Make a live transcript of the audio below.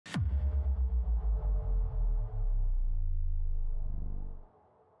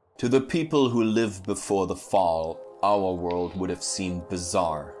To the people who lived before the fall, our world would have seemed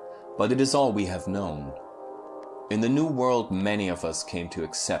bizarre, but it is all we have known. In the new world, many of us came to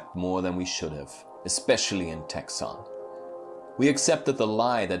accept more than we should have, especially in Texan. We accepted the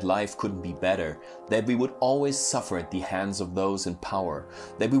lie that life couldn't be better, that we would always suffer at the hands of those in power,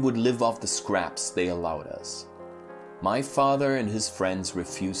 that we would live off the scraps they allowed us. My father and his friends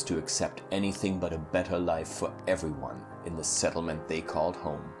refused to accept anything but a better life for everyone in the settlement they called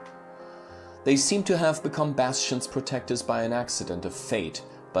home. They seem to have become Bastion's protectors by an accident of fate,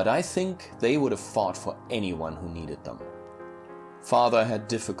 but I think they would have fought for anyone who needed them. Father had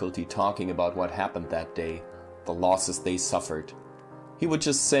difficulty talking about what happened that day, the losses they suffered. He would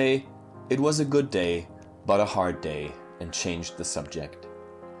just say, "It was a good day, but a hard day," and changed the subject.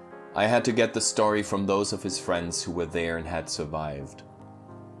 I had to get the story from those of his friends who were there and had survived.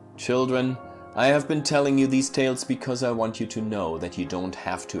 Children, I have been telling you these tales because I want you to know that you don't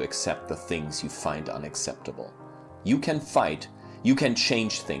have to accept the things you find unacceptable. You can fight, you can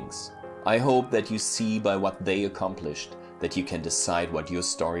change things. I hope that you see by what they accomplished that you can decide what your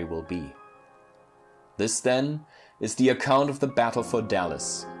story will be. This, then, is the account of the battle for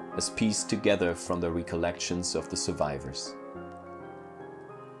Dallas, as pieced together from the recollections of the survivors.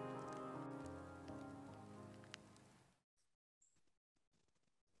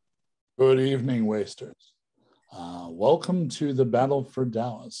 Good evening, Wasters. Welcome to the Battle for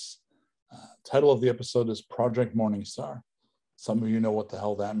Dallas. Title of the episode is Project Morningstar. Some of you know what the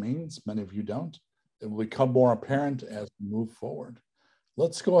hell that means. Many of you don't. It will become more apparent as we move forward.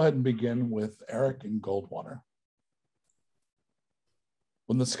 Let's go ahead and begin with Erik and Goldwater.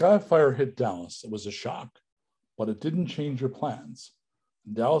 When the sky fire hit Dallas, it was a shock, but it didn't change your plans.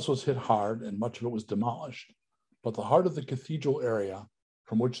 Dallas was hit hard and much of it was demolished, but the heart of the cathedral area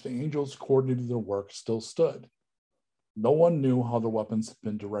from which the angels coordinated their work still stood. No one knew how the weapons had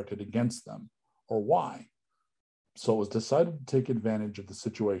been directed against them or why, so it was decided to take advantage of the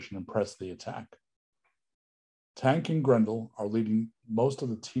situation and press the attack. Tank and Grendel are leading most of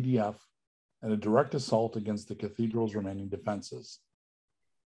the TDF in a direct assault against the cathedral's remaining defenses.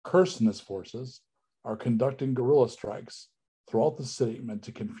 Curse and his forces are conducting guerrilla strikes throughout the city meant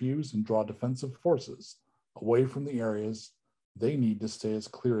to confuse and draw defensive forces away from the areas they need to stay as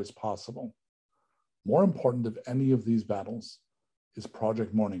clear as possible. More important of any of these battles is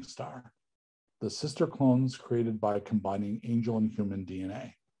Project Morningstar, the sister clones created by combining angel and human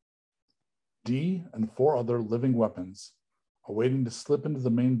DNA. D and 4 other living weapons are waiting to slip into the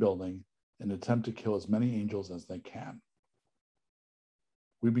main building and attempt to kill as many angels as they can.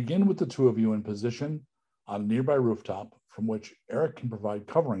 We begin with the 2 of you in position on a nearby rooftop from which Erik can provide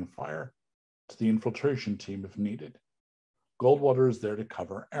covering fire to the infiltration team if needed. Goldwater is there to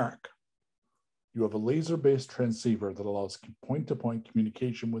cover Erik. You have a laser-based transceiver that allows point-to-point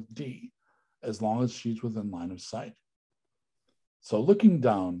communication with D as long as she's within line of sight. So looking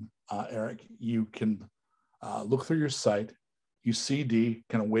down, Erik, you can look through your sight. You see D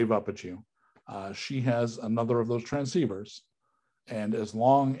kind of wave up at you. She has another of those transceivers. And as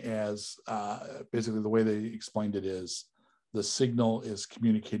long as, basically the way they explained it is, the signal is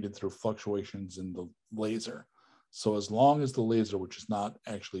communicated through fluctuations in the laser. So as long as the laser, which is not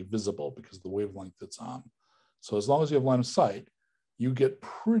actually visible because of the wavelength it's on, so as long as you have line of sight, you get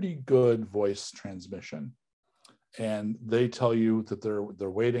pretty good voice transmission. And they tell you that they're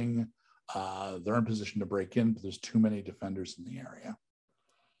waiting, they're in position to break in, but there's too many defenders in the area.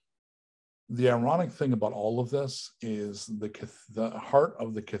 The ironic thing about all of this is the heart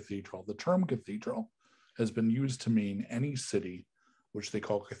of the cathedral. The term cathedral has been used to mean any city, which they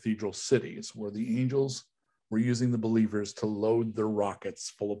call cathedral cities, where the angels were using the believers to load their rockets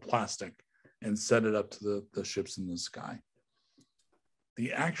full of plastic and set it up to the ships in the sky.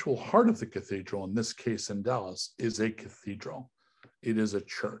 The actual heart of the cathedral, in this case in Dallas, is a cathedral. It is a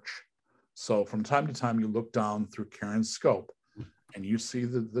church. So from time to time, you look down through Karen's scope and you see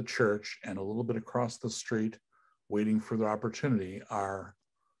the church, and a little bit across the street, waiting for their opportunity, are,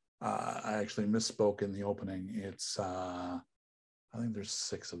 I actually misspoke in the opening. It's, I think there's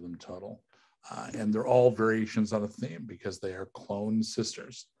 6 of them total. And they're all variations on a theme because they are clone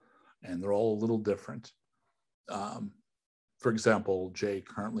sisters and they're all a little different. For example, Jay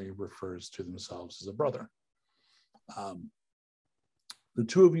currently refers to themselves as a brother. The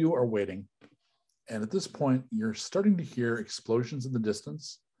 2 of you are waiting. And at this point, you're starting to hear explosions in the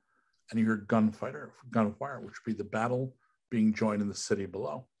distance and you hear gunfire, which would be the battle being joined in the city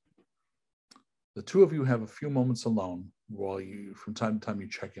below. The 2 of you have a few moments alone while you, from time to time, you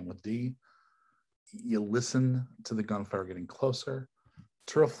check in with D. You listen to the gunfire getting closer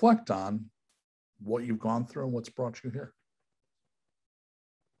to reflect on what you've gone through and what's brought you here.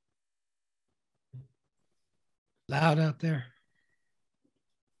 Loud out there.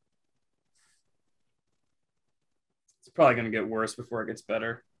 It's probably going to get worse before it gets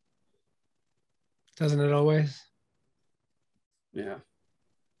better. Doesn't it always? Yeah.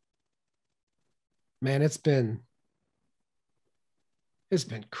 Man, it's been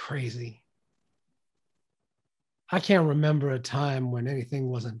crazy. I can't remember a time when anything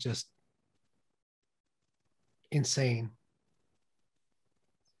wasn't just insane.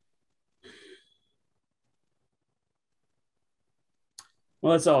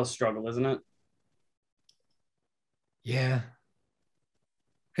 Well, it's all a struggle, isn't it? Yeah.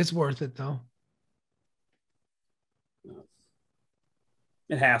 It's worth it though.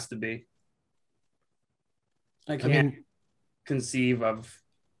 It has to be. I can't conceive of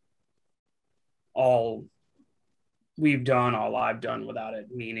all we've done, all I've done without it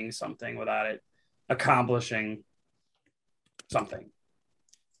meaning something, without it accomplishing something.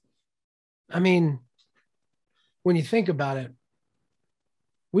 I mean, when you think about it,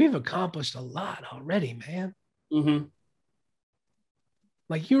 we've accomplished a lot already, man. Mm-hmm.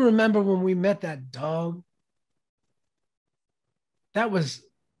 Like, you remember when we met that dog? That was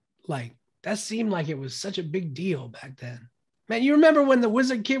like, that seemed like it was such a big deal back then. Man, you remember when the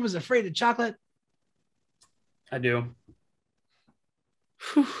wizard kid was afraid of chocolate? I do.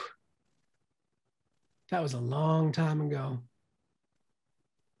 Whew. That was a long time ago.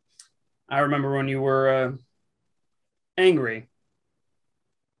 I remember when you were angry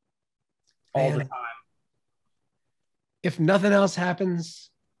all the time. If nothing else happens,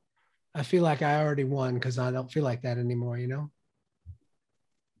 I feel like I already won because I don't feel like that anymore, you know?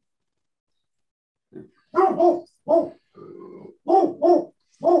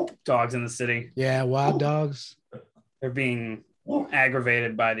 Dogs in the city. Yeah, wild dogs. They're being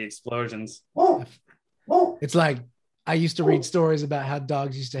aggravated by the explosions. It's like I used to read stories about how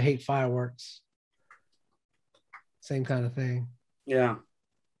dogs used to hate fireworks. Same kind of thing. Yeah.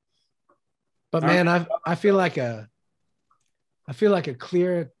 But man, I feel like a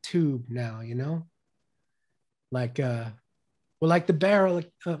clear tube now, you know? Like like the barrel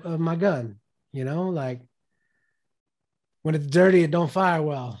of my gun, you know? Like when it's dirty, it don't fire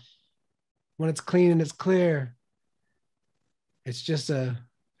well. When it's clean and it's clear, it's just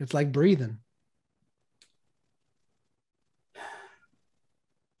it's like breathing.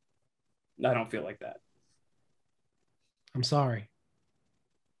 I don't feel like that. I'm sorry.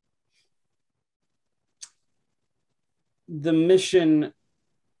 The mission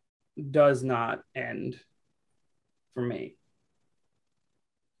does not end for me.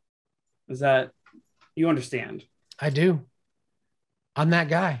 Is that, you understand? I do. I'm that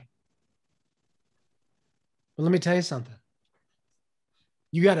guy. But let me tell you something.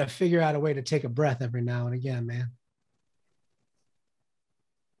 You got to figure out a way to take a breath every now and again, man.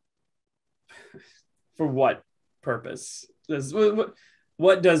 For what purpose?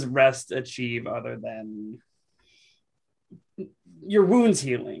 What does rest achieve other than your wounds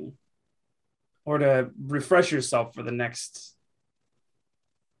healing, or to refresh yourself for the next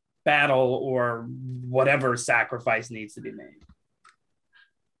battle or whatever sacrifice needs to be made?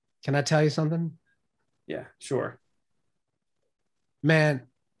 Can I tell you something? Yeah, sure. Man,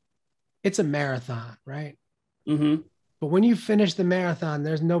 it's a marathon, right? Mm-hmm. But when you finish the marathon,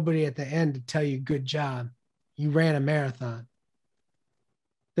 there's nobody at the end to tell you good job. You ran a marathon.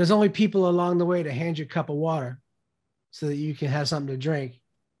 There's only people along the way to hand you a cup of water so that you can have something to drink,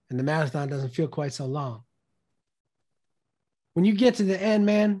 and the marathon doesn't feel quite so long. When you get to the end,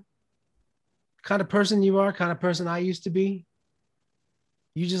 man, kind of person you are, kind of person I used to be,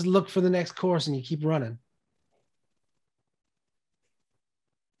 you just look for the next course and you keep running.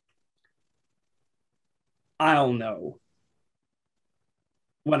 I'll know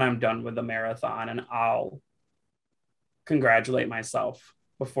when I'm done with the marathon, and I'll congratulate myself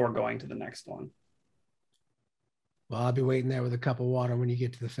before going to the next one. Well, I'll be waiting there with a cup of water when you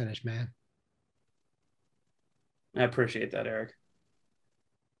get to the finish, man. I appreciate that, Erik.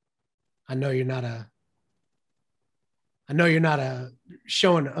 I know you're not a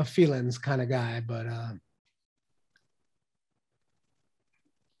showing of feelings kind of guy, but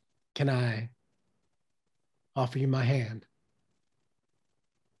can I offer you my hand?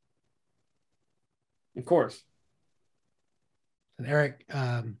 Of course. And Erik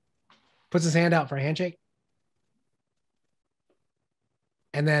puts his hand out for a handshake.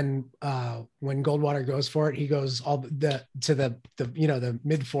 And then when Goldwater goes for it, he goes to the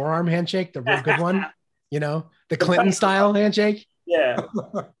mid forearm handshake, the real good one, the Clinton style handshake. Yeah.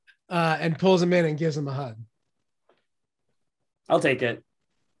 And pulls him in and gives him a hug. I'll take it.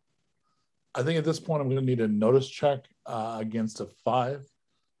 I think at this point I'm going to need a notice check against a 5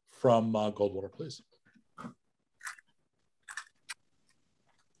 from Goldwater, please.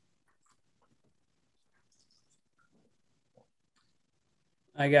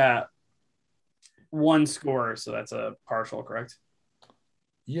 I got 1 score, so that's a partial, correct?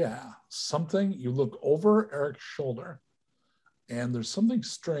 Yeah, something. You look over Eric's shoulder, and there's something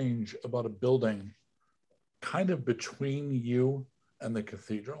strange about a building kind of between you and the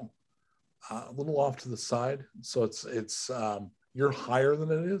cathedral, a little off to the side. So it's you're higher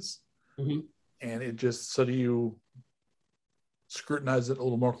than it is, and it just, so do you scrutinize it a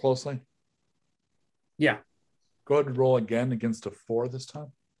little more closely? Yeah. Go ahead and roll again against a 4 this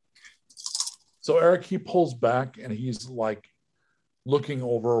time. So Erik, he pulls back and he's like looking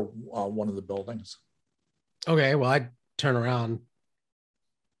over one of the buildings. Okay, well, I turn around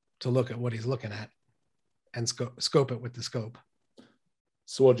to look at what he's looking at and scope it with the scope.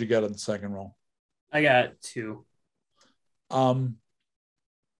 So what'd you get in the second roll? I got 2.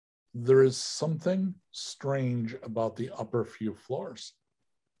 There is something strange about the upper few floors.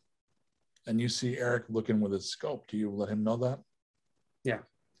 And you see Erik looking with his scope. Do you let him know that? Yeah.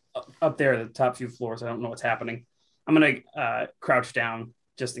 Up there, the top few floors, I don't know what's happening. I'm going to crouch down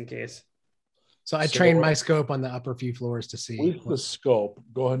just in case. So I train my scope on the upper few floors to see. With the scope,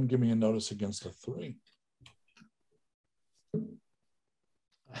 go ahead and give me a notice against a 3.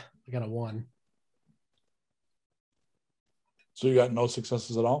 I got a 1. So you got no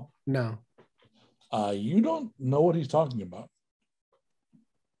successes at all? No. You don't know what he's talking about.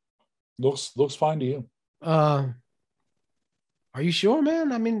 Looks fine to you. Are you sure,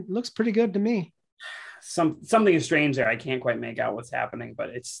 man? I mean, looks pretty good to me. Something is strange there. I can't quite make out what's happening, but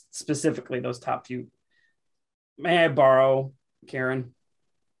it's specifically those top few. May I borrow, Karen?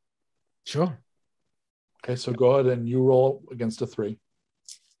 Sure. Okay, so go ahead and you roll against a 3.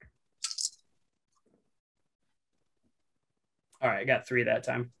 All right, I got 3 that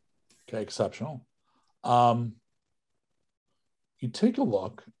time. Okay, exceptional. You take a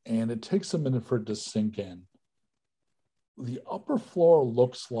look, and it takes a minute for it to sink in. The upper floor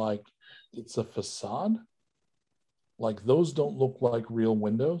looks like it's a facade. Like those don't look like real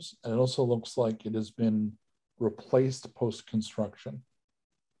windows, and it also looks like it has been replaced post-construction.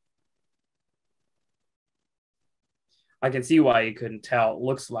 I can see why you couldn't tell. It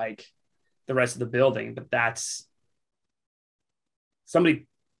looks like the rest of the building, but that's somebody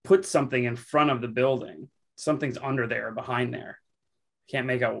put something in front of the building. Something's under there, behind there.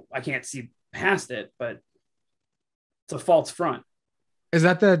 I can't see past it, but it's a false front. Is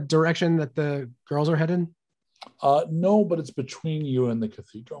that the direction that the girls are headed? No, but it's between you and the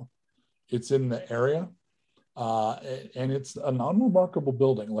cathedral. It's in the area, and it's an unremarkable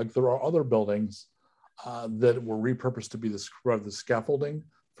building. Like there are other buildings that were repurposed to be the scaffolding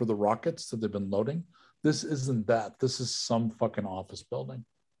for the rockets that they've been loading. This isn't that. This is some fucking office building.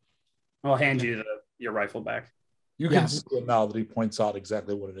 I'll hand you your rifle back. You can see it now that he points out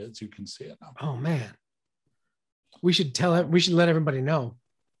exactly what it is. You can see it now. Oh, man. We should tell him. We should let everybody know.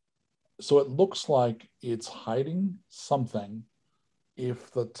 So it looks like it's hiding something.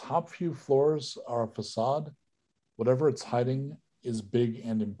 If the top few floors are a facade, whatever it's hiding is big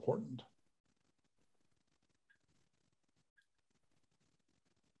and important.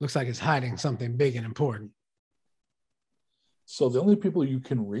 Looks like it's hiding something big and important. So the only people you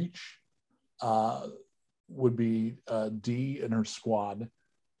can reach would be Dee and her squad,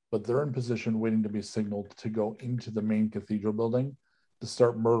 but they're in position waiting to be signaled to go into the main cathedral building to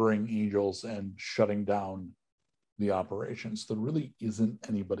start murdering angels and shutting down the operations. There really isn't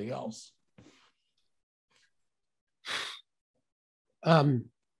anybody else.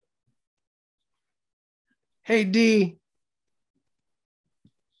 Hey, Dee.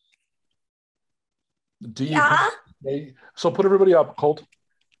 Yeah. So put everybody up, Colt.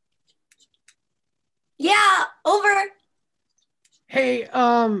 Yeah, over. Hey,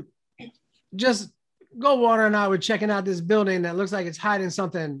 just Goldwater and I were checking out this building that looks like it's hiding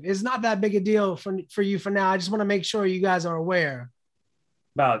something. It's not that big a deal for you for now. I just want to make sure you guys are aware.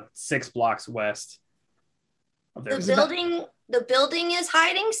 About 6 blocks west of there. The building is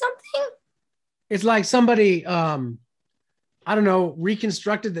hiding something? It's like somebody, I don't know,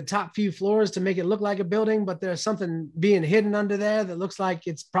 reconstructed the top few floors to make it look like a building, but there's something being hidden under there that looks like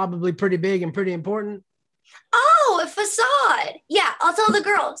it's probably pretty big and pretty important. Oh, a facade. Yeah, I'll tell the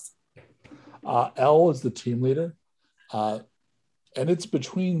girls. Elle is the team leader, and it's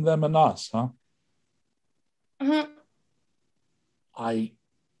between them and us, huh? Mm-hmm. I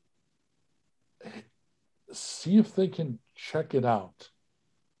see if they can check it out.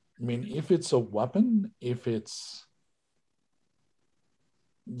 I mean, if it's a weapon, if it's,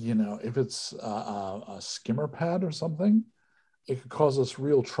 if it's a skimmer pad or something, it could cause us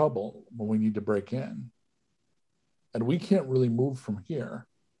real trouble when we need to break in. And we can't really move from here.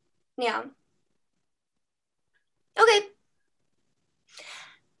 Yeah. Okay.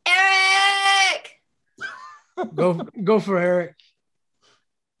 Go for Erik.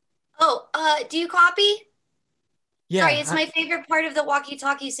 Oh, do you copy? Yeah. Sorry, it's my favorite part of the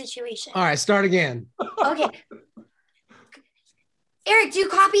walkie-talkie situation. All right, start again. Okay. Erik, do you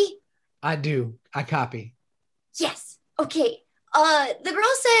copy? I do. I copy. Yes. Okay. The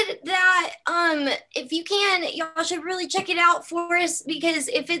girl said that if you can, y'all should really check it out for us, because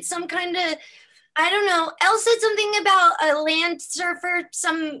if it's some kind of, I don't know, Elle said something about a land surfer,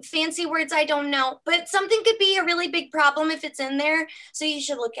 some fancy words I don't know, but something could be a really big problem if it's in there, so you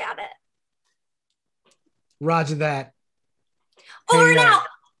should look at it. Roger that. Over Hey, and out.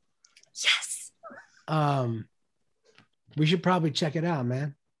 Yes. We should probably check it out,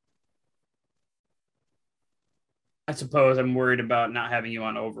 man. I suppose I'm worried about not having you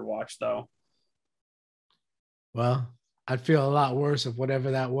on Overwatch, though. Well, I'd feel a lot worse if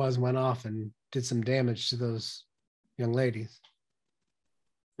whatever that was went off and did some damage to those young ladies.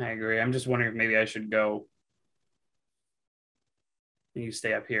 I agree. I'm just wondering if maybe I should go and you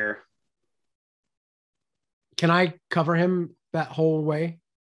stay up here. Can I cover him that whole way?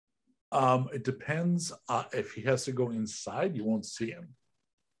 It depends. If he has to go inside, you won't see him.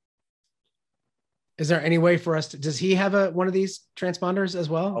 Is there any way for us to, does he have one of these transponders as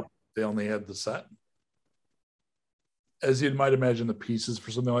well? Oh, they only had the set. As you might imagine, the pieces for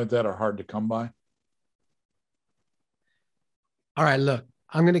something like that are hard to come by. All right, look,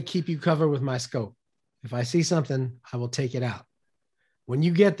 I'm going to keep you covered with my scope. If I see something, I will take it out. When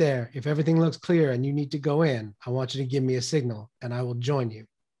you get there, if everything looks clear and you need to go in, I want you to give me a signal and I will join you.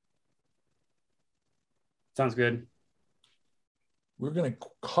 Sounds good. We're going to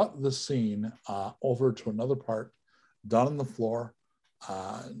cut the scene over to another part, down on the floor,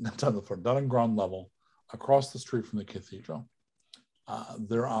 not on the floor, down on ground level, across the street from the cathedral.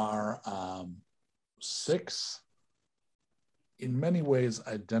 There are 6, in many ways,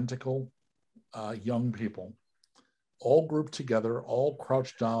 identical young people, all grouped together, all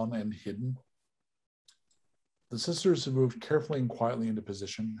crouched down and hidden. The sisters have moved carefully and quietly into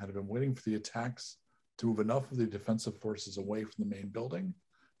position, had been waiting for the attacks to move enough of the defensive forces away from the main building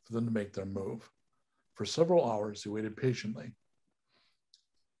for them to make their move. For several hours, they waited patiently.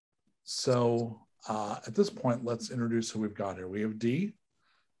 So at this point, let's introduce who we've got here. We have D.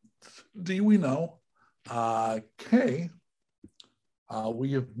 D we know. K,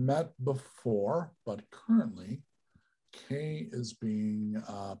 we have met before, but currently K is being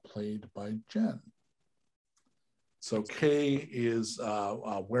played by Jen. So K is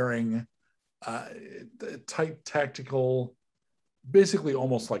wearing tight tactical, basically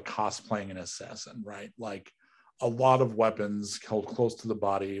almost like cosplaying an assassin, right? Like a lot of weapons held close to the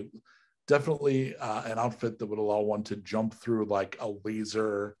body. Definitely an outfit that would allow one to jump through like a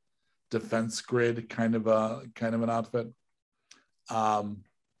laser defense grid kind of an outfit.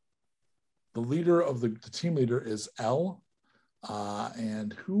 The leader of the team leader is L,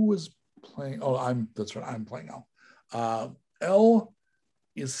 and who was playing? Oh, that's right. I'm playing L. L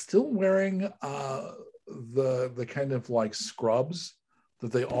is still wearing the kind of like scrubs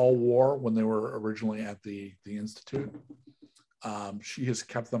that they all wore when they were originally at the Institute. She has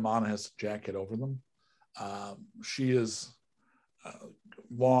kept them on and has a jacket over them. She is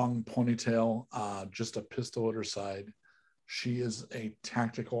long ponytail, just a pistol at her side. She is a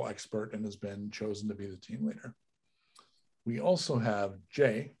tactical expert and has been chosen to be the team leader. We also have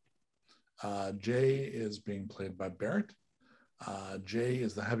Jay. Jay is being played by Barrett. Jay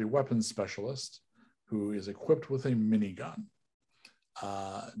is the heavy weapons specialist who is equipped with a minigun.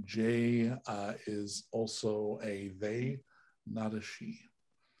 Jay is also a they, not a she.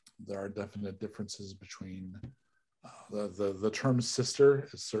 There are definite differences between the term sister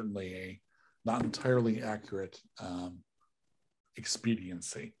is certainly a not entirely accurate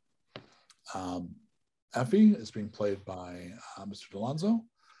expediency. Effie is being played by Mr. Delonzo.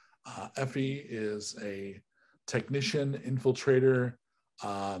 Effie is a technician, infiltrator.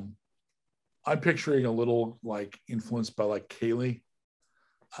 I'm picturing a little like influenced by like Kaylee,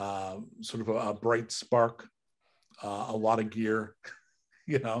 sort of a bright spark, a lot of gear,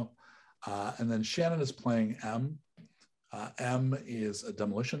 you know. And then Shannon is playing M. M is a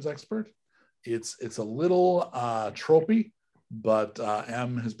demolitions expert. It's a little tropey, but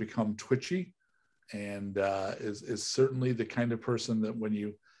M has become twitchy and is certainly the kind of person that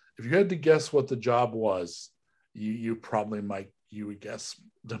if you had to guess what the job was, you would guess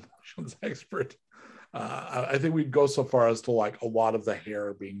demolitions expert. I think we'd go so far as to like a lot of the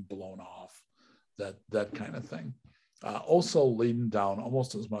hair being blown off, that kind of thing. Also laden down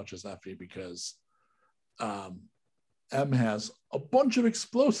almost as much as Effie because M has a bunch of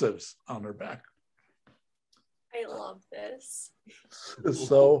explosives on her back. I love this.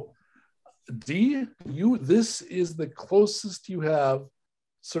 So D, this is the closest you have,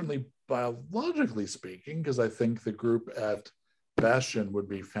 certainly biologically speaking, because I think the group at Bastion would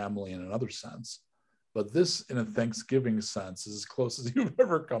be family in another sense. But this, in a Thanksgiving sense, is as close as you've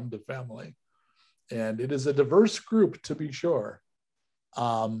ever come to family. And it is a diverse group, to be sure.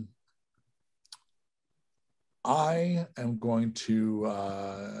 I am going to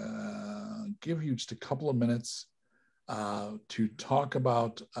give you just a couple of minutes to talk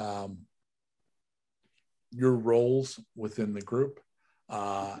about your roles within the group.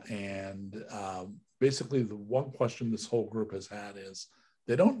 Basically, the one question this whole group has had is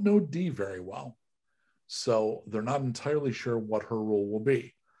they don't know Dee very well. So they're not entirely sure what her role will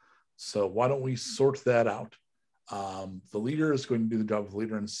be. So why don't we sort that out? The leader is going to do the job of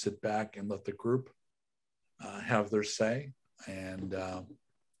leader and sit back and let the group have their say. And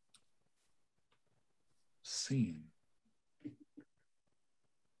scene.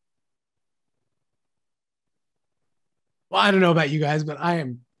 Well, I don't know about you guys, but I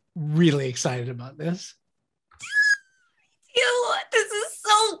am really excited about this. This is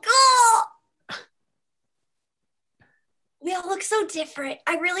so cool. We all look so different.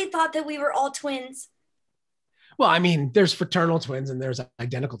 I really thought that we were all twins. Well, I mean, there's fraternal twins and there's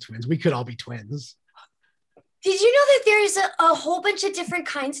identical twins. We could all be twins. Did you know that there's a whole bunch of different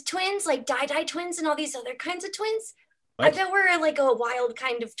kinds of twins, like die-die twins and all these other kinds of twins? What? I bet we're like a wild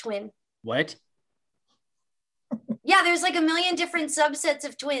kind of twin. What? Yeah, there's like a million different subsets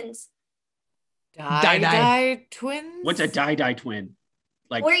of twins. Die twins? What's a die twin?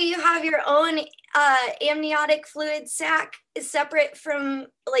 Like where you have your own amniotic fluid sac is separate from,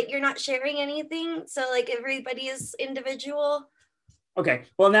 like, you're not sharing anything. So like everybody is individual. Okay.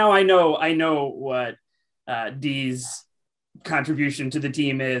 Well, now I know what Dee's contribution to the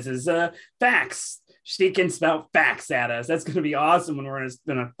team is facts. She can spout facts at us. That's going to be awesome when we're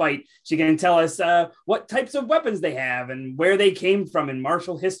in a fight. She can tell us what types of weapons they have and where they came from in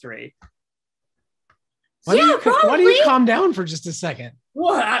martial history. Why don't you calm down for just a second?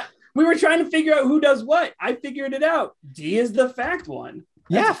 What? We were trying to figure out who does what. I figured it out. D is the fact one.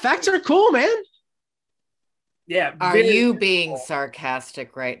 Yeah, facts are cool, man. Yeah. Are you being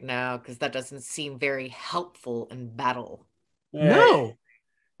sarcastic right now? Because that doesn't seem very helpful in battle. No.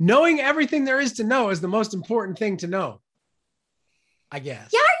 Knowing everything there is to know is the most important thing to know, I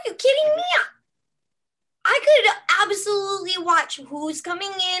guess. Yeah, are you kidding me? I could absolutely watch who's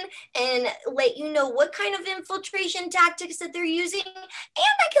coming in and let you know what kind of infiltration tactics that they're using. And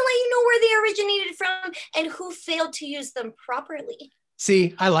I can let you know where they originated from and who failed to use them properly.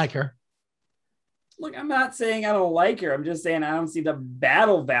 See, I like her. Look, I'm not saying I don't like her. I'm just saying I don't see the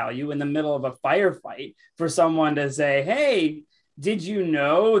battle value in the middle of a firefight for someone to say, hey, did you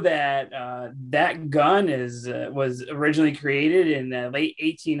know that that gun was originally created in the late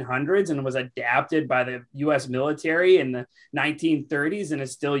 1800s and was adapted by the U.S. military in the 1930s and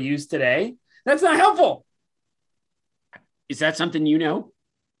is still used today? That's not helpful. Is that something you know?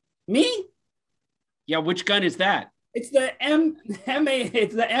 Me? Yeah, which gun is that? It's the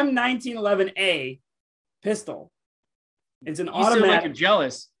M1911A pistol. It's an automatic. Like you're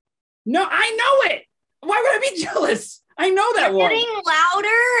jealous. No, I know it. Why would I be jealous? I know that You're one. getting louder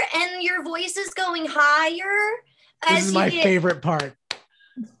and your voice is going higher. This is my favorite part.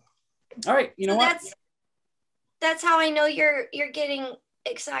 All right, you know what? That's how I know you're getting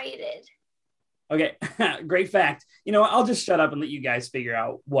excited. Okay, great fact. You know what? I'll just shut up and let you guys figure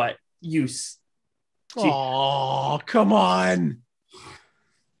out what use. Oh, come on.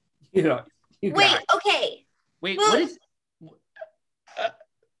 Yeah. Wait, okay. Wait, what is...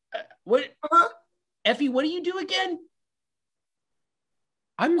 what? Uh-huh. Effie, what do you do again?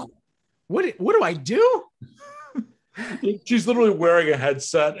 What do I do? She's literally wearing a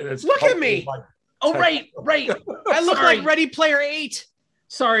headset and it's look at me. Oh, right. I look like Ready Player 8.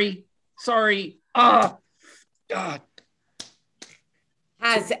 Sorry. God.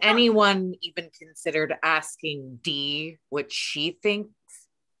 Has anyone even considered asking Dee what she thinks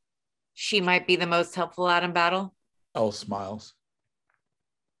she might be the most helpful at in battle? Elle smiles.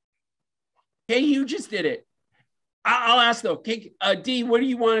 Hey, you just did it. I'll ask though. Okay, Dee, what do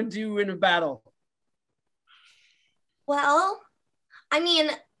you want to do in a battle? Well, I mean,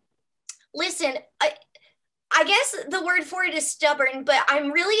 listen, I guess the word for it is stubborn, but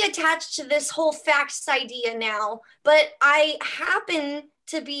I'm really attached to this whole facts idea now. But I happen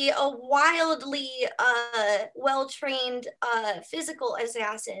to be a wildly well-trained physical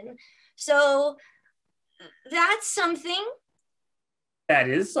assassin. So that's something. That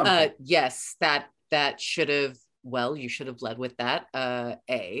is something. Yes, that should have, well, you should have led with that.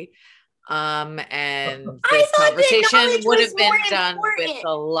 And I this thought that conversation knowledge would was have been more done with important.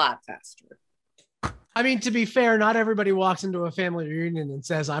 a lot faster. I mean, to be fair, not everybody walks into a family reunion and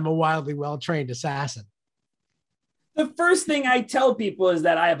says, I'm a wildly well-trained assassin. The first thing I tell people is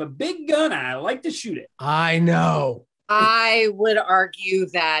that I have a big gun and I like to shoot it. I know. I would argue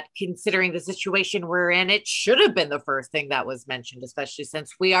that considering the situation we're in, it should have been the first thing that was mentioned, especially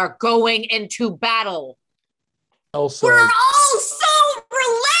since we are going into battle. Elle We're says, all so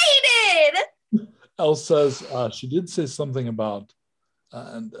related. Elle says she did say something about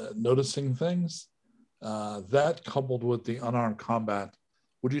noticing things. That coupled with the unarmed combat,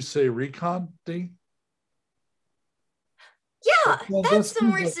 would you say recon, D? Yeah, Well, that's the seems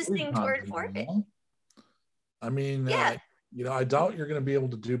more like succinct recon word to for me, it. no? I mean, Yeah. I doubt you're going to be able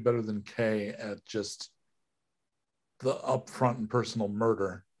to do better than Kay at just the upfront and personal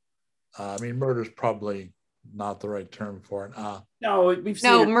murder. I mean, murder is probably not the right term for it. No, we've seen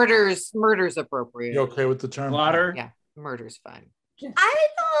No, it. murder's appropriate. You okay with the term? Slaughter. Yeah, murder's fine. I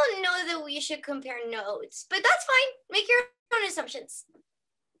don't know that we should compare notes, but that's fine. Make your own assumptions.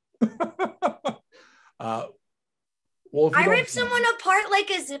 Well, if you I don't- ripped someone apart like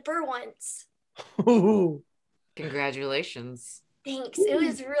a zipper once. Ooh. Congratulations. Thanks. It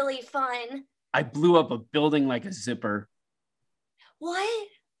was really fun. I blew up a building like a zipper. What?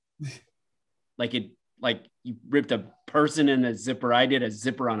 Like you ripped a person in a zipper. I did a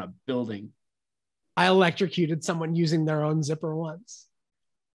zipper on a building. I electrocuted someone using their own zipper once.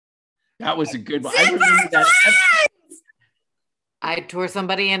 That was a good one. Zipper I remember that. friends! I tore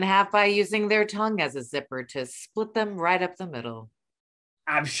somebody in half by using their tongue as a zipper to split them right up the middle.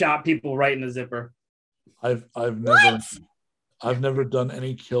 I've shot people right in the zipper. I've What? never done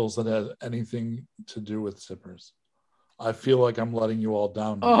any kills that had anything to do with zippers. I feel like I'm letting you all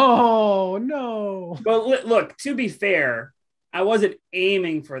down now. Oh, no. But look, to be fair, I wasn't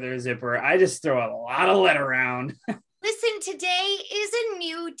aiming for their zipper. I just throw a lot of lead around. Listen, today is a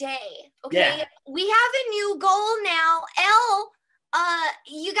new day. Okay. Yeah. We have a new goal now. Elle,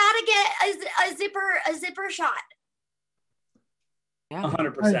 you gotta get a zipper shot. Yeah,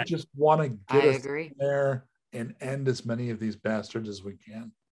 100%. I just want to I get us agree. there and end as many of these bastards as we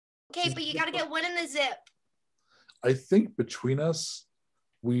can. Okay, but you gotta get one in the zip. I think between us,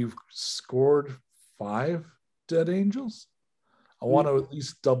 we've scored 5 dead angels. I want to at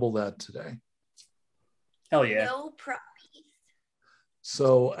least double that today. Hell yeah. No problem.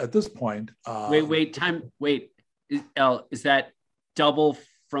 So at this point, Wait. Is that double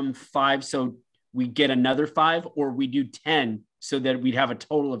from 5? So we get another 5, or we do 10 so that we'd have a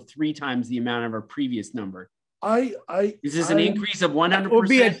total of 3 times the amount of our previous number? Is this an increase of 100%? It would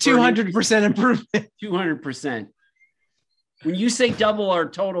be a 200% improvement. 200%. When you say double our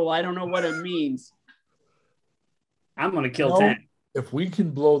total, I don't know what it means. I'm going to kill No. 10. If we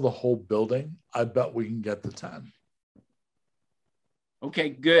can blow the whole building, I bet we can get the 10. Okay,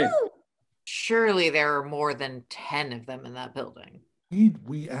 good. Woo! Surely there are more than 10 of them in that building.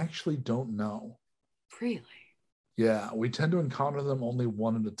 We actually don't know. Really? Yeah, we tend to encounter them only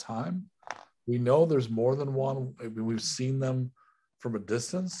one at a time. We know there's more than one. We've seen them from a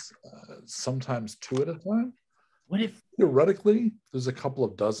distance, sometimes 2 at a time. What if Theoretically, there's a couple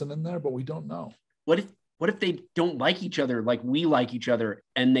of dozen in there, but we don't know. what if they don't like each other like we like each other,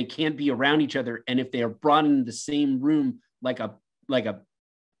 and they can't be around each other, and if they are brought in the same room like a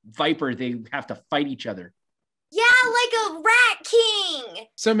viper, they have to fight each other? Yeah, like a rat king.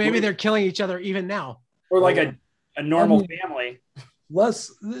 So maybe they're killing each other even now. Or like a normal I mean- family.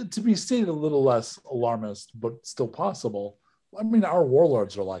 Less, to be stated, a little less alarmist, but still possible. I mean, our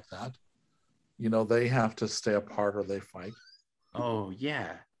warlords are like that. You know, they have to stay apart or they fight. Oh,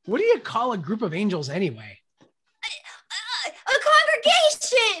 yeah. What do you call a group of angels anyway? A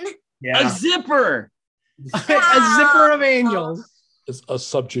congregation. A zipper. A zipper of angels. It's a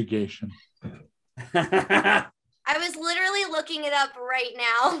subjugation. I was literally looking it up right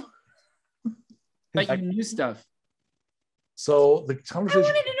now. But you knew stuff. So the I conversation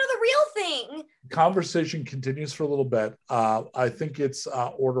wanted to know the real thing. continues for a little bit. I think it's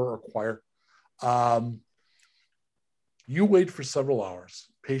order acquire. You wait for several hours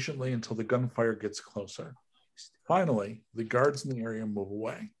patiently until the gunfire gets closer. Finally, the guards in the area move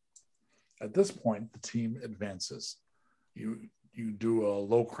away. At this point, the team advances. You do a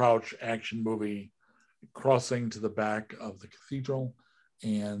low crouch action movie crossing to the back of the cathedral,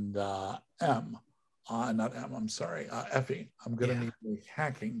 and Effie, I'm going to need a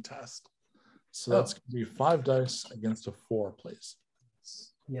hacking test. So that's going to be 5 dice against a 4, please.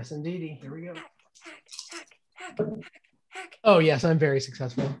 Yes, indeedy. Here we go. Hack. Oh, yes, I'm very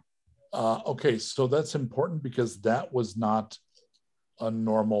successful. Okay, so that's important because that was not a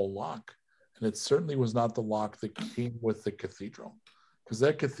normal lock. And it certainly was not the lock that came with the cathedral, because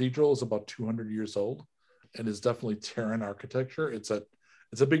that cathedral is about 200 years old and is definitely Terran architecture. It's a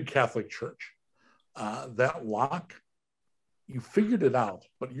big Catholic church. That lock, you figured it out,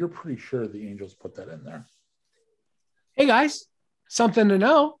 but you're pretty sure the angels put that in there. Hey guys, something to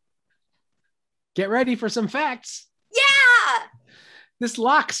know. Get ready for some facts. Yeah. This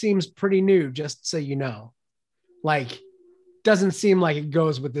lock seems pretty new, just so you know. Like, doesn't seem like it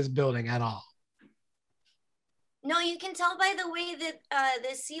goes with this building at all. No, you can tell by the way that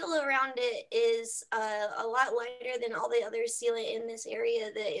the seal around it is a lot lighter than all the other sealant in this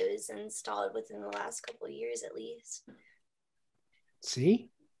area that it was installed within the last couple of years at least. See?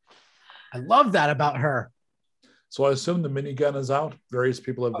 I love that about her. So I assume the minigun is out. Various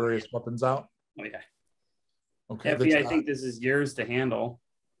people have various weapons out. Oh, yeah. Okay. Ify, I think this is yours to handle.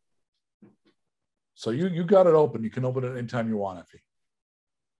 So you got it open. You can open it anytime you want, Ify.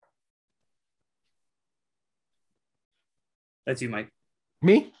 That's you, Mike.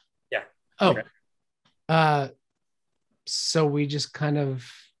 Me? Yeah. Oh. Okay. So we just kind of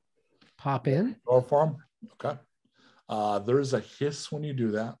pop in? Door for him. Okay. There is a hiss when you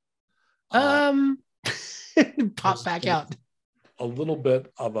do that. Pop back out. A little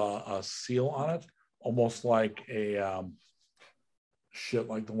bit of a seal on it, almost like a shit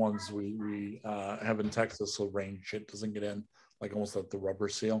like the ones we have in Texas, so rain shit doesn't get in, like almost like the rubber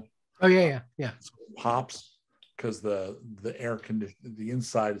seal. Oh yeah. So it pops because the air condition, the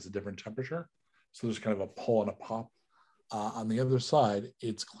inside is a different temperature, so there's kind of a pull and a pop. On the other side,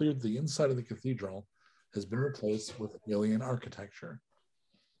 it's clear the inside of the cathedral has been replaced with alien architecture.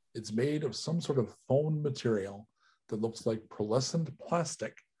 It's made of some sort of foam material that looks like pearlescent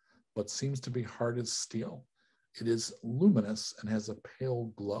plastic, but seems to be hard as steel. It is luminous and has a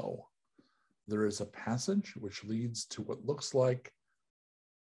pale glow. There is a passage which leads to what looks like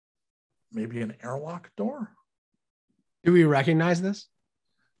maybe an airlock door. Do we recognize this?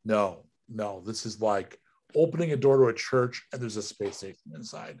 No. This is like opening a door to a church and there's a space station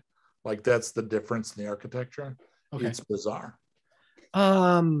inside. Like that's the difference in the architecture. Okay. It's bizarre.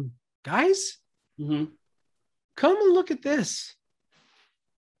 Guys, come and look at this.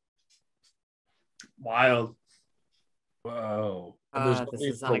 Wild. Whoa. This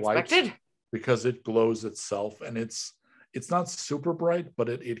is unexpected. Because it glows itself, and it's not super bright, but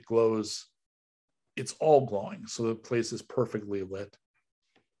it glows. It's all glowing, so the place is perfectly lit.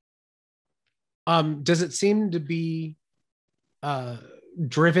 Does it seem to be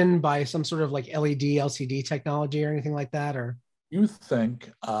driven by some sort of like LED, LCD technology or anything like that, or? You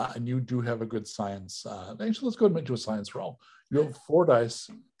think, and you do have a good science. Actually, let's go ahead and make it a science roll. You have 4 dice.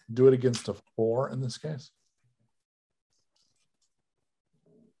 Do it against a 4 in this case.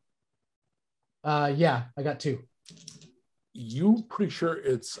 Yeah, I got 2. You pretty sure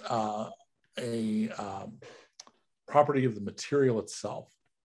it's a property of the material itself.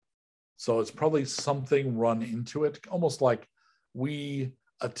 So it's probably something run into it, almost like we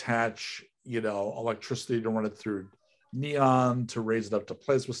attach, electricity to run it through neon to raise it up to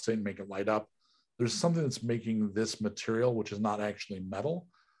plasma state and make it light up. There's something that's making this material, which is not actually metal,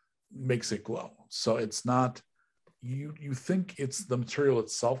 makes it glow. So it's not, you think it's the material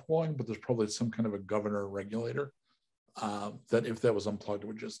itself glowing, but there's probably some kind of a governor regulator that if that was unplugged, it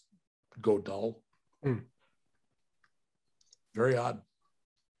would just go dull. Very odd.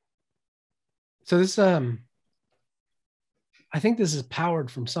 So this, I think this is powered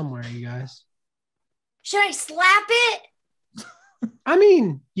from somewhere, you guys. Should I slap it? I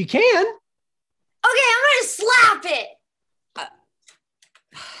mean, you can. Okay, I'm gonna slap it.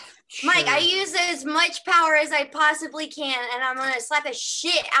 Sure. Mike, I use as much power as I possibly can, and I'm gonna slap the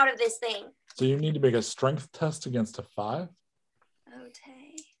shit out of this thing. So you need to make a strength test against a 5.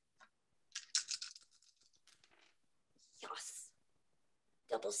 Okay. Yes.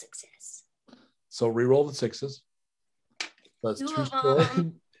 Double success. So re-roll the 6s. That's 2 scores.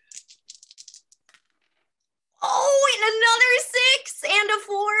 Oh, and another 6 and a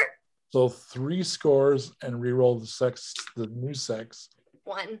 4. So 3 scores and re-roll the new 6.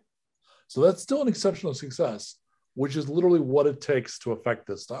 1. So that's still an exceptional success, which is literally what it takes to affect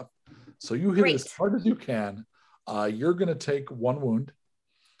this stuff. So you hit it as hard as you can. You're going to take 1 wound,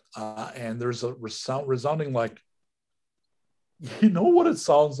 and there's a resounding like, you know what it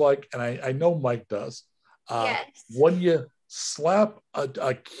sounds like, and I know Mike does. Yes. When you slap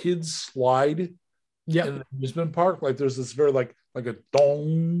a kid's slide in the amusement park, like there's this very like a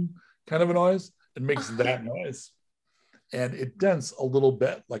dong kind of a noise. It makes that noise. And it dents a little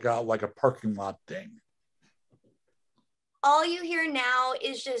bit, like a parking lot ding. all you hear now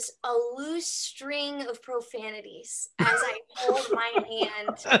is just a loose string of profanities as I hold my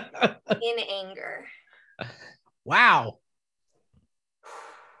hand in anger. Wow.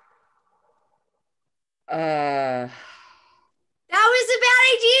 That was a bad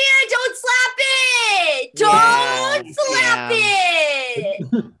idea. Don't slap it. Don't slap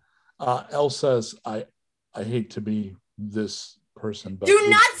it. Elle says, I hate to be this person, but do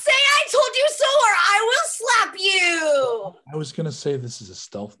not say I told you so or I will slap you. I was going to say this is a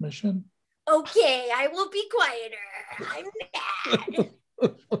stealth mission. Okay, I will be quieter. I'm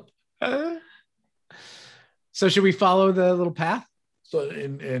mad. So should we follow the little path? So,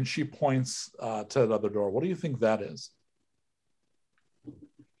 and she points to that other door. What do you think that is?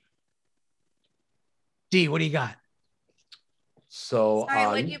 D, what do you got? So, Sorry,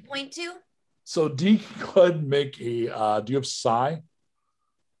 what do you point to? So D, go ahead and make a, do you have psi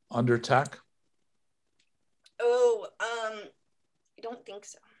under tech? Oh, I don't think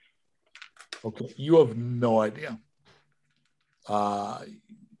so. Okay, you have no idea.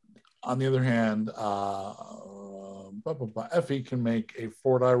 On the other hand, Effie can make a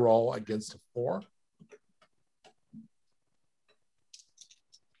 4-die roll against a 4.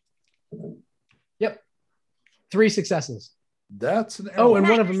 Yep. 3 successes. That's an Oh, error. and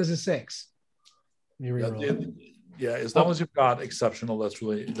one of them is a 6. Let me Yeah, reroll. yeah, as long as you've got exceptional, that's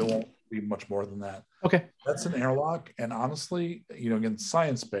really, there won't be much more than that. Okay. That's an airlock. And honestly, again,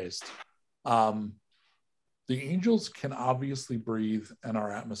 science-based. The angels can obviously breathe in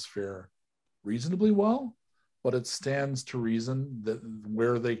our atmosphere reasonably well, but it stands to reason that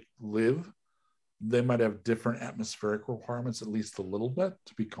where they live, they might have different atmospheric requirements, at least a little bit,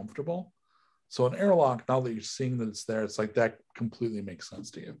 to be comfortable. So an airlock, now that you're seeing that it's there, it's like that completely makes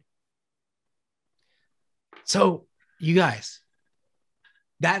sense to you. So, you guys,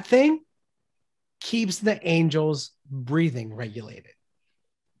 that thing keeps the angels breathing regulated.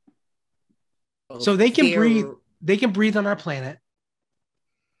 So they can breathe on our planet,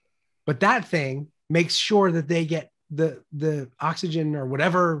 but that thing makes sure that they get the oxygen or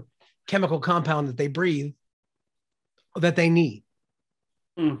whatever chemical compound that they breathe that they need.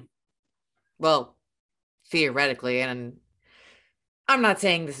 Well, theoretically, and I'm not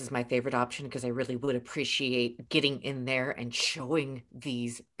saying this is my favorite option because I really would appreciate getting in there and showing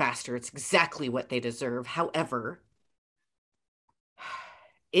these bastards exactly what they deserve. However,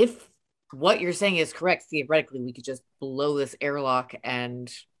 if what you're saying is correct, theoretically, we could just blow this airlock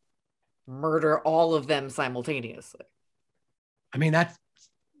and murder all of them simultaneously. I mean, that's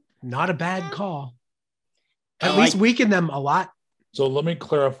not a bad call. At least weaken them a lot. So let me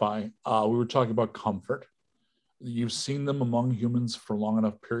clarify. We were talking about comfort. You've seen them among humans for long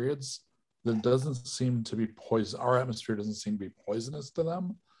enough periods. That doesn't seem to be poison. Our atmosphere doesn't seem to be poisonous to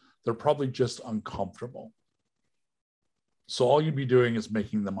them. They're probably just uncomfortable. So all you'd be doing is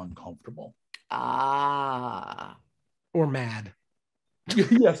making them uncomfortable. Or mad.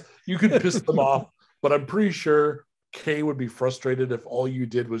 Yes, you could piss them off, but I'm pretty sure Kay would be frustrated if all you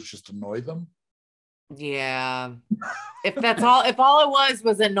did was just annoy them. Yeah. If all it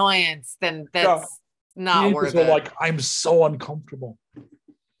was annoyance, then that's not worth it. Like, I'm so uncomfortable.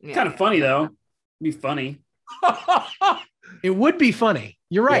 Yeah. Kind of funny though. It'd be funny. It would be funny.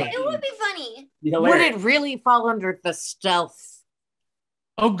 You're right. It would be funny. Would it really fall under the stealth?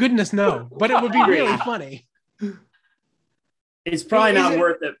 Oh goodness, no. But it would be really funny. It's probably not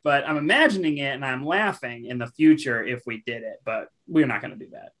worth it, but I'm imagining it and I'm laughing in the future if we did it, but we're not going to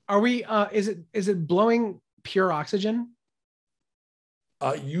do that. Are we, is it blowing pure oxygen?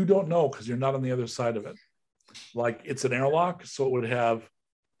 You don't know because you're not on the other side of it. Like, it's an airlock, so it would have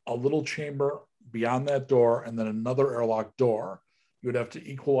a little chamber beyond that door and then another airlock door. You would have to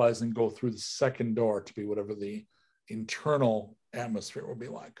equalize and go through the second door to be whatever the internal atmosphere would be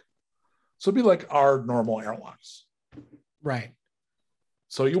like. So it'd be like our normal airlocks. Right.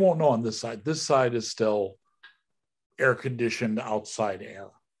 So you won't know on this side. This side is still air-conditioned outside air.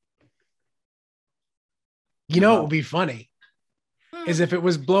 You know what would be funny is if it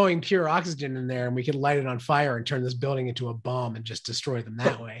was blowing pure oxygen in there and we could light it on fire and turn this building into a bomb and just destroy them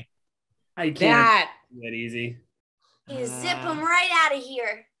that way. I can't do that easy. You zip them right out of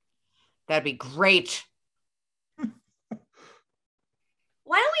here. That'd be great. Why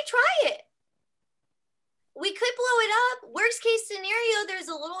don't we try it? We could blow it up. Worst case scenario, there's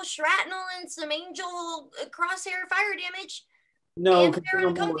a little shrapnel and some angel crosshair fire damage. No,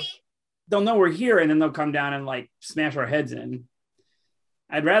 they'll know we're here and then they'll come down and like smash our heads in.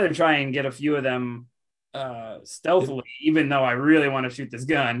 I'd rather try and get a few of them stealthily, even though I really want to shoot this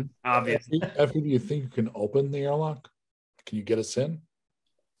gun, obviously. Effie, do you think you can open the airlock? Can you get us in?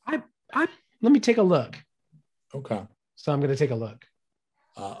 Let me take a look. Okay. So I'm going to take a look.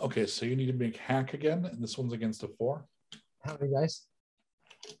 Okay, so you need to make hack again, and this one's against a 4. How many guys?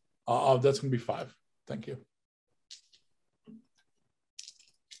 That's going to be 5. Thank you.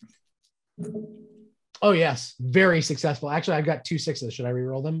 Oh, yes. Very successful. Actually, I've got 2 6s. Should I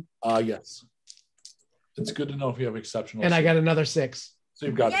re-roll them? Yes. It's good to know if you have exceptional. And I got another 6. So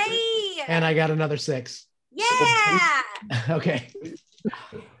you've got 3. Yay! And I got another 6. Yeah! Okay.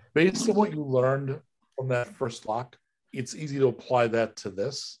 Based on what you learned from that first lock, it's easy to apply that to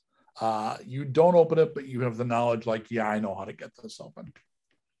this. You don't open it, but you have the knowledge like, yeah, I know how to get this open.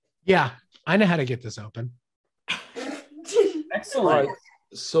 Yeah, I know how to get this open. Excellent. Right.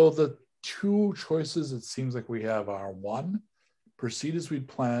 So the 2 choices it seems like we have are 1, proceed as we'd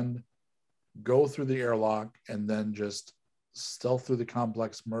planned, go through the airlock, and then just stealth through the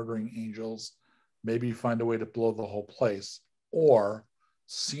complex, murdering angels, maybe find a way to blow the whole place, or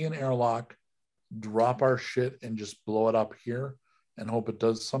see an airlock, drop our shit and just blow it up here and hope it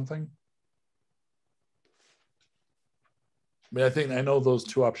does something. I mean, I know those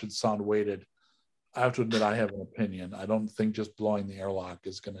 2 options sound weighted. I have to admit I have an opinion. I don't think just blowing the airlock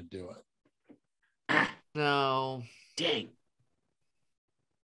is going to do it. No. Dang.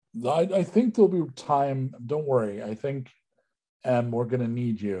 I think there'll be time. Don't worry. I think we're going to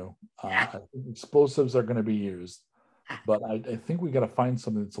need you. I think explosives are going to be used. But I think we got to find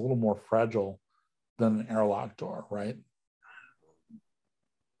something that's a little more fragile than an airlock door, right?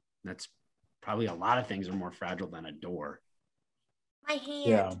 That's probably a lot of things are more fragile than a door. My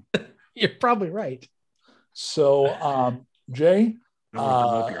hand. Yeah. You're probably right. So, Jay,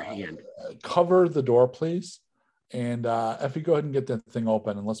 Up your hand. cover the door, please. And Effie, go ahead and get that thing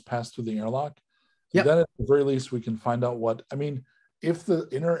open and let's pass through the airlock. Yep. Then at the very least, we can find out what, I mean, if the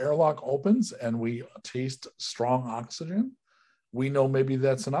inner airlock opens and we taste strong oxygen, we know maybe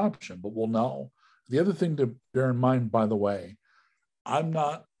that's an option, but we'll know. The other thing to bear in mind, by the way, I'm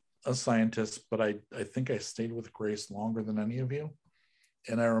not a scientist, but I think I stayed with Grace longer than any of you.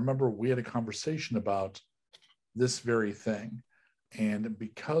 And I remember we had a conversation about this very thing. And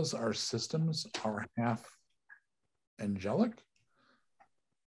because our systems are half angelic,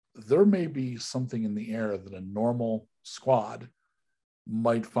 there may be something in the air that a normal squad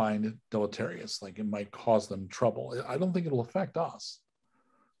might find deleterious, like it might cause them trouble. I don't think it'll affect us.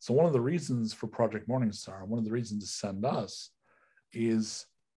 So one of the reasons for Project Morningstar, one of the reasons to send us is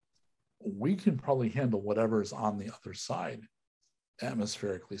we can probably handle whatever's on the other side,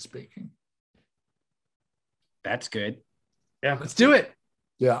 atmospherically speaking. That's good. Yeah. Let's do it.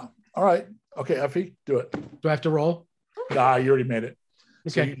 Yeah. All right. Okay, Effie, do it. Do I have to roll? Nah, you already made it.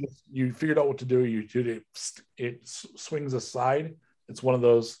 Okay. So you figured out what to do. You did it. It swings aside. It's one of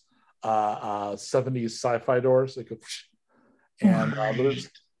those 70s sci-fi doors. It goes, and there's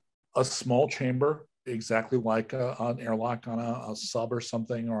a small chamber, exactly like an airlock on a sub or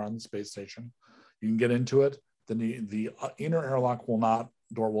something, or on the space station. You can get into it. Then the inner airlock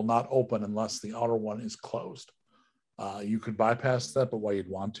door will not open unless the outer one is closed. You could bypass that, but why you'd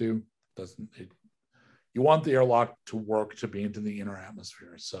want to you want the airlock to work to be into the inner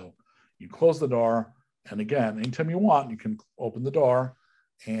atmosphere. So you close the door, and again, anytime you want, you can open the door,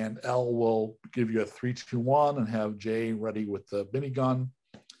 and L will give you a 3, 2, 1 and have J ready with the minigun.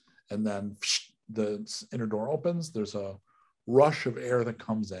 And then the inner door opens. There's a rush of air that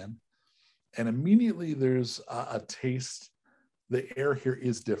comes in, and immediately there's a taste. The air here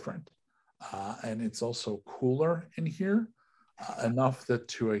is different, and it's also cooler in here, enough that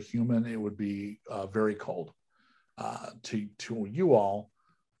to a human it would be very cold. To you all,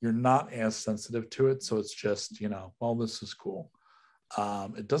 you're not as sensitive to it, so it's just, well, this is cool.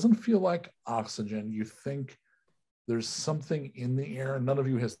 It doesn't feel like oxygen. You think there's something in the air. None of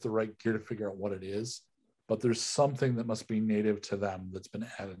you has the right gear to figure out what it is, but there's something that must be native to them that's been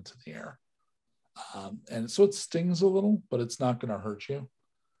added to the air. And so it stings a little, but it's not going to hurt you.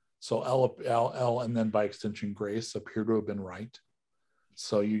 So L, and then by extension, Grace appear to have been right.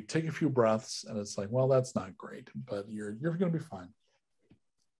 So you take a few breaths, and it's like, well, that's not great, but you're going to be fine.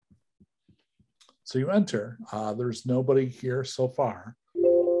 So you enter. There's nobody here so far.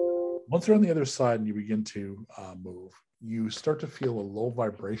 Once you're on the other side and you begin to move, you start to feel a low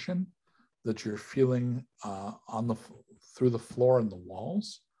vibration that you're feeling through the floor and the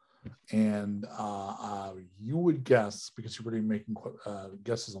walls. And you would guess, because you're already making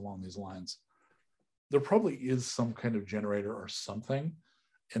guesses along these lines, there probably is some kind of generator or something,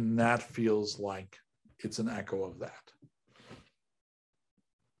 and that feels like it's an echo of that.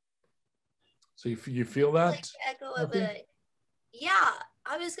 So you feel that? Like echo of yeah,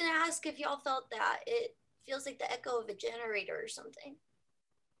 I was going to ask if y'all felt that. It feels like the echo of a generator or something.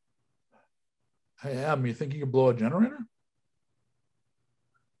 Hey, you think you can blow a generator?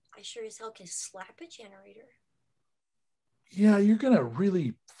 I sure as hell can slap a generator. Yeah, you're gonna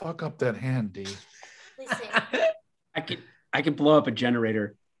really fuck up that hand, D. Listen. I can blow up a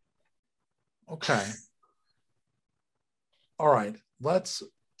generator. Okay. All right. Let's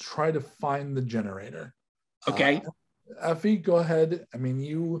try to find the generator. Okay. Ify, go ahead. I mean,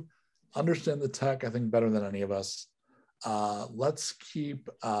 you understand the tech, I think, better than any of us. Let's keep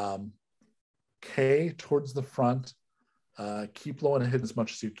K towards the front. Keep low and hit as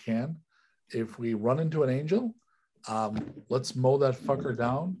much as you can. If we run into an angel, let's mow that fucker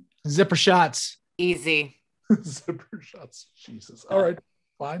down. Zipper shots. Easy. Zipper shots. Jesus. All right,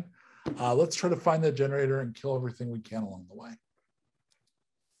 fine. Let's try to find that generator and kill everything we can along the way.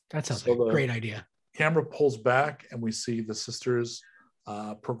 That sounds like a great idea. Camera pulls back and we see the sisters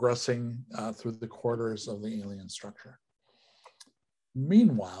progressing through the corridors of the alien structure.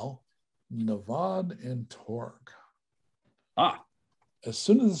 Meanwhile, Navad and Torg. As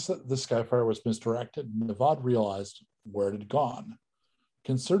soon as the Skyfire was misdirected, Navad realized where it had gone.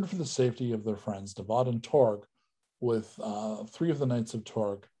 Concerned for the safety of their friends, Navad and Torg, with 3 of the Knights of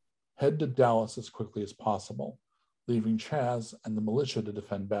Torg, head to Dallas as quickly as possible, leaving Chaz and the militia to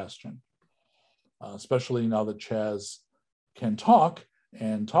defend Bastion. Especially now that Chaz can talk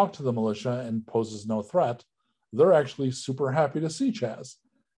to the militia and poses no threat, they're actually super happy to see Chaz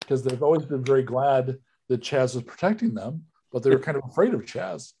because they've always been very glad that Chaz was protecting them, but they were kind of afraid of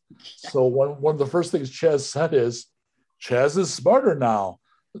Chaz. So one of the first things Chaz said is, Chaz is smarter now.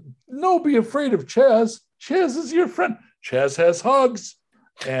 No, be afraid of Chaz. Chaz is your friend. Chaz has hugs.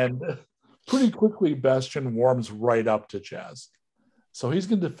 And pretty quickly, Bastion warms right up to Chaz. So he's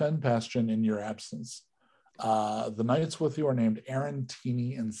going to defend Bastion in your absence. The knights with you are named Aaron,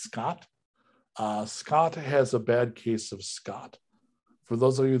 Teeny, and Scott. Scott has a bad case of Scott. For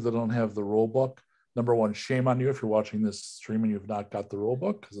those of you that don't have the rule book, number one, shame on you if you're watching this stream and you've not got the rule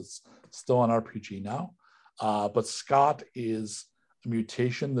book because it's still on RPG now. But Scott is a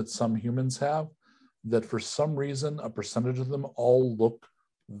mutation that some humans have that for some reason, a percentage of them all look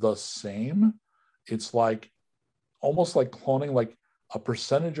the same. It's like almost like cloning, like a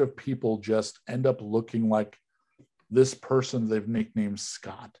percentage of people just end up looking like this person they've nicknamed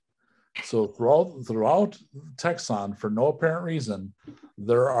Scott. So throughout Texan, for no apparent reason,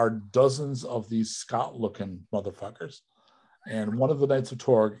 there are dozens of these Scott-looking motherfuckers. And one of the Knights of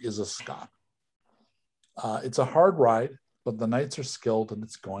Torg is a Scott. It's a hard ride, but the Knights are skilled and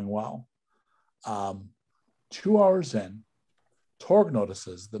it's going well. 2 hours in, Torg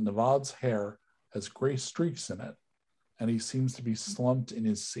notices that Navad's hair has gray streaks in it, and he seems to be slumped in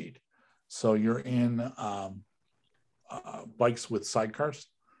his seat. So you're in bikes with sidecars,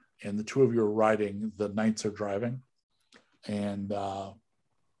 and the 2 of you are riding, the Knights are driving. And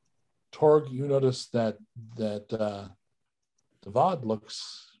Torg, you notice that Navad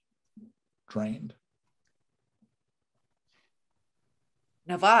looks drained.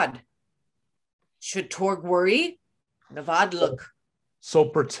 Navad. Should Torg worry? Navad, look. So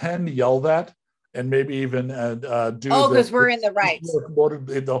pretend yell that, and maybe even do. Oh, because we're in the right.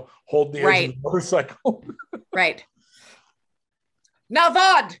 Hold the edge of the motorcycle. Right.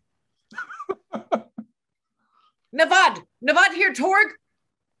 Navad. Navad here, Torg.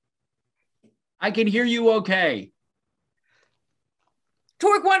 I can hear you okay.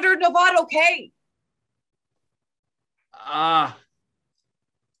 Torg wondered, Navad okay?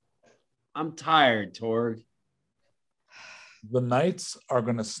 I'm tired, Torg. The Knights are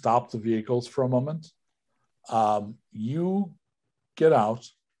going to stop the vehicles for a moment. You get out.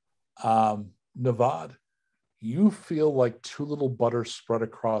 Navad, you feel like too little butter spread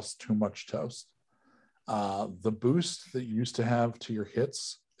across too much toast. The boost that you used to have to your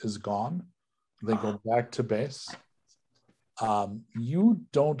hits is gone. They go back to base. You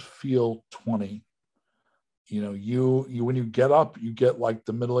don't feel 20. You know, you when you get up, you get like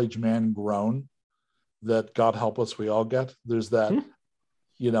the middle-aged man groan that, God help us, we all get. There's that,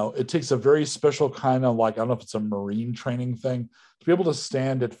 you know, it takes a very special kind of, like, I don't know if it's a Marine training thing, to be able to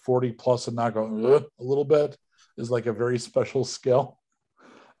stand at 40 plus and not go a little bit is like a very special skill,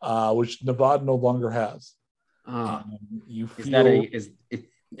 which Navad no longer has. You feel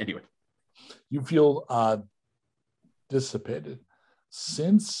anyway. You feel dissipated.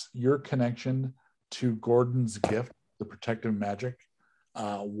 Since your connection to Gordon's gift, the protective magic,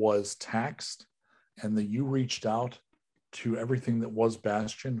 was taxed, and that you reached out to everything that was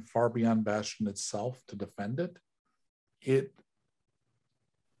Bastion, far beyond Bastion itself, to defend it, it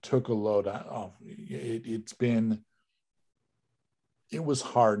took a load off. It was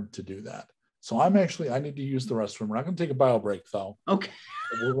hard to do that. So I need to use the restroom. We're not going to take a bio break, though. Okay.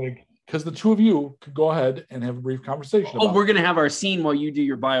 We're going to because the two of you could go ahead and have a brief conversation. Oh, we're gonna have our scene while you do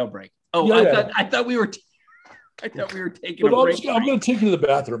your bio break. Oh, Yeah, I thought we were taking a but break. I'm going to take you to the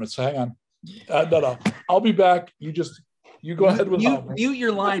bathroom. So hang on. No. I'll be back. You go ahead with mute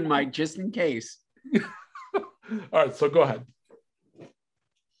your line, Mike, just in case. All right, so go ahead.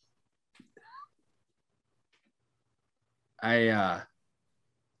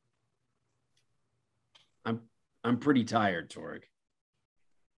 I'm pretty tired, Torg.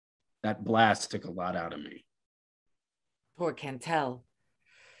 That blast took a lot out of me. Torg can tell.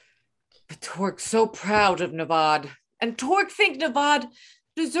 But Torg's so proud of Navad, and Torg think Navad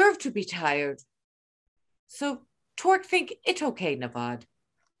deserve to be tired. So Torg think it okay, Navad.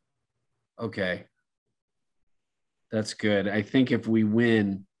 Okay. That's good. I think if we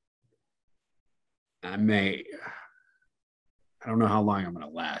win, I don't know how long I'm going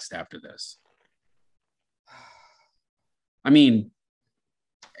to last after this. I mean,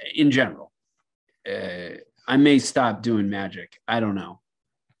 in general, I may stop doing magic. I don't know.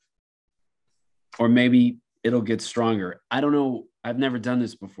 Or maybe it'll get stronger. I don't know. I've never done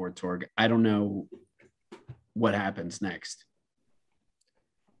this before, Torg. I don't know what happens next.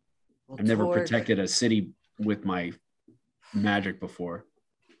 Well, I've never Torg, protected a city with my magic before.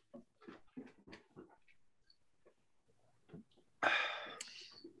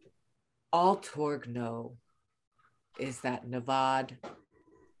 all Torg know is that Navad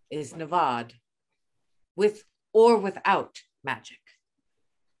is Navad, with or without magic.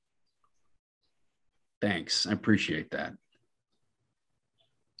 Thanks. I appreciate that.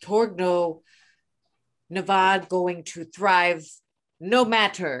 Torg know Navad going to thrive no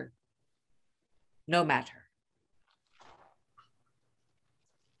matter. No matter.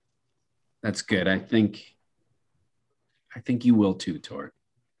 That's good. I think you will too, Torg.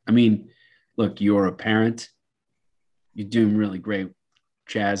 I mean, look, you're a parent. You're doing really great.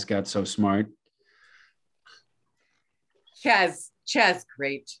 Chaz got so smart. Chaz,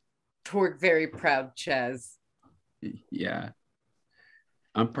 great. Torg, very proud, Chaz. Yeah.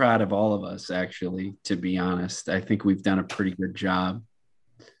 I'm proud of all of us, actually, to be honest. I think we've done a pretty good job.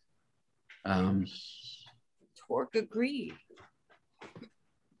 Torg agreed.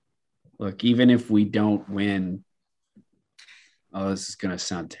 Look, even if we don't win, this is going to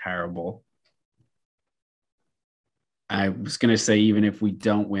sound terrible. I was going to say, even if we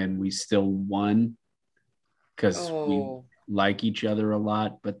don't win, we still won because we like each other a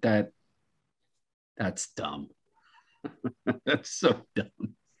lot, but that's dumb. That's so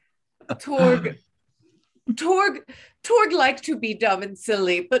dumb. Torg liked to be dumb and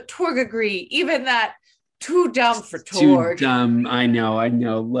silly, but Torg agree. Even that, too dumb for Torg. Too dumb. I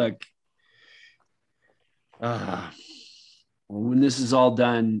know. Look, when this is all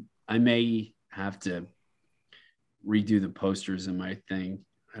done, I may have to redo the posters in my thing.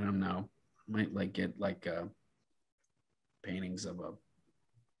 I don't know. I might get paintings of a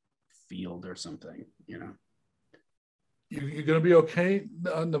field or something, you know. You're going to be okay,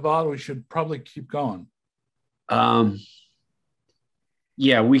 Nevada? We should probably keep going.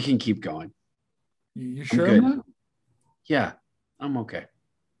 Yeah, we can keep going. You sure on that? Yeah, I'm okay.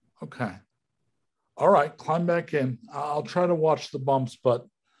 Okay. All right, climb back in. I'll try to watch the bumps, but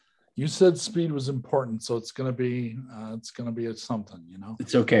you said speed was important, so it's going to be something, you know.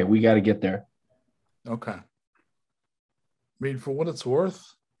 It's okay. We got to get there. Okay. I mean, for what it's worth,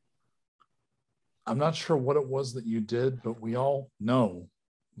 I'm not sure what it was that you did, but we all know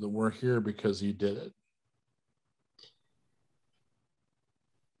that we're here because you did it.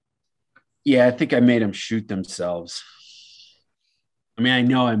 Yeah, I think I made them shoot themselves. I mean, I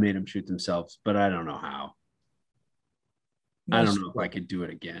know I made them shoot themselves, but I don't know how. I don't know if I could do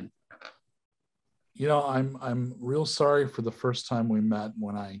it again. You know, I'm real sorry for the first time we met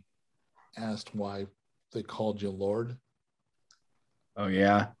when I asked why they called you Lord. Oh,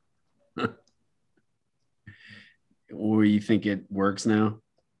 yeah? Or you think it works now?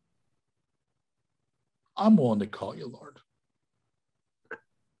 I'm willing to call you Lord.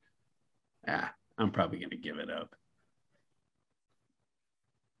 I'm probably going to give it up.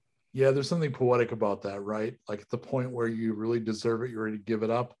 Yeah, there's something poetic about that, right? Like at the point where you really deserve it, you're ready to give it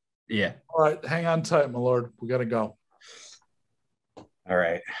up. Yeah. All right, hang on tight, my lord. We got to go. All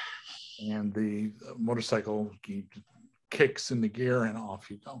right. And the motorcycle kicks into gear and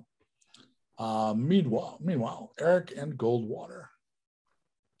off you go. Meanwhile, Erik and Goldwater.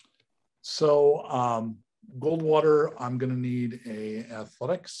 So Goldwater, I'm going to need a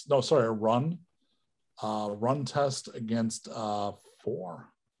run test against 4.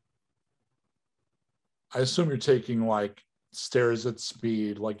 I assume you're taking like stairs at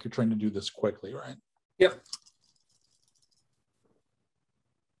speed, like you're trying to do this quickly, right? Yep.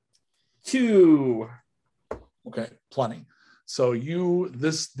 2. Okay, plenty. So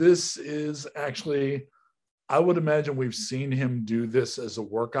this is actually, I would imagine we've seen him do this as a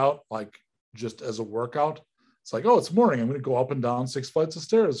workout, like just as a workout. It's like, oh, it's morning. I'm going to go up and down 6 flights of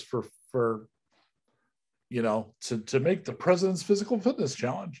stairs for to make the president's physical fitness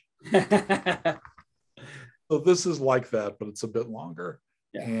challenge. So this is like that, but it's a bit longer.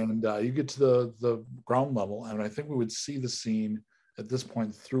 Yeah. And you get to the ground level, and I think we would see the scene at this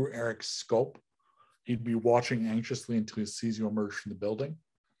point through Erik's scope. He'd be watching anxiously until he sees you emerge from the building,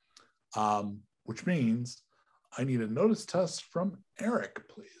 which means I need a notice test from Erik,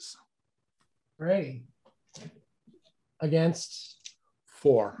 please. Ready. Against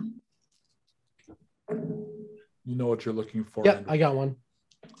 4. You know what you're looking for. Yep, Andrew. I got one.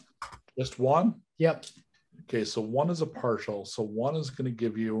 Just 1? Yep. Okay, so 1 is a partial. So 1 is going to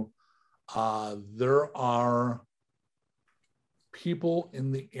give you, there are people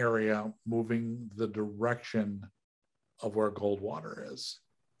in the area moving the direction of where Goldwater is.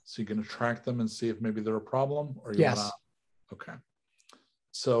 So you're going to track them and see if maybe they're a problem, or you yes. want to. Okay.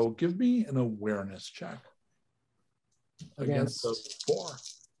 So give me an awareness check against those 4.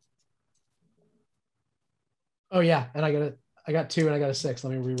 Oh yeah, and I got 2 and I got a 6.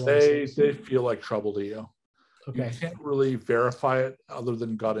 Let me reroll. They feel like trouble to you. Okay. You can't really verify it other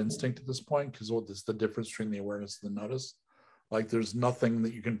than gut instinct at this point, because what is the difference between the awareness and the notice? Like there's nothing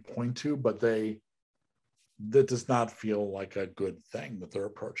that you can point to, but that does not feel like a good thing that they're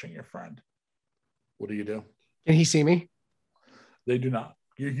approaching your friend. What do you do? Can he see me? They do not.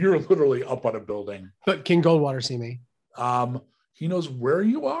 You're literally up on a building. But can Goldwater see me? He knows where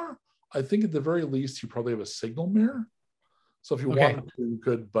you are. I think at the very least, you probably have a signal mirror. So if you wanted to, you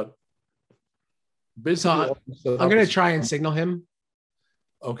could, but basically. So I'm going to try and signal him.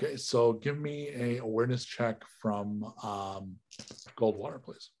 Okay, so give me a awareness check from Goldwater,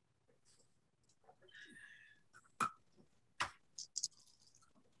 please.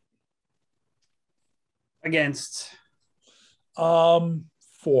 Against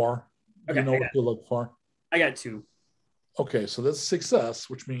 4. Okay, You know what to look for. I got 2. Okay, so that's success,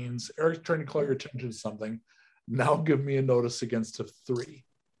 which means Erik's trying to call your attention to something. Now give me a notice against a 3.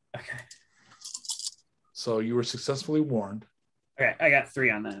 Okay. So you were successfully warned. Okay, I got 3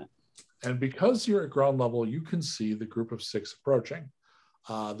 on that. And because you're at ground level, you can see the group of 6 approaching.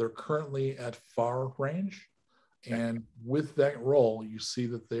 They're currently at far range. And with that roll, you see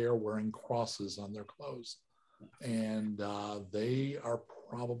that they are wearing crosses on their clothes. And they are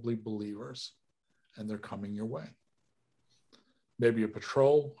probably believers. And they're coming your way. Maybe a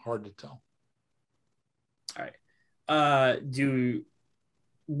patrol, hard to tell. All right.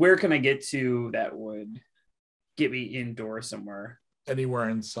 Where can I get to that would get me indoors somewhere? Anywhere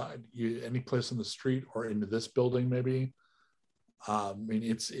inside. Any place on the street or into this building, maybe. I mean,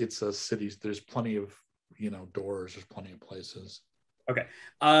 it's a city. There's plenty of doors. There's plenty of places. Okay.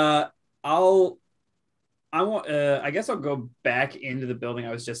 I guess I'll go back into the building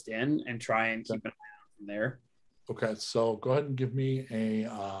I was just in and try and keep an eye out from there. Okay, so go ahead and give me a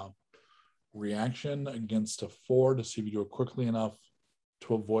reaction against a 4 to see if you do it quickly enough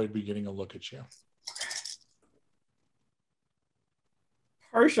to avoid me getting a look at you.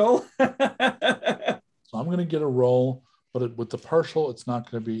 Partial. So I'm going to get a roll, but with the partial, it's going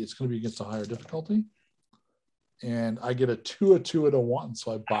to be against a higher difficulty. And I get a 2, a 2, and a 1,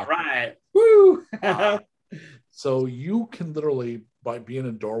 so I box. All right. Woo! So you can literally, by being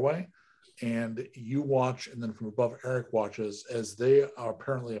in a doorway, and you watch, and then from above, Erik watches as they are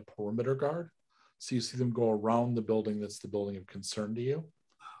apparently a perimeter guard. So you see them go around the building that's the building of concern to you.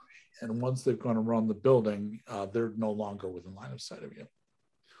 And once they've gone around the building, they're no longer within line of sight of you.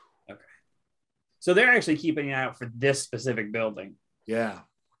 Okay. So they're actually keeping an eye out for this specific building. Yeah.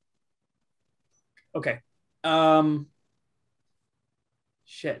 Okay.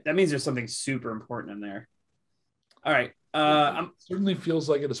 Shit. That means there's something super important in there. All right. It certainly feels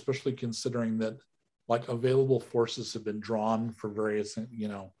like it, especially considering that like available forces have been drawn for various,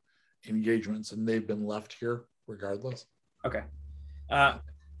 engagements, and they've been left here regardless. Okay. I'm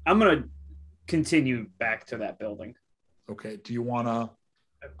going to continue back to that building. Okay. Do you want to,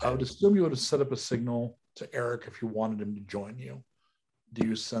 I would assume you would have set up a signal to Erik if you wanted him to join you. Do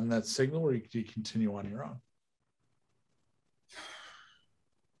you send that signal, or do you continue on your own?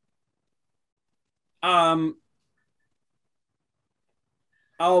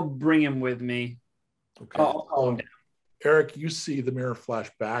 I'll bring him with me. Okay. I'll call him down. Erik, you see the mirror flash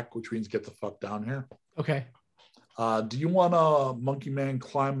back, which means get the fuck down here. Okay. Do you want a monkey man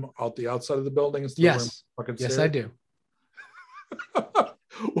climb out the outside of the building? Yes. Yes, I do.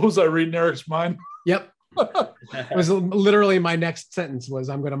 What was I reading Erik's mind? Yep. It was literally my next sentence was,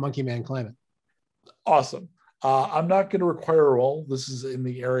 I'm going to monkey man climb it. Awesome. I'm not going to require a roll. This is in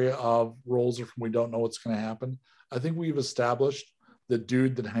the area of rolls or from we don't know what's going to happen. I think we've established the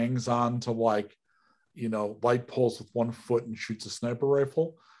dude that hangs on to light poles with 1 foot and shoots a sniper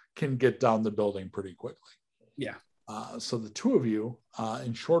rifle can get down the building pretty quickly. Yeah. So the two of you,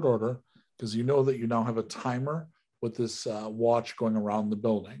 in short order, because you know that you now have a timer with this watch going around the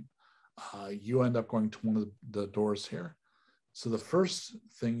building, you end up going to one of the doors here. So the first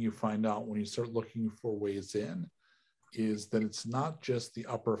thing you find out when you start looking for ways in is that it's not just the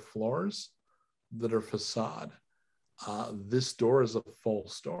upper floors that are facade. This door is a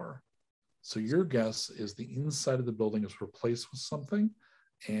false door. So your guess is the inside of the building is replaced with something,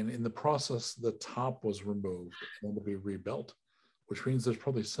 and in the process, the top was removed and it'll be rebuilt, which means there's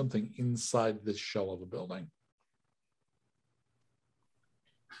probably something inside this shell of a building.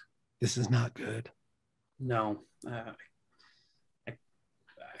 This is not good. No. I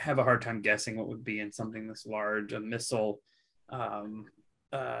have a hard time guessing what would be in something this large. A missile, a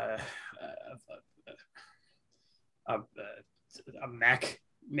mech,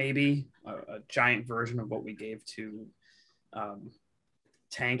 maybe a giant version of what we gave to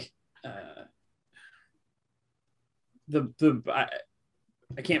Tank. I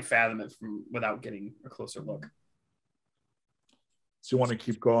can't fathom it without getting a closer look. So you want to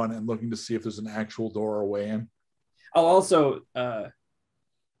keep going and looking to see if there's an actual door or way in? I'll also,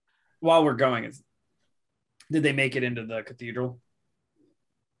 while we're going, did they make it into the cathedral?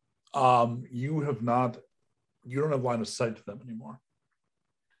 You don't have line of sight to them anymore.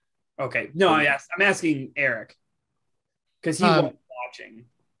 Okay. No, I'm asking Erik because he was watching.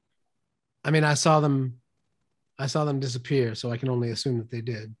 I mean, I saw them disappear, so I can only assume that they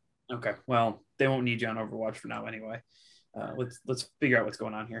did. Okay. Well, they won't need you on Overwatch for now anyway. Let's figure out what's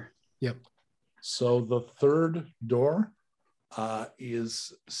going on here. Yep. So the third door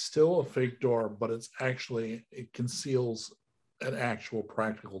is still a fake door, but it conceals an actual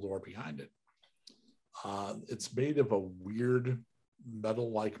practical door behind it. It's made of a weird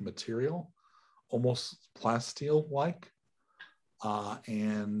metal-like material, almost plasteel-like.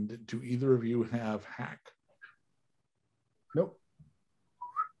 And do either of you have hack? Nope.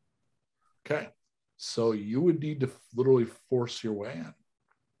 Okay. So you would need to literally force your way in.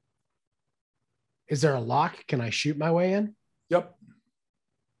 Is there a lock? Can I shoot my way in? Yep.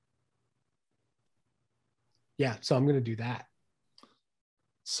 Yeah, so I'm going to do that.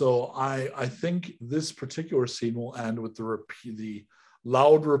 So I think this particular scene will end with the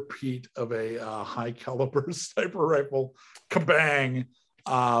loud repeat of a high caliber sniper rifle, kabang,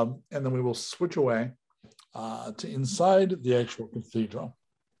 and then we will switch away to inside the actual cathedral.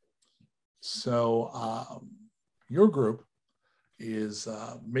 So your group is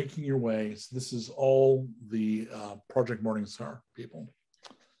making your way. So this is all the Project Morningstar people.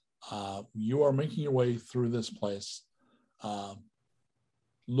 You are making your way through this place,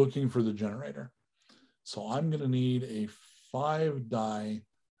 looking for the generator. So I'm going to need a 5 die.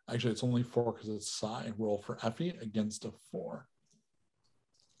 Actually, it's only 4 because it's psi. Roll for Ify against a 4.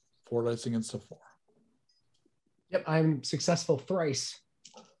 4 dice against a 4. Yep, I'm successful thrice.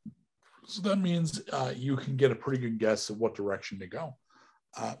 So that means you can get a pretty good guess of what direction to go.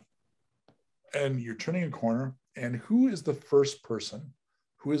 And you're turning a corner. And who is the first person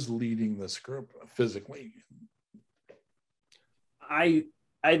who is leading this group physically? I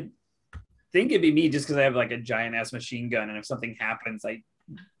think it'd be me just because I have like a giant ass machine gun, and if something happens, I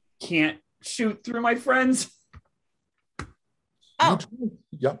can't shoot through my friends. Oh,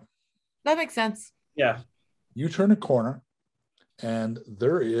 Yep. that makes sense. Yeah. You turn a corner, and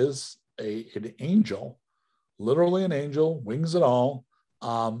there is an angel, literally an angel, wings and all.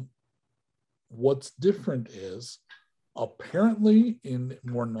 What's different is apparently in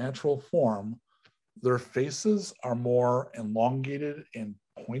more natural form, their faces are more elongated and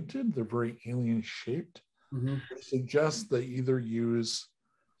pointed. They're very alien shaped. Mm-hmm. It suggests they either use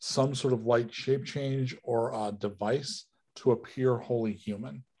some sort of light shape change or a device to appear wholly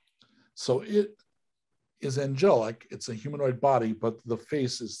human. So it is angelic. It's a humanoid body, but the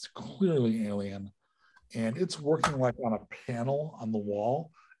face is clearly alien. And it's working like on a panel on the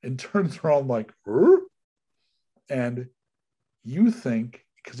wall and turns around like, "Rrr?" And you think,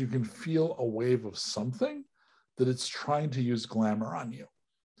 because you can feel a wave of something, that it's trying to use glamour on you.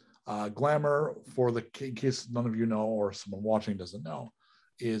 Glamour, for the case none of you know or someone watching doesn't know,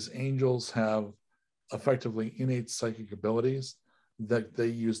 is angels have effectively innate psychic abilities that they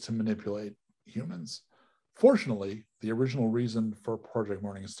use to manipulate humans. Fortunately, the original reason for Project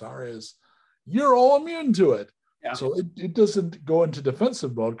Morningstar is you're all immune to it. Yeah. So it doesn't go into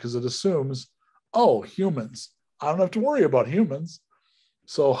defensive mode because it assumes Oh, humans. I don't have to worry about humans.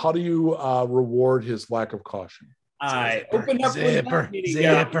 So how do you reward his lack of caution? I opened up Zipper.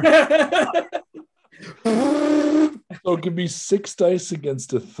 So give me 6 dice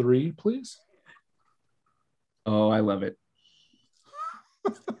against a 3, please. Oh, I love it.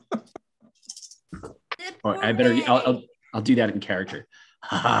 Oh, I better. I'll do that in character.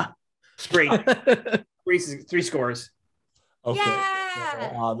 Haha. 3. 3 scores. Okay.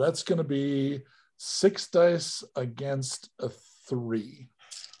 Yeah. So, that's going to be 6 dice against a 3.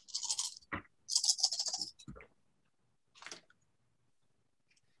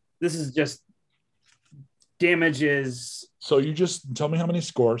 This is just damages. So you just tell me how many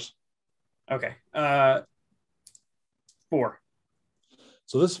scores. Okay. 4.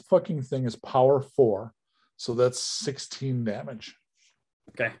 So this fucking thing is power 4. So that's 16 damage.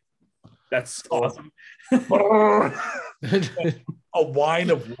 Okay. That's awesome. A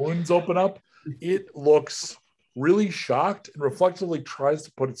line of wounds open up. It looks really shocked and reflectively tries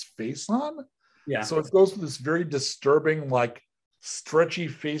to put its face on. Yeah. So it goes with this very disturbing, like stretchy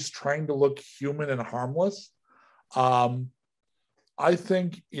face trying to look human and harmless. I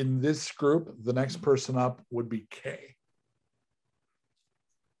think in this group, the next person up would be Kay.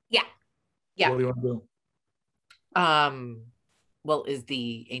 Yeah. What do you want to do? Well, is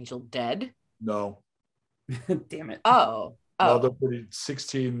the angel dead? No. Damn it. Oh. No, they're pretty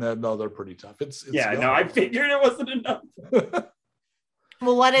 16. No, they're pretty tough. It's Yeah, no, I figured it wasn't enough.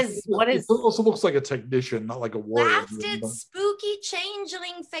 Well, what is It also looks like a technician, not like a warrior. Blast its spooky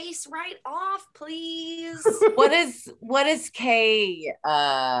changeling face right off, please. what is Kay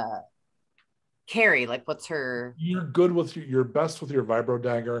carry? Like, what's her? You're good with you're best with your vibro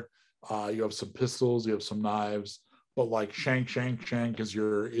dagger. You have some pistols, you have some knives, but like shank is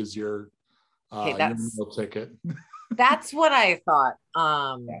your Okay, your meal ticket. That's what I thought.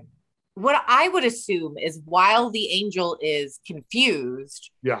 What I would assume is while the angel is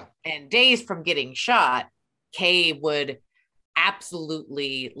confused and dazed from getting shot, Kay would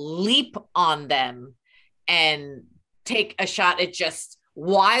absolutely leap on them and take a shot at just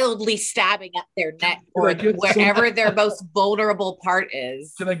wildly stabbing at their neck or wherever their most vulnerable part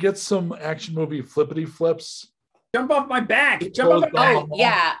is. Can I get some action movie flippity flips? Jump off my back. Jump off my back. Oh,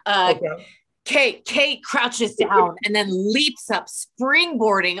 yeah. Okay. Kay crouches down and then leaps up,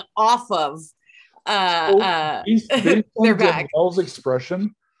 springboarding off of Based their on back. Danielle's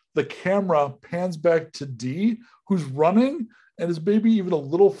expression, the camera pans back to Dee, who's running and is maybe even a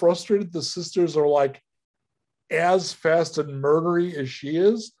little frustrated. The sisters are like as fast and murdery as she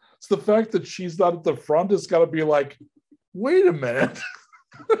is. So the fact that she's not at the front has got to be like, wait a minute.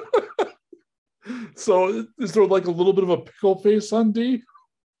 So is there like a little bit of a pickle face on Dee?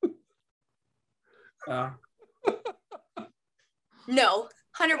 No,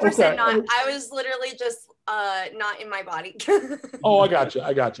 100% not. I was literally just not in my body. Oh, I got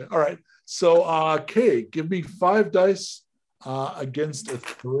you. All right. So Kay, give me 5 dice against a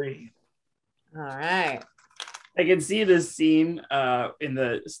 3. All right. I can see this scene in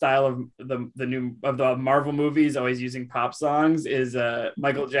the style of the Marvel movies, always using pop songs. Is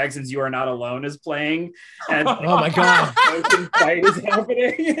Michael Jackson's "You Are Not Alone" is playing, and oh my god, fight is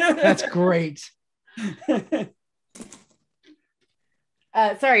happening. That's great.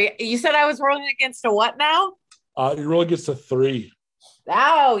 Sorry, you said I was rolling against a what now? You roll against a 3.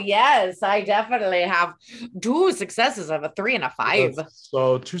 Oh yes, I definitely have 2 successes of a 3 and a 5.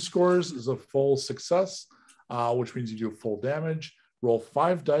 So 2 scores is a full success, which means you do full damage. Roll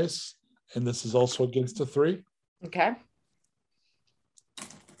 5 dice, and this is also against a 3. Okay.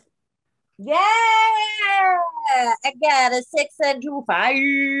 Yeah, I got a 6 and 2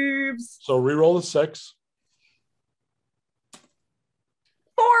 5s. So re-roll the 6.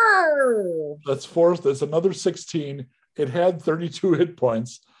 4. That's 4. That's another 16. It had 32 hit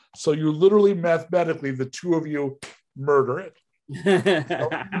points. So you literally mathematically, the 2 of you murder it. So in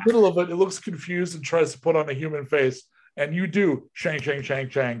the middle of it, it looks confused and tries to put on a human face. And you do shank.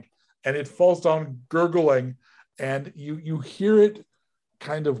 And it falls down gurgling. And you hear it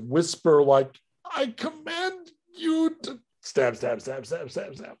kind of whisper like, I command you to stab.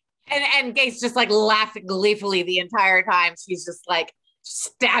 And Gate's just like laughing gleefully the entire time. She's just like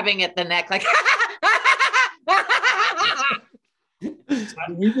stabbing at the neck like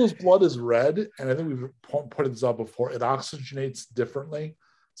The eagle's blood is red, and I think we've pointed this out before. It oxygenates differently,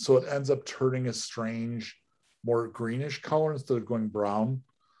 so it ends up turning a strange, more greenish color instead of going brown.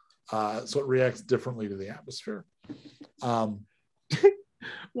 So it reacts differently to the atmosphere.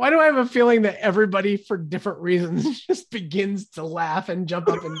 Why do I have a feeling that everybody, for different reasons, just begins to laugh and jump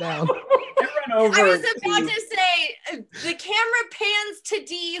up and down? I was about to say the camera pans to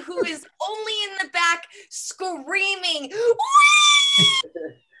D, who is only in the back screaming, "Whee!"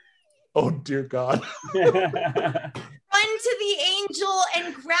 Oh, dear God. Run to the angel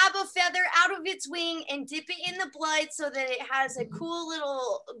and grab a feather out of its wing and dip it in the blood so that it has a cool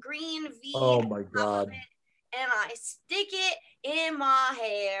little green V. Oh, my God. And I stick it in my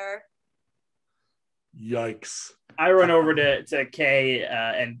hair. Yikes. I run over to Kay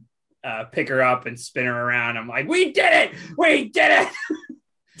and pick her up and spin her around. I'm like, we did it! We did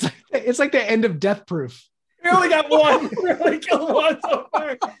it! It's like the end of Death Proof. We only got one. We only killed one so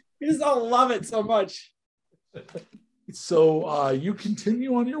far. We just all love it so much. So you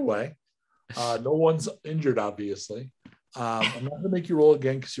continue on your way. No one's injured, obviously. I'm not going to make you roll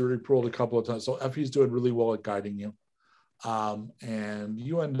again because you already rolled a couple of times. So Effie's doing really well at guiding you. And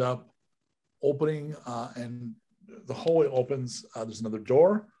you end up opening, and the hallway opens. There's another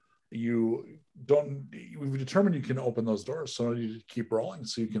door. We've determined you can open those doors, so you keep rolling.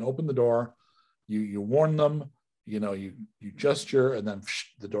 So you can open the door. You warn them. You gesture, and then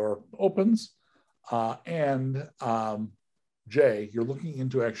the door opens. Jay, you're looking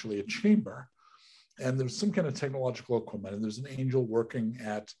into actually a chamber, and there's some kind of technological equipment, and there's an angel working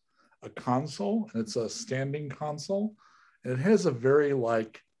at a console, and it's a standing console, and it has a very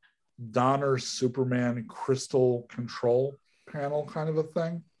like Donner Superman crystal control panel kind of a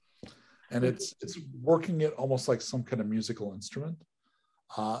thing, and it's working it almost like some kind of musical instrument.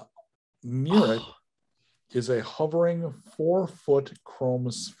 Near it is a hovering 4-foot chrome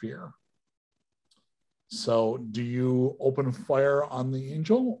sphere. So do you open fire on the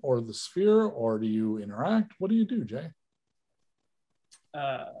angel or the sphere, or do you interact? What do you do, Jay?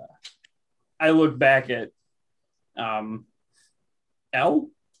 I look back at L.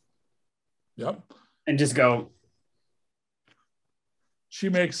 Yep. And just go. She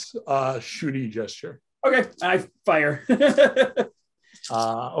makes a shooty gesture. Okay, I fire.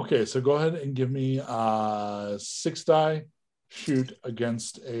 Okay, so go ahead and give me 6 die shoot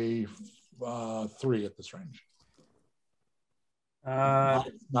against a 3 at this range. Not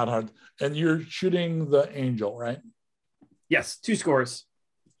hard. And you're shooting the angel, right? Yes, 2 scores.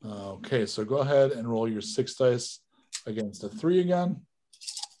 Okay, so go ahead and roll your 6 dice against a 3 again.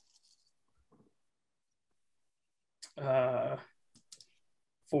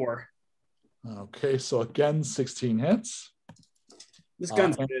 4. Okay, so again, 16 hits. This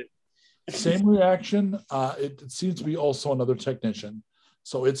gun's good. Same reaction. It seems to be also another technician.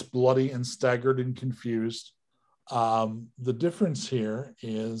 So it's bloody and staggered and confused. The difference here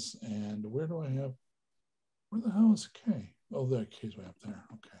is, and where the hell is K? Oh, there, K's way up there.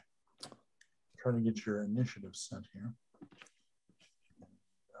 Okay. Trying to get your initiative set here.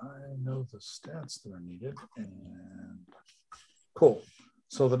 I know the stats that are needed. And cool.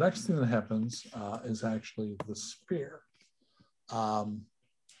 So the next thing that happens is actually the spear.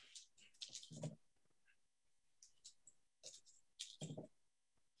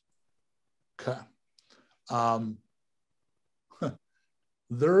 Okay.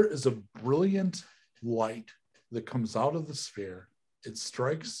 There is a brilliant light that comes out of the sphere. It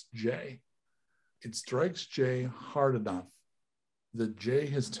strikes Jay. It strikes Jay hard enough that Jay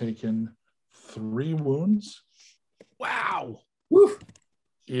has taken 3 wounds. Wow. Woo.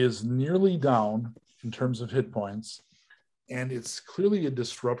 Is nearly down in terms of hit points. And it's clearly a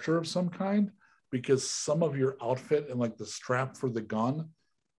disruptor of some kind because some of your outfit and like the strap for the gun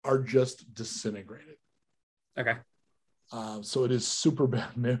are just disintegrated. Okay. So it is super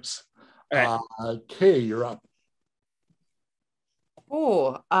bad news. Okay. Kay, you're up.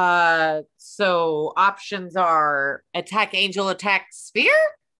 Oh, so options are attack angel, attack sphere?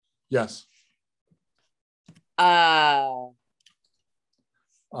 Yes. Uh,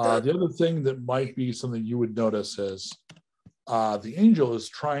 The other thing that might be something you would notice is the angel is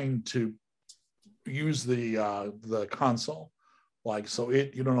trying to use the console. Like, so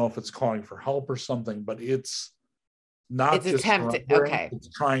you don't know if it's calling for help or something, but it's not it's just attempting. surrendering, Okay. it's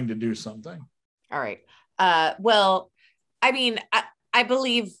trying to do something. All right. Well, I mean, I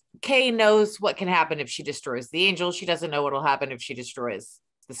believe Kay knows what can happen if she destroys the angel. She doesn't know what will happen if she destroys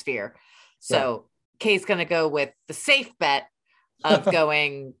the sphere. So Kay's going to go with the safe bet of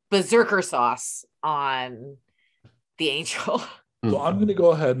going berserker sauce on the angel. So I'm going to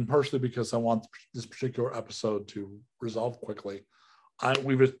go ahead, and partially because I want this particular episode to resolve quickly,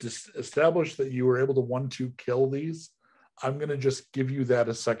 we've established that you were able to 1-2 kill these. I'm going to just give you that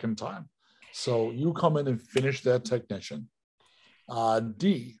a second time. So you come in and finish that technician.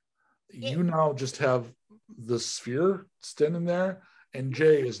 D, you now just have the sphere standing there, and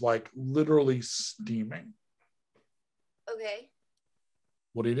Jay is like literally steaming. Okay.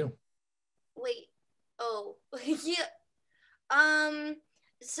 What do you do? Wait. Oh, yeah.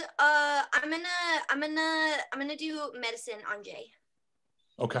 So I'm gonna do medicine on Jay.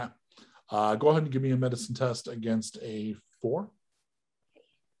 Okay. Go ahead and give me a medicine test against a 4.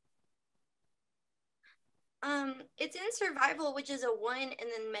 It's in survival, which is a 1, and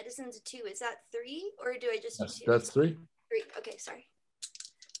then medicine's a 2. Is that 3, or do I just do 2? That's 3. 3. Okay, sorry.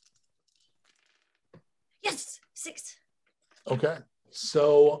 Yes, 6. Okay.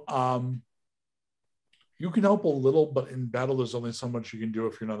 So you can help a little, but in battle, there's only so much you can do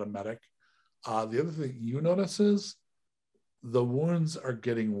if you're not a medic. The other thing you notice is the wounds are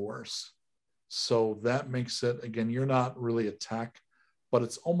getting worse. So that makes it, again, you're not really a tech, but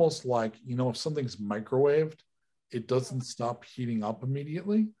it's almost like, if something's microwaved, it doesn't stop heating up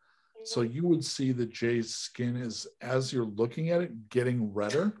immediately. So you would see that Jay's skin is, as you're looking at it, getting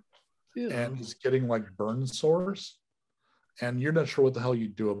redder and he's getting like burn sores. And you're not sure what the hell you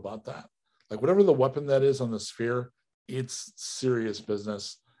do about that. Like whatever the weapon that is on the sphere, it's serious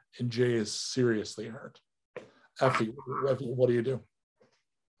business. And Jay is seriously hurt. Ify, what do you do?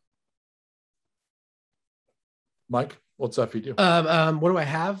 Mike, what's Ify do? What do I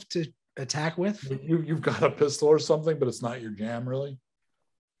have to attack with? You've got a pistol or something, but it's not your jam, really.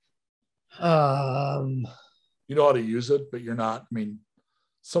 You know how to use it, but you're not. I mean,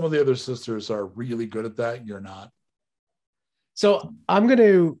 some of the other sisters are really good at that. You're not. So I'm going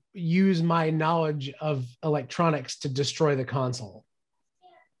to use my knowledge of electronics to destroy the console.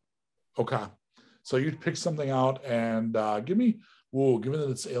 Okay. So you pick something out and given that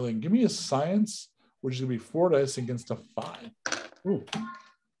it's alien, give me a science, which is going to be 4 dice against a 5. Ooh.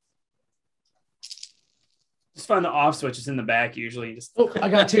 Just find the off switch. It's in the back usually. I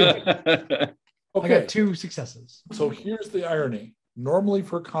got 2. Okay. I got 2 successes. So here's the irony. Normally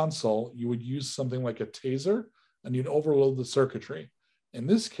for console, you would use something like a taser and you'd overload the circuitry. In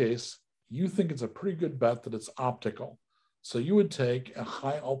this case, you think it's a pretty good bet that it's optical. So you would take a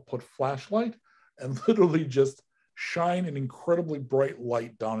high output flashlight and literally just shine an incredibly bright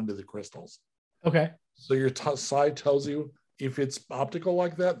light down into the crystals. Okay. So your side tells you if it's optical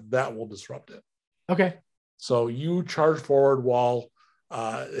like that, that will disrupt it. Okay. So you charge forward while,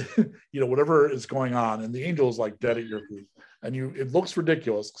 whatever is going on, and the angel is like dead at your feet. And it looks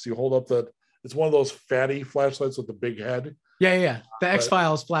ridiculous because you hold up it's one of those fatty flashlights with the big head. Yeah. The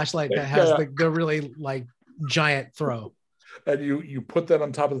X-Files flashlight that has the really like giant throw. And you put that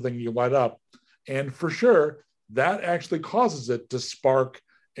on top of the thing, you light up. And for sure, that actually causes it to spark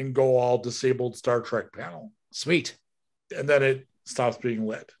and go all disabled Star Trek panel. Sweet. And then it stops being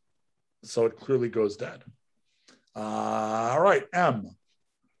lit. So it clearly goes dead. All right, M.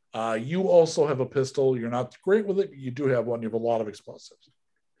 You also have a pistol. You're not great with it, but you do have one. You have a lot of explosives.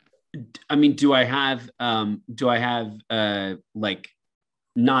 I mean, do I have like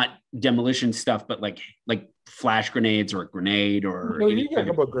not demolition stuff, but like flash grenades or a grenade or you can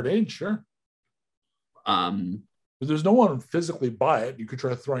talk about grenades, sure. But there's no one physically by it. You could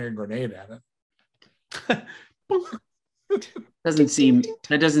try throwing a grenade at it. That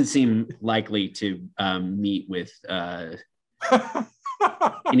doesn't seem likely to meet with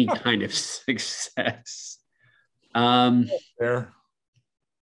any kind of success. There.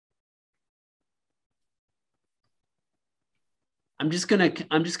 I'm just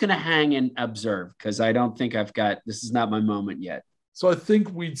gonna hang and observe because I don't think this is not my moment yet. So I think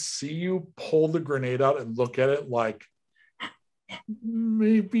we'd see you pull the grenade out and look at it like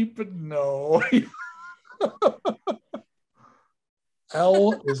maybe, but no.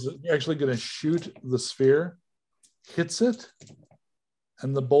 L is actually going to shoot the sphere, hits it,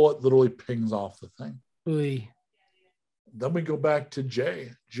 and the bullet literally pings off the thing. Oy. Then we go back to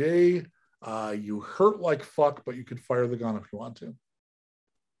Jay. Jay, you hurt like fuck, but you could fire the gun if you want to.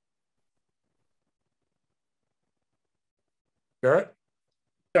 Barrett?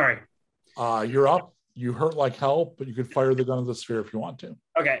 Sorry. You're up. You hurt like hell, but you could fire the gun at the sphere if you want to.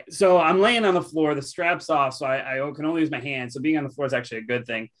 Okay, so I'm laying on the floor. The strap's off, so I can only use my hands. So being on the floor is actually a good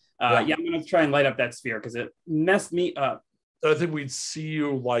thing. I'm going to try and light up that sphere because it messed me up. I think we'd see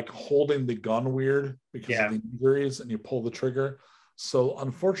you like holding the gun weird because of the injuries, and you pull the trigger. So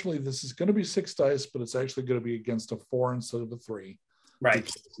unfortunately, this is going to be 6 dice, but it's actually going to be against a 4 instead of a 3. Right.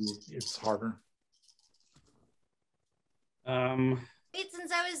 It's harder. Wait,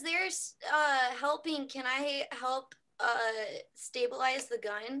 since I was there helping, can I help stabilize the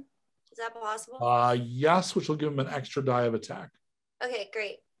gun? Is that possible? Yes, which will give him an extra die of attack. Okay,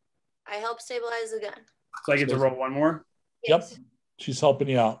 great. I help stabilize the gun. So I get to roll one more? Yes. Yep. She's helping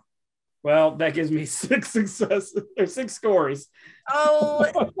you out. Well, that gives me 6 successes or 6 scores. Oh,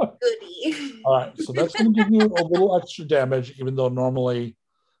 goody. All right. So that's going to give you a little extra damage, even though normally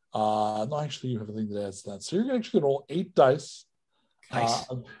No, actually, you have a thing that adds that. So you're actually going to roll 8 dice. Nice.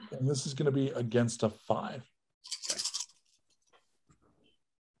 And this is going to be against a 5.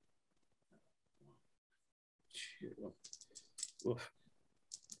 Oof.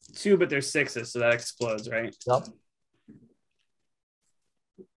 2, but there's 6s, so that explodes, right? Yep.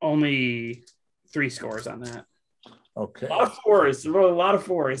 Only 3 scores on that. Okay. A lot of 4s. A lot of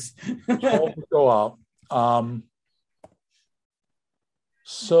 4s. All go out.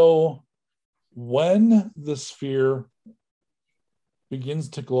 So when the sphere begins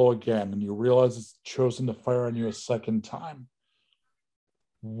to glow again and you realize it's chosen to fire on you a second time,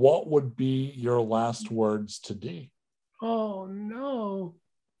 what would be your last words to D? Oh no.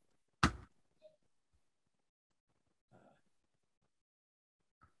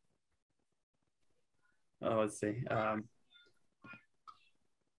 Let's see.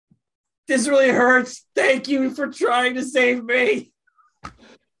 This really hurts. Thank you for trying to save me.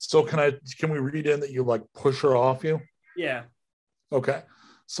 So can we read in that you like push her off you? Yeah. Okay.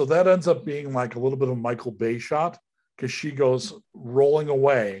 So that ends up being like a little bit of a Michael Bay shot because she goes rolling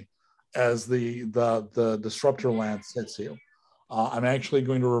away as the disruptor lance hits you. I'm actually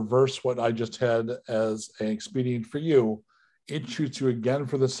going to reverse what I just had as an expedient for you. It shoots you again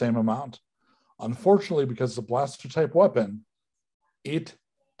for the same amount. Unfortunately, because it's a blaster type weapon, it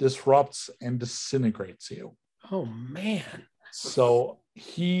disrupts and disintegrates you. Oh man. So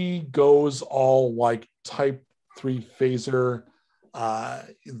he goes all like type 3 phaser.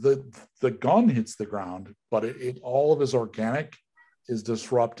 The gun hits the ground, but it all of his organic is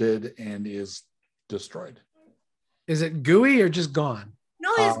disrupted and is destroyed. Is it gooey or just gone?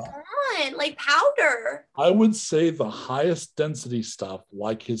 No, it's gone, like powder. I would say the highest density stuff,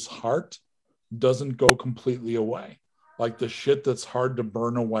 like his heart, doesn't go completely away. Like the shit that's hard to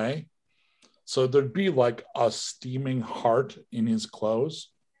burn away. So there'd be like a steaming heart in his clothes,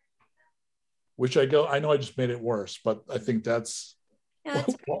 which I know I just made it worse, but I think that's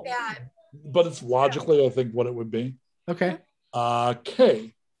pretty bad. But it's logically, I think, what it would be. Okay.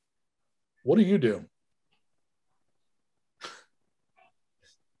 Kay, what do you do?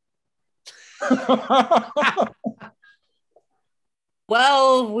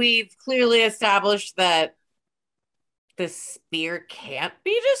 Well, we've clearly established that the spear can't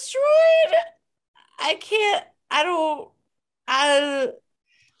be destroyed.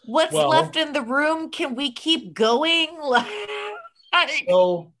 What's left in the room? Can we keep going?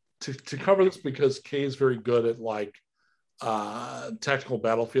 So to cover this, because Kay is very good at like tactical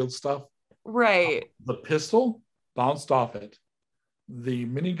battlefield stuff. Right. The pistol bounced off it. The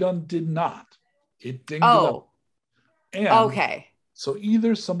minigun did not. It dinged it up. And okay. So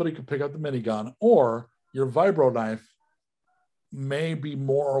either somebody could pick up the minigun or your vibro knife may be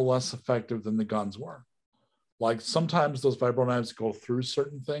more or less effective than the guns were. Like sometimes those vibro knives go through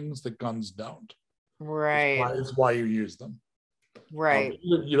certain things that guns don't. Right. It's why you use them. Right.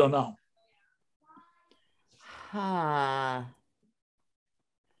 You don't know. Huh.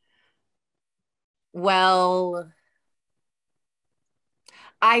 Well,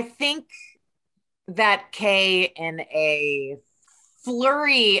 I think that Kay, in a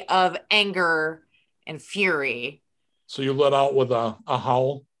flurry of anger and fury, so you let out with a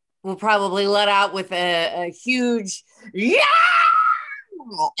howl? Will probably let out with a huge yeah,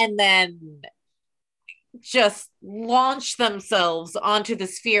 and then just launch themselves onto the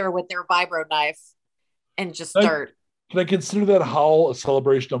sphere with their vibro knife and just start. Can I consider that howl a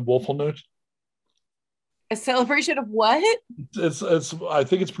celebration of Wolfelnut? A celebration of what? It's I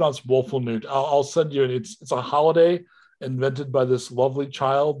think it's pronounced Wolfelnut. I'll send you it. It's a holiday invented by this lovely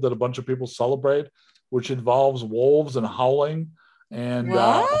child that a bunch of people celebrate, which involves wolves and howling. And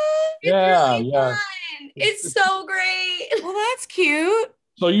what? Yeah, it's really fun. It's so great. Well, that's cute.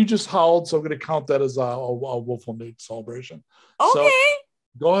 So you just howled, so I'm going to count that as a Wolfelnut celebration. Okay. So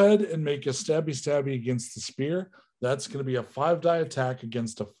go ahead and make a stabby against the spear. That's going to be a 5-die attack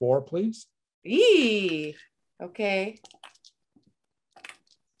against a 4, please. Eee. Okay.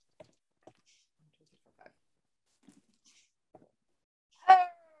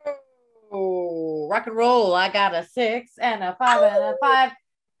 Oh, rock and roll. I got a 6 and a 5 and a 5.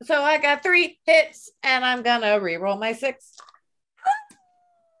 So I got 3 hits, and I'm going to re-roll my 6.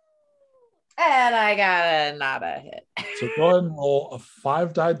 And I got not a hit. So go ahead and roll a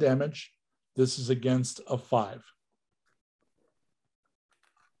 5-die damage. This is against a 5.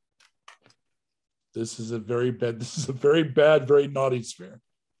 This is a very bad, very naughty sphere.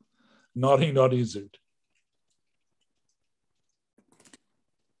 Naughty Zoot.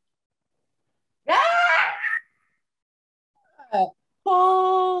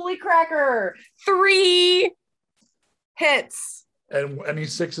 Holy cracker. 3 hits And any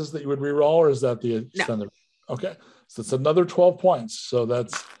 6s that you would reroll, or is that the extended? No. Okay, so it's another 12 points. So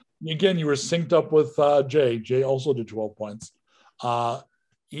that's, again, you were synced up with Jay. Jay also did 12 points.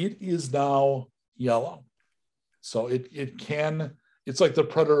 It is now yellow. So it's like the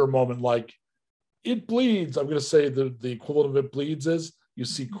Predator moment, like it bleeds. I'm going to say the equivalent of it bleeds is you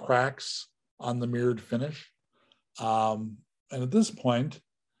see cracks on the mirrored finish. And at this point,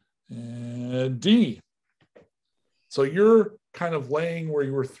 D. So you're kind of laying where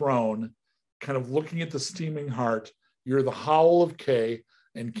you were thrown, kind of looking at the steaming heart. You're the howl of K,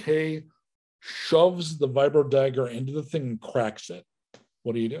 and K shoves the vibro dagger into the thing and cracks it.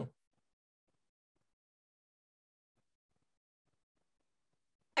 What do you do?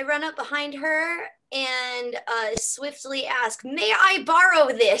 I run up behind her and swiftly ask, "May I borrow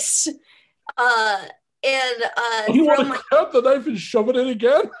this?" You want to grab the knife and shove it in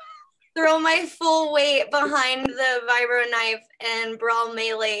again? Throw my full weight behind the vibro knife and brawl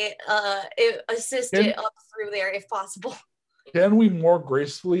melee, assist it up through there if possible. Can we more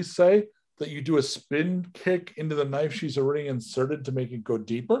gracefully say that you do a spin kick into the knife she's already inserted to make it go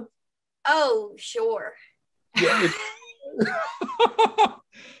deeper? Oh, sure. Yeah.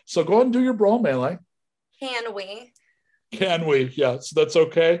 So go ahead and do your brawl melee. Can we? Can we? Yeah, so that's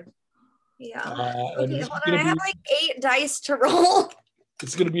okay. Yeah. Okay, hold on. I have like 8 dice to roll.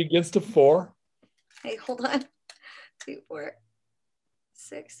 It's going to be against a 4. Hey, hold on. 2, 4,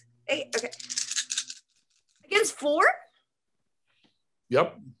 6, 8. Okay. Against 4?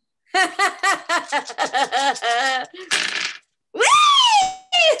 Yep. Whee!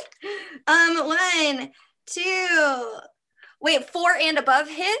 1, 2. Wait, 4 and above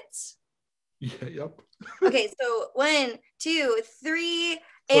hits? Yeah, yep. Okay, so 1, 2, 3,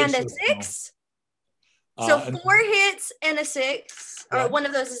 and a 6. So 4 hits and a 6, or one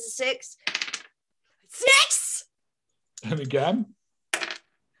of those is a 6. 6! And again? And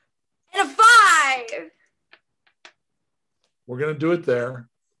a 5! We're going to do it there.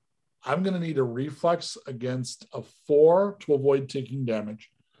 I'm going to need a reflex against a 4 to avoid taking damage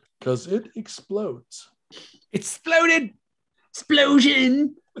because it explodes. Exploded!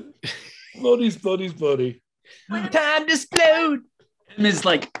 Explosion! Explody. Time to explode! And it's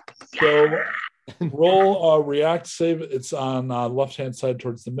like... So roll a react save. It's on left-hand side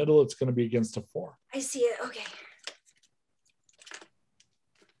towards the middle. It's going to be against a 4. I see it. Okay.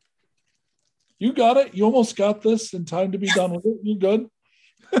 You got it. You almost got this in time to be done with it. You good?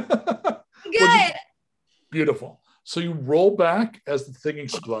 Good. Beautiful. So you roll back as the thing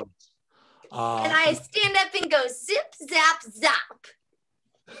explodes. And I stand up and go zip, zap, zap.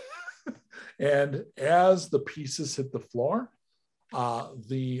 And as the pieces hit the floor,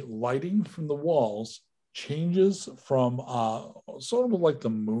 the lighting from the walls changes from sort of like the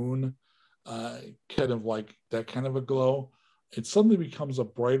moon, kind of like that kind of a glow. It suddenly becomes a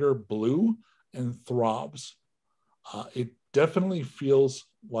brighter blue and throbs. It definitely feels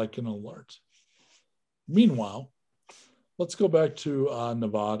like an alert. Meanwhile, let's go back to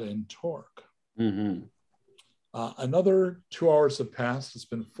Navad and Torg. Mm-hmm. Another 2 hours have passed. It's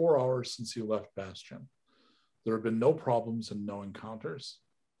been 4 hours since you left Bastion. There have been no problems and no encounters.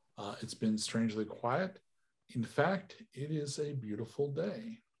 It's been strangely quiet. In fact, it is a beautiful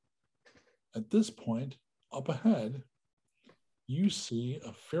day. At this point, up ahead, you see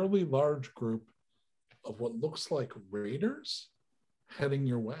a fairly large group of what looks like raiders heading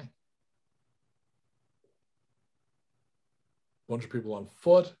your way. Bunch of people on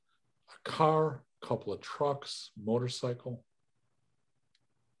foot, a car, a couple of trucks, motorcycle.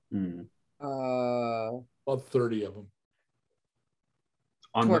 About 30 of them.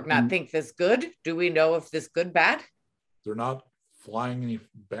 Torg not think this good? Do we know if this good, bad? They're not flying any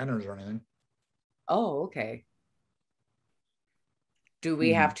banners or anything. Oh, okay. Do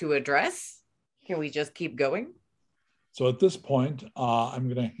we have to address? Can we just keep going? So at this point, I'm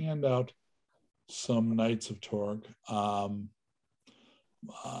going to hand out some Knights of Torg.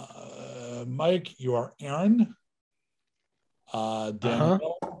 Mike, you are Aaron.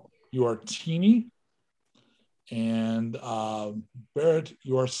 Danielle, you are Teeny. And Barrett,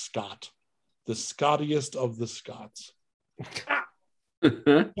 you are Scott, the Scottiest of the Scots.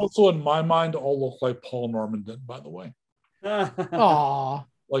 Also, in my mind, all look like Paul Normandin, by the way. Aww.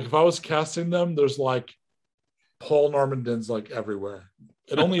 Like if I was casting them, there's like Paul Normandin's like everywhere.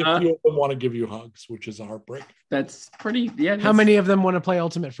 And only a few of them want to give you hugs, which is a heartbreak. That's pretty, yeah. How many of them want to play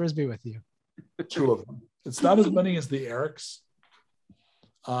Ultimate Frisbee with you? 2 of them. It's not as many as the Eriks.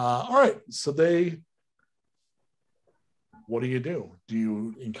 All right, so what do? Do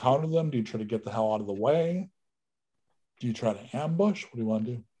you encounter them? Do you try to get the hell out of the way? Do you try to ambush? What do you want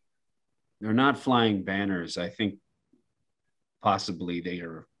to do? They're not flying banners. I think possibly they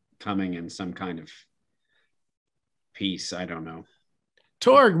are coming in some kind of peace. I don't know.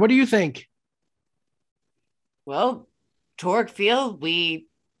 Torg, what do you think? Well, Torg feel we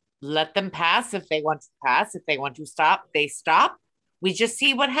let them pass if they want to pass. If they want to stop, they stop. We just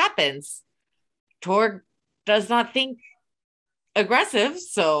see what happens. Torg does not think aggressive,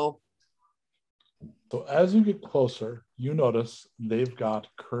 so as you get closer, you notice they've got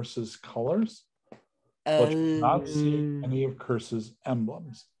Curse's colors, but you're not seeing any of Curse's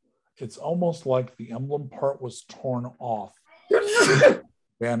emblems. It's almost like the emblem part was torn off.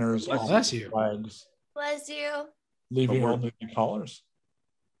 Banners, Bless you. flags, Bless you. leaving only the colors.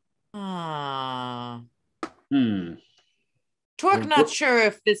 Torg Well, not sure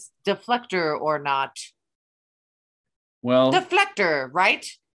if this deflector or not. Well, Deflector, right?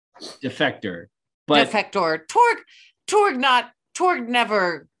 defector. But Defector. Torg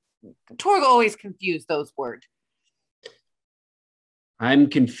always confused those words. I'm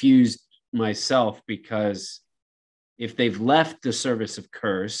confused myself because if they've left the service of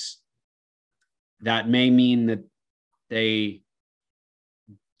Curse, that may mean that they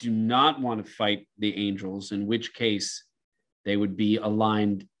do not want to fight the angels, in which case they would be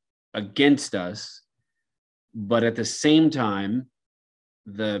aligned against us. But at the same time,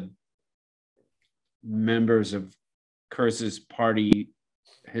 the members of Curse's party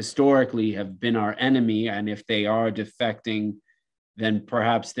historically have been our enemy, and if they are defecting, then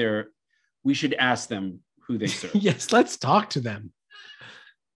perhaps we should ask them who they serve. Yes, let's talk to them.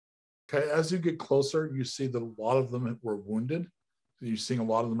 Okay, as you get closer, you see that a lot of them were wounded. You're seeing a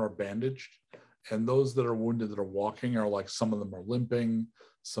lot of them are bandaged, and those that are wounded that are walking are like, some of them are limping,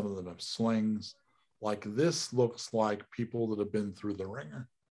 some of them have slings. Like, this looks like people that have been through the ringer.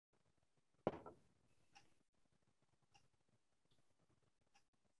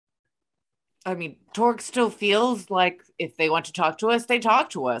 I mean, Torg still feels like if they want to talk to us, they talk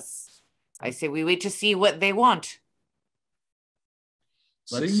to us. I say we wait to see what they want.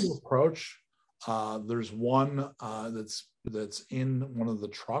 Seeing you approach, there's one that's in one of the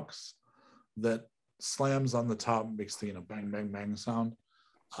trucks that slams on the top, makes the bang, bang, bang sound,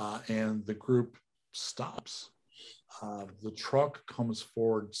 and the group stops. The truck comes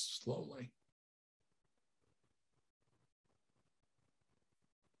forward slowly.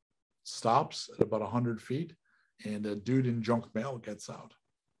 Stops at about 100 feet, and a dude in junk mail gets out.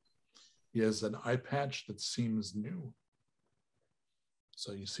 He has an eye patch that seems new.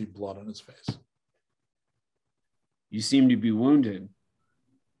 So you see blood on his face. You seem to be wounded,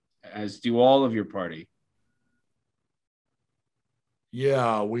 as do all of your party.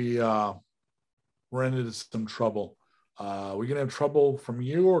 Yeah, we ran into some trouble. We gonna have trouble from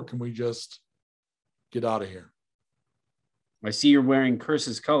you, or can we just get out of here? I see you're wearing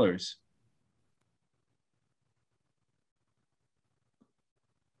Curse's colors.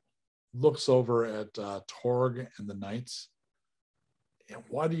 Looks over at Torg and the Knights. And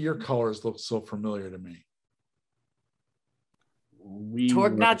why do your colors look so familiar to me?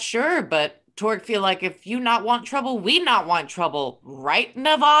 Torg not sure, but Torg feel like if you not want trouble, we not want trouble. Right,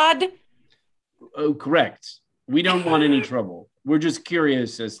 Navad? Oh, correct. We don't want any trouble. We're just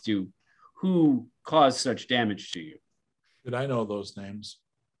curious as to who caused such damage to you. Should I know those names?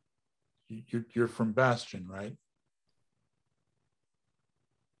 You're from Bastion, right?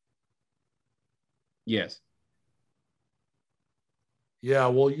 Yes. Yeah,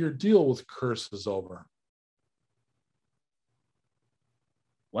 well, your deal with Curse is over.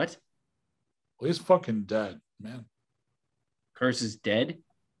 What? Well, he's fucking dead, man. Curse is dead?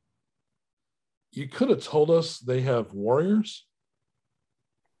 You could have told us they have warriors.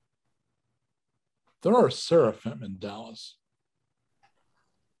 There are seraphim in Dallas.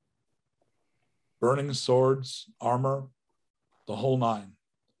 Burning swords, armor, the whole nine.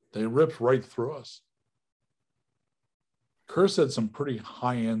 They ripped right through us. Curse had some pretty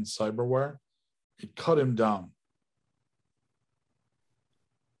high-end cyberware. It cut him down.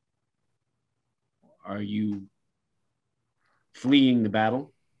 Are you fleeing the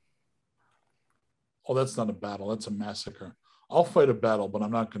battle? Oh, that's not a battle. That's a massacre. I'll fight a battle, but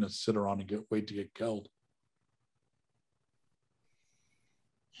I'm not going to sit around and wait to get killed.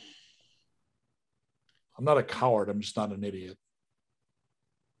 I'm not a coward. I'm just not an idiot.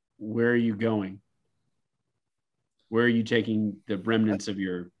 Where are you going? Where are you taking the remnants of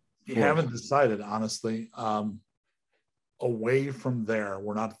your You force? haven't decided, honestly. Away from there,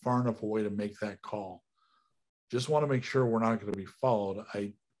 we're not far enough away to make that call. Just want to make sure we're not going to be followed.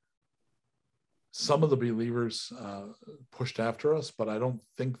 Some of the believers pushed after us, but I don't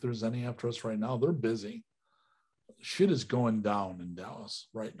think there's any after us right now. They're busy. Shit is going down in Dallas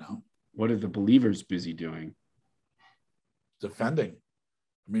right now. What are the believers busy doing? defending.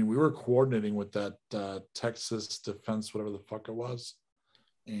 I mean, we were coordinating with that Texas Defense, whatever the fuck it was.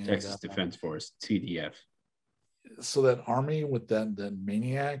 And, Texas Defense Force, TDF. So that army with that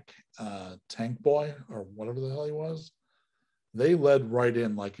maniac tank boy or whatever the hell he was, they led right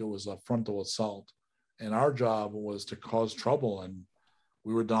in like it was a frontal assault. And our job was to cause trouble. And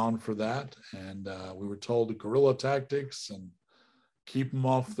we were down for that. And we were told to guerrilla tactics and keep them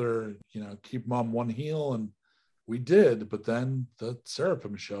off their, keep them on one heel. And we did. But then the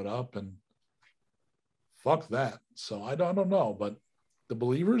Seraphim showed up and fuck that. So I don't know. But the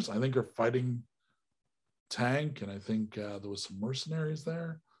believers, I think, are fighting tank. And I think there was some mercenaries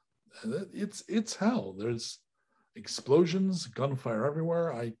there. It's hell. There's explosions, gunfire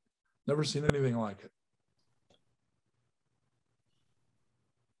everywhere. I never seen anything like it.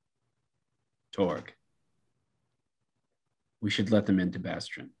 Torg. We should let them into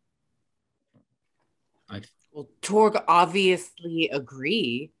Bastion. Well, Torg obviously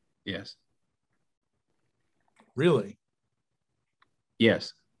agree. Yes. Really?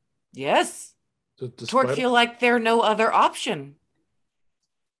 Yes. Yes. Despite Torg feel like there are no other option.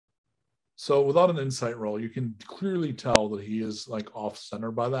 So without an insight roll, you can clearly tell that he is like off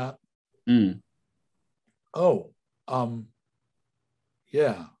center by that. Oh,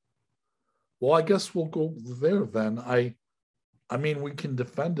 yeah. Well, I guess we'll go there then. I mean, we can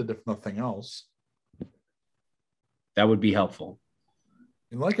defend it if nothing else. That would be helpful.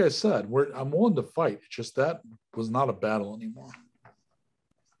 And like I said, I'm willing to fight. It's just that was not a battle anymore.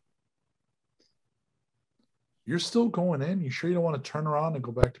 You're still going in? You sure you don't want to turn around and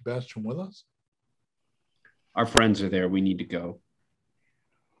go back to Bastion with us? Our friends are there. We need to go.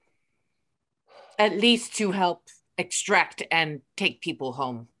 At least to help extract and take people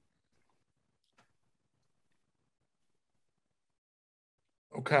home.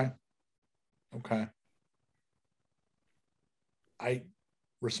 Okay. I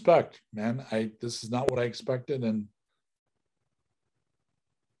respect, man. This is not what I expected, and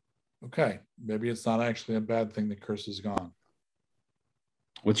okay, maybe it's not actually a bad thing the curse is gone.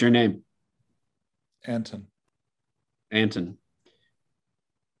 What's your name? Anton.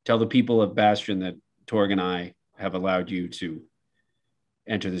 Tell the people of Bastion that Torg and I have allowed you to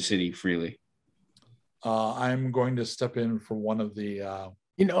enter the city freely. I'm going to step in for one of the...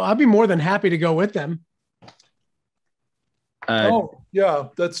 I'd be more than happy to go with them. Yeah,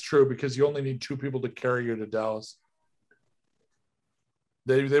 that's true, because you only need 2 people to carry you to Dallas.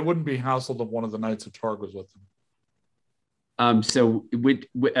 They wouldn't be hassled if one of the Knights of Torg was with them. So,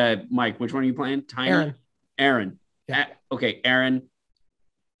 Mike, which one are you playing? Aaron. Aaron. Yeah. Okay, Aaron.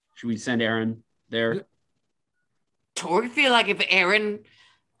 Should we send Aaron there? Torg feel like if Aaron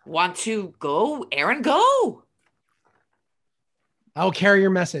wants to go, Aaron go. I'll carry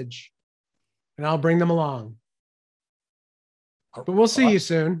your message, and I'll bring them along. But we'll see you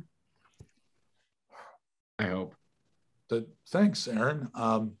soon. I hope. Thanks, Aaron.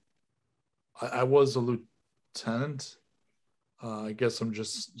 I was a lieutenant. I guess I'm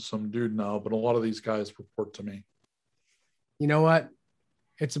just some dude now, but a lot of these guys report to me. You know what?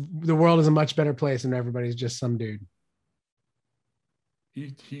 The world is a much better place, and everybody's just some dude.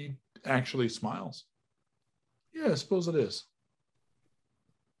 He actually smiles. Yeah, I suppose it is.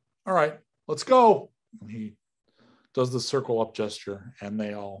 All right, let's go. And he does the circle up gesture, and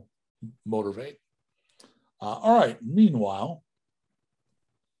they all motivate. All right, meanwhile,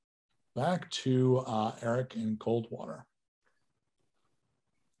 back to Erik and Goldwater.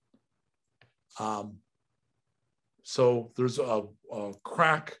 So there's a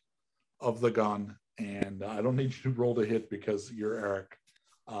crack of the gun, and I don't need you to roll to hit because you're Erik.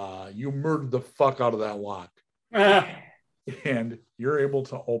 You murdered the fuck out of that lock. And you're able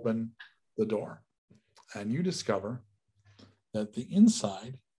to open the door. And you discover that the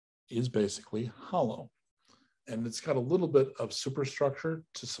inside is basically hollow. And it's got a little bit of superstructure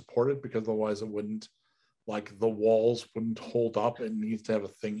to support it, because otherwise it wouldn't, like the walls wouldn't hold up. It needs to have a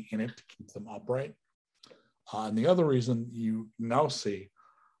thing in it to keep them upright. And the other reason you now see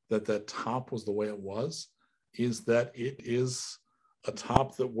that that top was the way it was is that it is a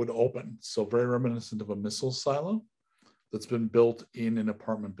top that would open. So very reminiscent of a missile silo that's been built in an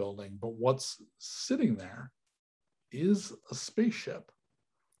apartment building. But what's sitting there is a spaceship.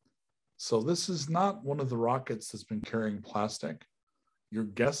 So this is not one of the rockets that's been carrying plastic. Your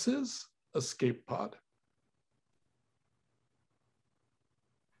guess is escape pod.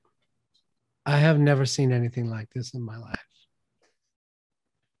 I have never seen anything like this in my life.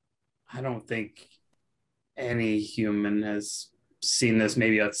 I don't think any human has seen this,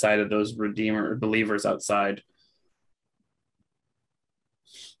 maybe outside of those Redeemer believers outside.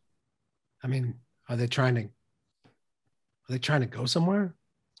 I mean, are they trying to Are they trying to go somewhere?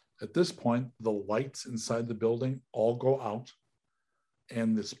 At this point, the lights inside the building all go out,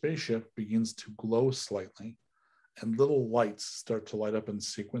 and the spaceship begins to glow slightly, and little lights start to light up in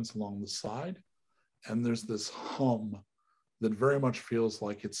sequence along the side, and there's this hum that very much feels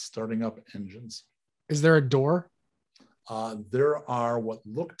like it's starting up engines. Is there a door? There are what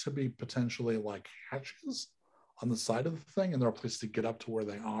look to be potentially like hatches on the side of the thing, and there are places to get up to where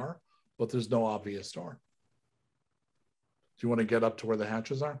they are, but there's no obvious door. Do you want to get up to where the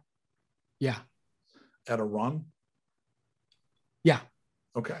hatches are? Yeah. At a run? Yeah.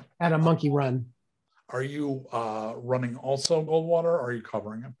 Okay. At a monkey run. Are you running also, Goldwater, or are you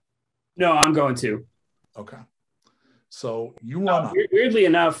covering him? No, I'm going to. Okay. So you run up. Weirdly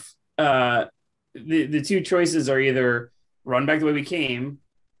enough, the two choices are either run back the way we came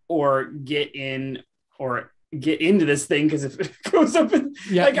or get into this thing, because if it goes up and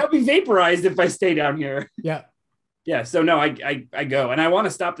like I'll be vaporized if I stay down here. Yeah. Yeah. So no, I go, and I want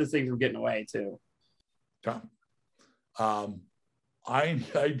to stop this thing from getting away too. Okay. I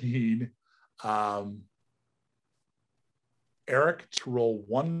need Erik to roll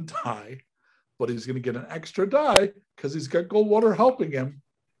one die, but he's going to get an extra die because he's got Goldwater helping him.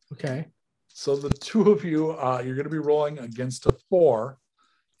 Okay. So the two of you, you're going to be rolling against a 4,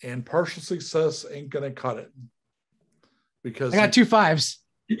 and partial success ain't going to cut it. Because I got 2 5s.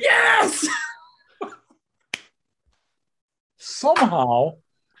 Yes! Somehow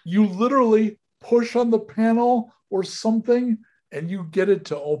you literally push on the panel or something and you get it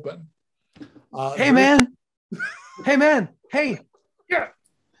to open. Hey, man. Hey, man. Hey. Yeah.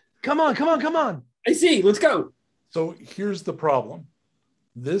 Come on. I see. Let's go. So here's the problem.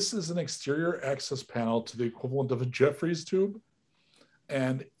 This is an exterior access panel to the equivalent of a Jeffries tube,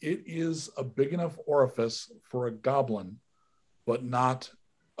 and it is a big enough orifice for a goblin, but not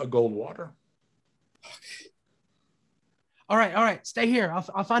a Goldwater. All right. Stay here.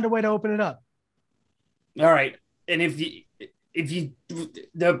 I'll find a way to open it up. All right. And if you,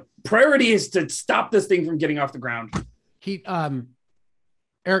 the priority is to stop this thing from getting off the ground.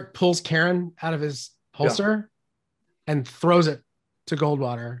 Erik pulls Karen out of his holster and throws it to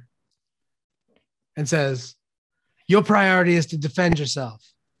Goldwater and says, your priority is to defend yourself.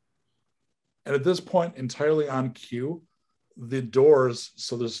 And at this point, entirely on cue, the doors,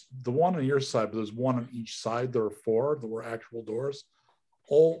 so there's the one on your side, but there's one on each side. There are 4 that were actual doors,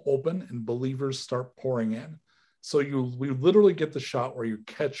 all open, and believers start pouring in. So we literally get the shot where you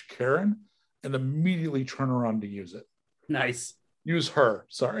catch Karen and immediately turn around to use it. Nice. Use her,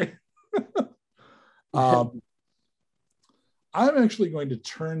 sorry. I'm actually going to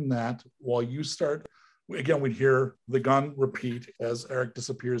turn that while you start. Again, we'd hear the gun repeat as Erik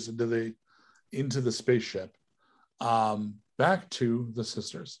disappears into the spaceship. Back to the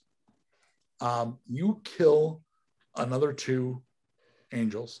sisters. You kill another 2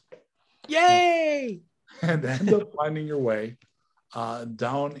 angels. Yay! And end up finding your way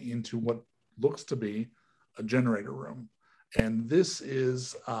down into what looks to be a generator room. And this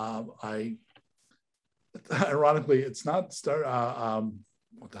is, ironically, it's not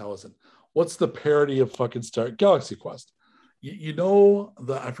what the hell is it? What's the parody of fucking Galaxy Quest? You know,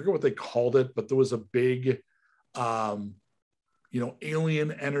 I forget what they called it, but there was a big, alien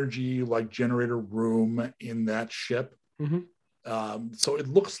energy like generator room in that ship. Mm-hmm. So it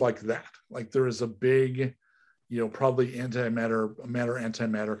looks like that. Like there is a big, probably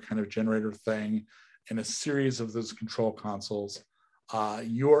antimatter kind of generator thing, and a series of those control consoles.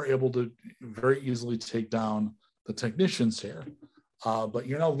 You are able to very easily take down the technicians here, but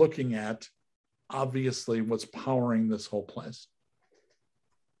you're now looking at obviously what's powering this whole place.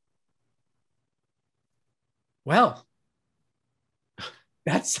 Well,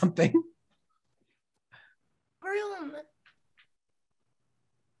 that's something. Room.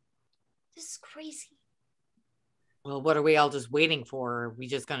 This is crazy. Well, what are we all just waiting for?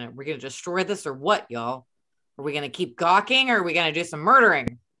 We're gonna destroy this or what, y'all? Are we gonna keep gawking or are we gonna do some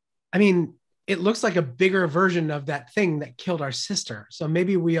murdering? I mean, it looks like a bigger version of that thing that killed our sister. So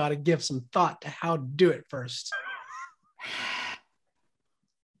maybe we ought to give some thought to how to do it first.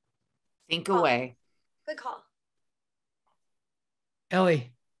 Think away. Good call.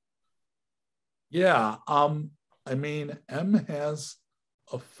 Ellie. Yeah. I mean, M has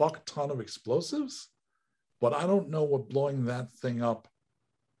a fuck ton of explosives, but I don't know what blowing that thing up.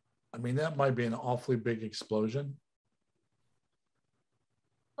 I mean, that might be an awfully big explosion.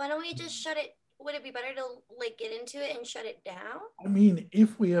 Why don't we just shut it? Would it be better to get into it and shut it down? I mean,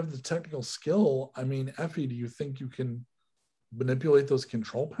 if we have the technical skill, I mean, Effie, do you think you can manipulate those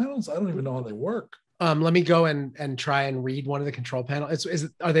control panels? I don't even know how they work. Let me go and try and read one of the control panels.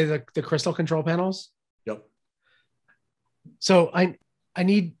 Are they the crystal control panels? Yep. So I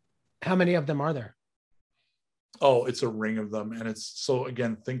need, how many of them are there? Oh, it's a ring of them. And it's, so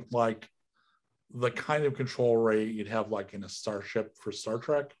again, think like the kind of control array you'd have like in a starship for Star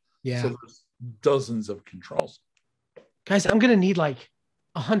Trek. Yeah. So there's dozens of controls. Guys, I'm going to need like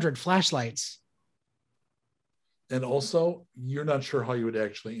 100 flashlights. And also, you're not sure how you would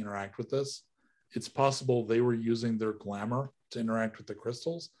actually interact with this. It's possible they were using their glamour to interact with the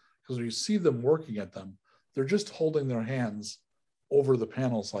crystals, because when you see them working at them, they're just holding their hands over the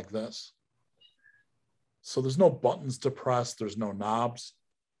panels like this. So there's no buttons to press. There's no knobs.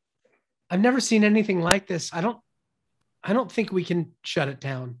 I've never seen anything like this. I don't think we can shut it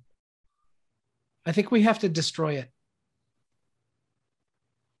down. I think we have to destroy it.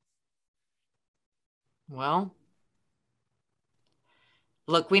 Well,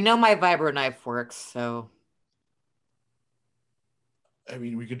 look, we know my vibro knife works, so. I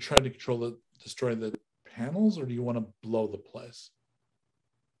mean, we could try to destroy the panels, or do you want to blow the place?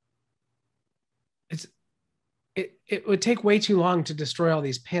 It would take way too long to destroy all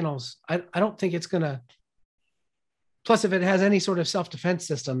these panels. I don't think it's going to. Plus, if it has any sort of self-defense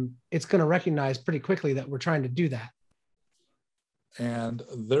system, it's going to recognize pretty quickly that we're trying to do that. And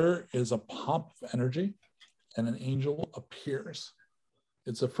there is a pop of energy, and an angel appears.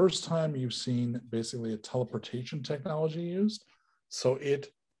 It's the first time you've seen basically a teleportation technology used. So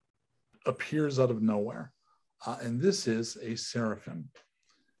it appears out of nowhere. And this is a seraphim.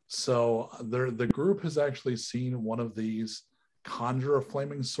 So the group has actually seen one of these conjure a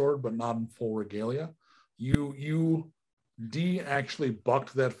flaming sword, but not in full regalia. D actually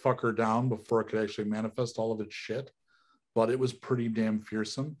bucked that fucker down before it could actually manifest all of its shit, but it was pretty damn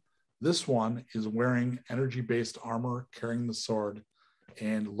fearsome. This one is wearing energy-based armor, carrying the sword,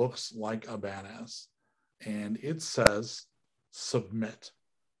 and looks like a badass. And it says, submit.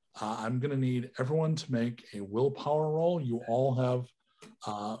 I'm going to need everyone to make a willpower roll. You all have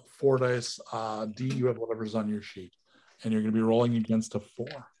 4 dice. D, you have whatever's on your sheet. And you're going to be rolling against a 4.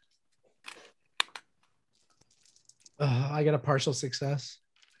 I got a partial success.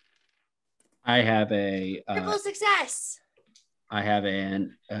 I have a triple success. I have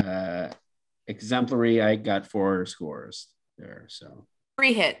an exemplary. I got 4 scores there, so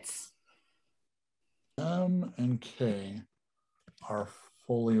 3 hits. M and K are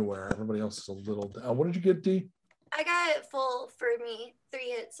fully aware. Everybody else is a little. What did you get, D? I got it full for me. 3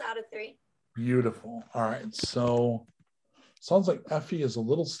 hits out of 3. Beautiful. All right. So sounds like Effie is a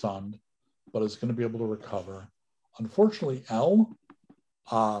little stunned, but is going to be able to recover. Unfortunately, L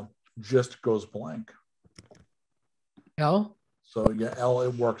just goes blank. L? So yeah, L,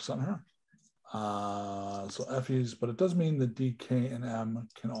 it works on her. So Effie's, but it does mean that D, K, and M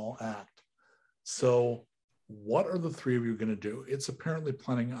can all act. So what are the 3 of you going to do? It's apparently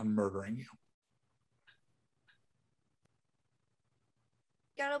planning on murdering you.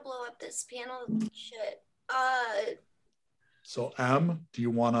 Gotta blow up this panel. Shit. So M, do you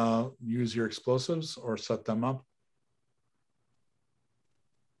want to use your explosives or set them up?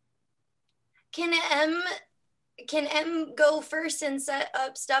 Can M go first and set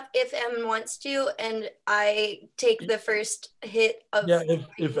up stuff if M wants to, and I take the first hit of? Yeah,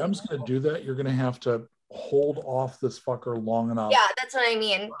 if M's going to do that, you're going to have to hold off this fucker long enough. Yeah, that's what I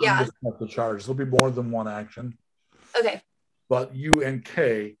mean. Yeah. The charge. There'll be more than one action. Okay. But you and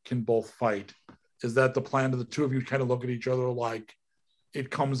K can both fight. Is that the plan? Do the 2 of you kind of look at each other like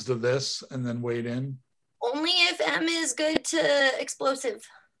it comes to this and then wade in? Only if M is good to explosive.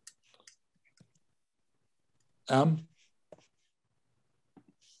 M?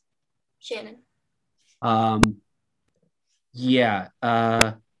 Shannon. Yeah.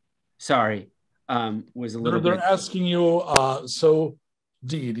 Sorry. Was a little They're bit. asking you, so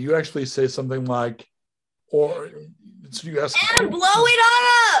D, do you actually say something like, or so you ask, and blow it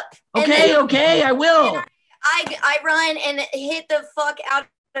up. Okay, I will. I run and hit the fuck out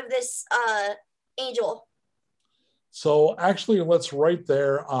of this angel. So actually, let's right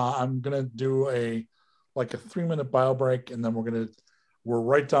there. I'm gonna do a 3-minute bio break, and then we're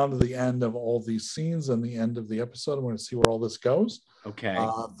right down to the end of all these scenes and the end of the episode. I'm going to see where all this goes. Okay.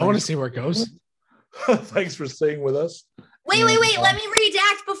 I want to see where it goes. Thanks for staying with us. Wait. Let me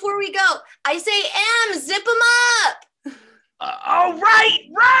redact before we go. I say M, zip them up. Oh,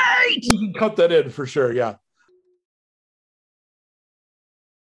 right. You can cut that in for sure. Yeah.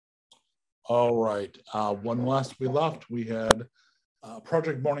 All right. When last we left, we had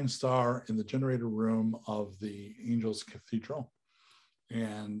Project Morningstar in the generator room of the Angels Cathedral,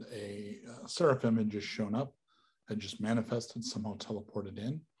 and a seraphim had just shown up, had just manifested, somehow teleported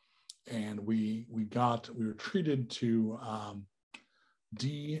in, and we were treated to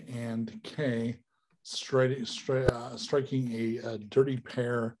D and K striking a dirty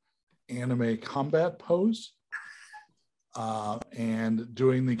pair anime combat pose, and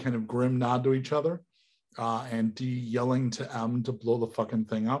doing the kind of grim nod to each other, and D yelling to M to blow the fucking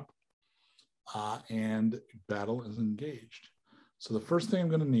thing up, and battle is engaged. So the first thing I'm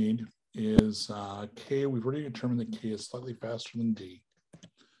going to need is K. We've already determined that K is slightly faster than D.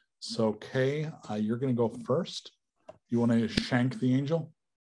 So K, you're going to go first. You want to shank the angel?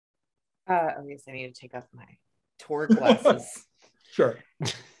 I guess I need to take off my Torg glasses. Sure.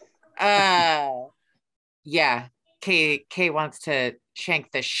 Yeah. K wants to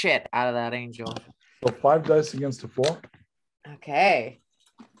shank the shit out of that angel. So 5 dice against a 4. Okay.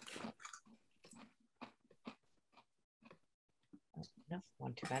 No,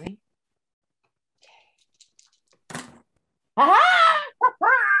 one too many. Okay.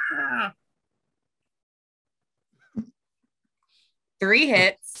 Ha-ha! 3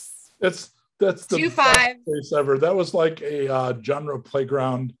 hits. That's the 2 best 5s. face ever. That was like a genre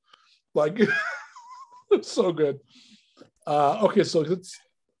playground. Like, it's so good. Okay, so it's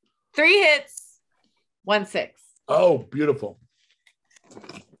 3 hits, 1 6. Oh, beautiful.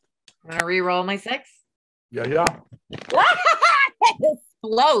 I'm gonna re-roll my 6. Yeah. It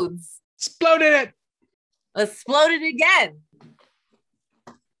explodes. Exploded it. Exploded again.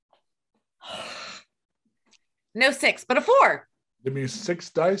 No 6, but a 4. Give me 6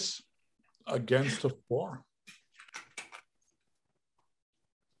 dice against a 4.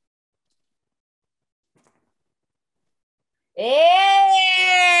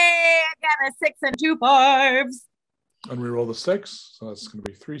 Hey, I got a 6 and 2 5s. And we roll the 6, so that's going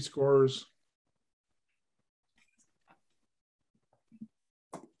to be 3 scores.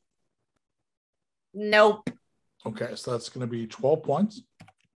 Nope. Okay, so that's going to be 12 points.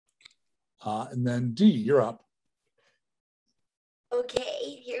 And then D, you're up.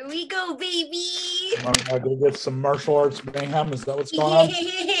 Okay, here we go, baby. I'm going to get some martial arts mayhem. Is that what's going on?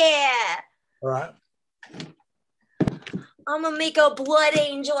 Yeah. All right. I'm gonna make a blood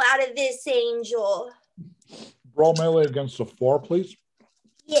angel out of this angel. Roll melee against a 4, please.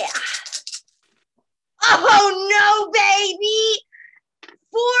 Yeah. Oh no, baby!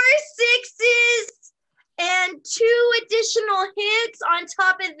 4 6s and 2 additional hits on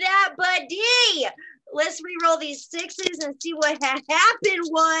top of that, buddy. Let's re-roll these 6s and see what had happened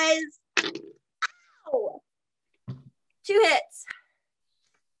was. Ow! 2 hits.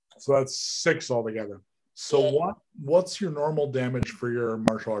 So that's 6 altogether. So what's your normal damage for your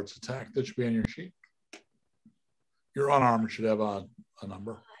martial arts attack? That should be on your sheet. Your unarmed should have a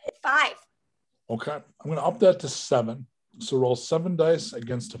number. 5. Okay. I'm going to up that to 7. So roll 7 dice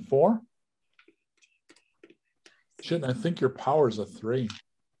against a 4. Shit, I think your power is a 3.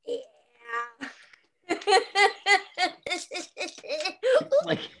 Yeah.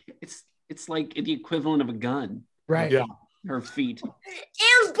 It's like the equivalent of a gun. Right. Yeah. Her feet.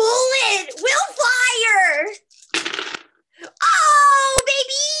 And bullet will fire. Oh,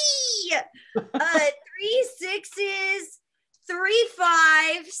 baby! 3 6s, 3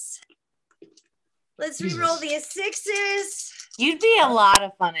 5s. Let's re-roll these 6s. You'd be a lot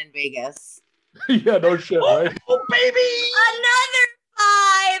of fun in Vegas. Yeah, no shit, right? Oh, baby! Another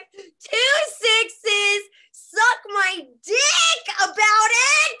 5, 2 6s. Suck my dick about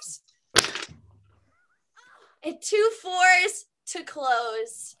it. And 2 4s to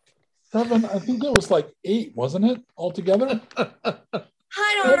close. 7, I think it was like 8, wasn't it, altogether? I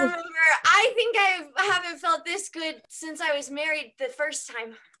don't remember. I think I haven't felt this good since I was married the first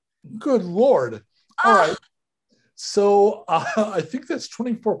time. Good Lord. All right. So I think that's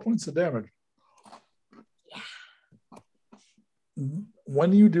 24 points of damage. Yeah.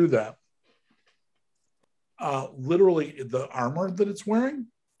 When you do that, literally the armor that it's wearing,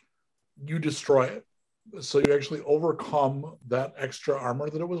 you destroy it. So you actually overcome that extra armor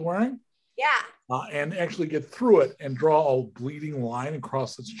that it was wearing. Yeah. And actually get through it and draw a bleeding line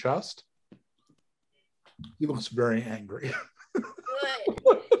across its chest. He looks very angry. Good.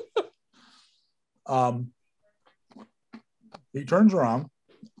 He turns around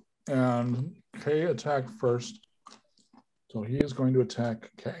and K attacked first. So he is going to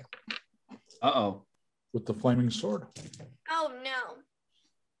attack K. Uh-oh. With the flaming sword. Oh no.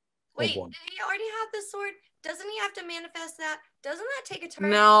 Wait, boy. did he already have the sword? Doesn't he have to manifest that? Doesn't that take a turn?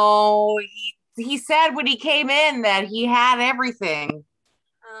 No, he said when he came in that he had everything.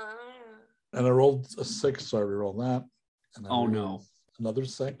 And I rolled a 6, so I rerolled that. And Oh no. Another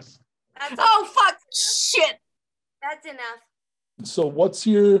 6. Oh fuck shit. That's enough. So what's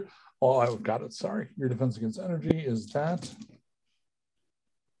your I've got it, sorry. Your defense against energy is that.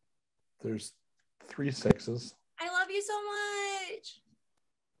 There's 3 6s. I love you so much.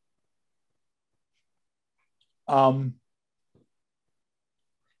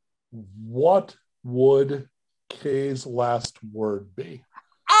 What would K's last word be?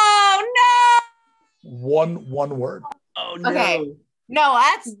 Oh One word. Oh no. Okay. No,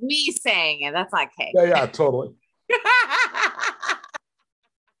 that's me saying it. That's not K. Yeah, totally.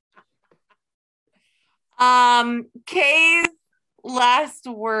 K's last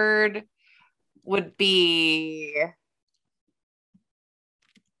word would be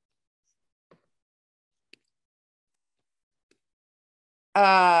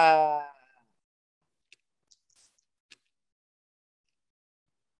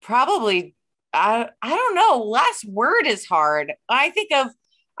probably I don't know. Last word is hard. I think of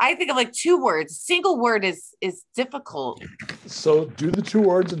like 2 words. Single word is difficult. So do the 2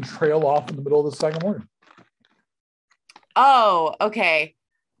 words and trail off in the middle of the second word. Oh, okay.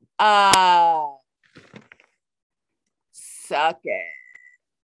 Suck it.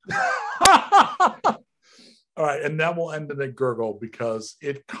 All right, and that will end in a gurgle because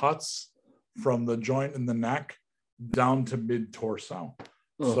it cuts from the joint in the neck down to mid-torso.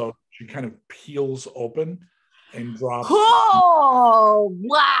 So she kind of peels open and drops. Oh,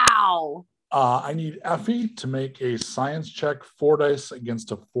 wow. I need Effie to make a science check, 4 dice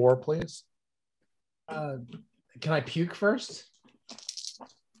against a 4, please. Can I puke first?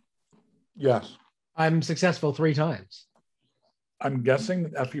 Yes. I'm successful 3 times. I'm guessing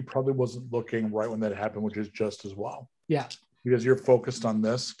that Effie probably wasn't looking right when that happened, which is just as well. Yeah. Because you're focused on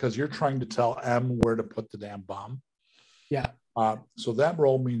this, because you're trying to tell M where to put the damn bomb. Yeah. So that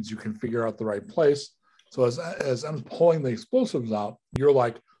roll means you can figure out the right place. So as M's pulling the explosives out, you're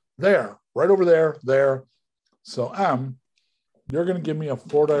like, there, right over there, there. So M, you're going to give me a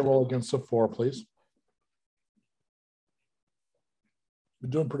 4 die roll against a 4, please. You're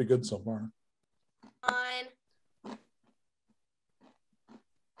doing pretty good so far.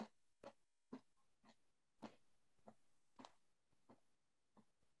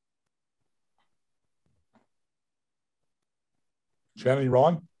 Shannon, you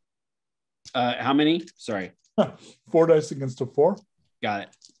rolling? How many? Sorry. 4 dice against a 4. Got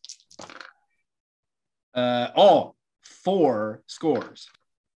it. 4 scores.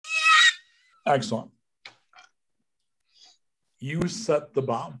 Excellent. You set the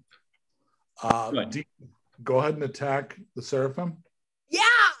bomb. Go ahead and attack the Seraphim. Yeah.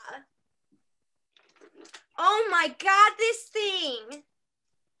 Oh my God, this thing.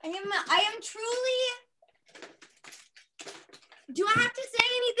 I am truly. Do I have to say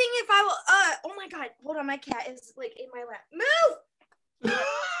anything if I will? Oh my God, hold on, my cat is like in my lap. Move.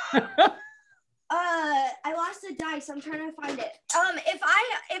 I lost a dice. I'm trying to find it. If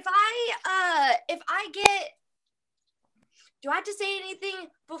I get, do I have to say anything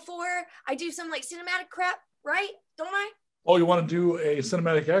before I do some like cinematic crap? Right? Don't I? Oh, you want to do a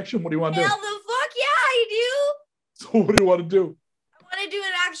cinematic action? What do you want to do? Hell the fuck yeah, I do. So what do you want to do? I want to do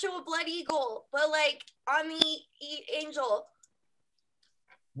an actual blood eagle, but like on the angel.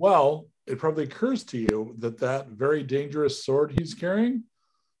 Well, it probably occurs to you that very dangerous sword he's carrying,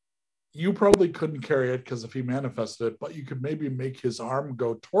 you probably couldn't carry it because if he manifested it, but you could maybe make his arm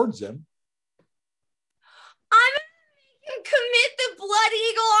go towards him. I'm going to commit the blood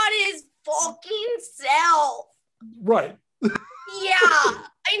eagle on his fucking self. Right. Yeah,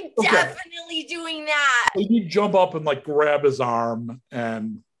 I'm definitely doing that. So you jump up and like grab his arm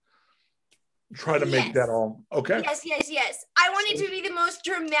and try to make that all okay. Yes. I want it to be the most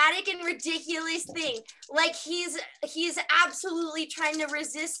dramatic and ridiculous thing. Like he's absolutely trying to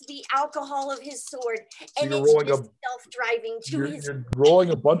resist the alcohol of his sword, and it's just self-driving to his. You're rolling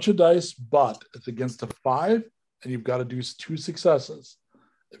a bunch of dice, but it's against a 5, and you've got to do 2 successes.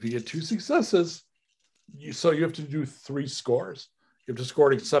 If you get 2 successes, you have to do 3 scores. You have to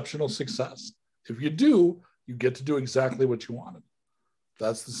score an exceptional success. If you do, you get to do exactly what you wanted.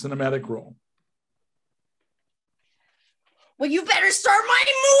 That's the cinematic rule. Well, you better start my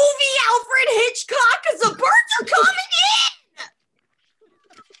movie, Alfred Hitchcock, because the birds are coming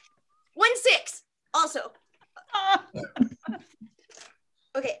in. 1-6. Also.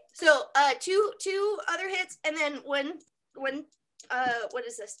 Okay, so 2 other hits, and then one. What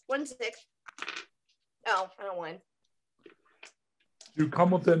is this? 1-6. Oh, I don't win. You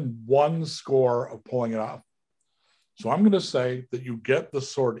come within 1 score of pulling it off. So I'm going to say that you get the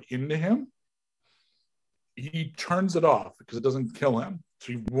sword into him. He turns it off because it doesn't kill him.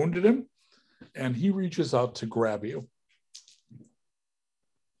 So you wounded him, and he reaches out to grab you.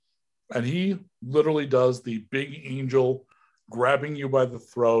 And he literally does the big angel grabbing you by the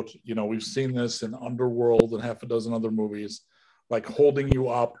throat. You know, we've seen this in Underworld and half a dozen other movies, like holding you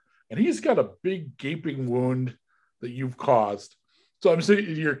up. And he's got a big gaping wound that you've caused. So I'm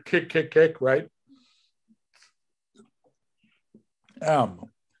saying you're kick, right?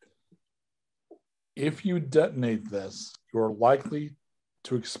 If you detonate this, you're likely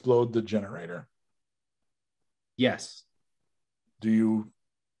to explode the generator. Yes. Do you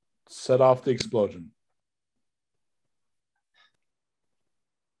set off the explosion?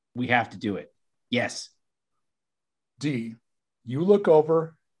 We have to do it. Yes. D, you look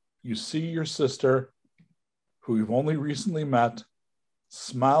over, you see your sister, who you've only recently met,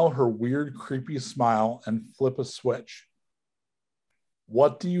 smile her weird, creepy smile and flip a switch.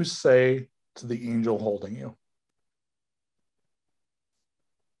 What do you say to the angel holding you?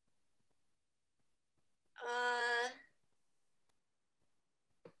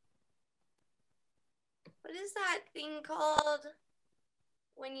 What is that thing called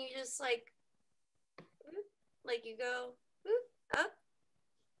when you just like you go up?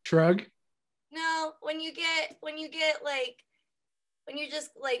 Shrug. No, when you get like when you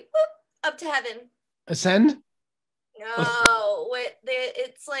just like whoop, up to heaven. Ascend. No,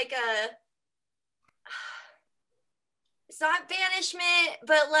 it's like it's not banishment,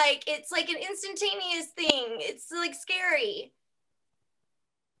 but like it's like an instantaneous thing. It's like scary.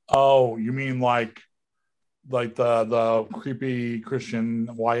 Oh, you mean like the creepy Christian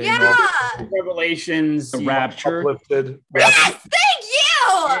YA Yeah. Revelations. The rapture. uplifted. Yes, thank you.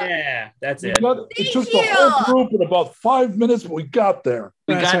 Yeah, that's We it. got, it Thank took the you. whole group in about 5 minutes, but we got there.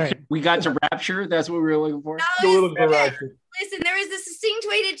 That's right. We got to rapture. That's what we were looking for. That So we was look for it. rapture. Listen, there is a succinct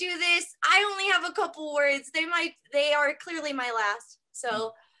way to do this. I only have a couple words. They are clearly my last.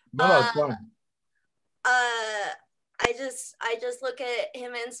 So No, it's fine. I just look at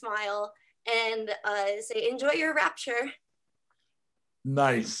him and smile and say, enjoy your rapture.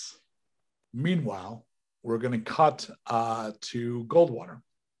 Nice. Meanwhile, we're going to cut to Goldwater.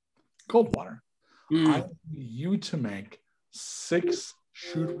 Goldwater, I need you to make 6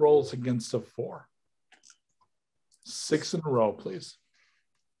 shoot rolls against a 4. 6 in a row, please.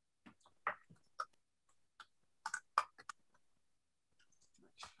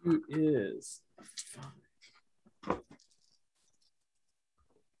 Who is?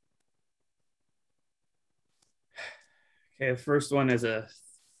 Okay, the first one is a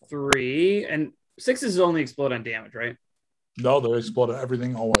 3, and 6s only explode on damage, right? No, they explode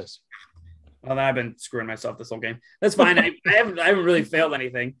everything always. Well, then I've been screwing myself this whole game. That's fine. I haven't really failed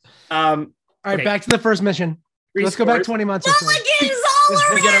anything. All right, okay. back to the first mission. Let's go back 20 months or so. Mulligans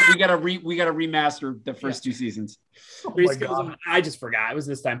all around. We gotta remaster the first 2 seasons. Oh 3 my skills God. on, I just forgot. It was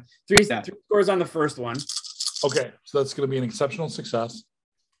this time. 3 scores on the first one. Okay, so that's going to be an exceptional success.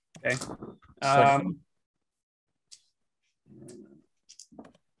 Okay. Second.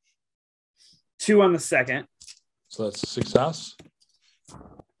 2 on the second. So that's a success.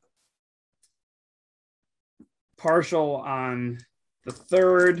 Partial on the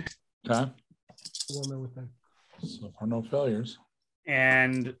third. Okay. Woman with them. So far, no failures.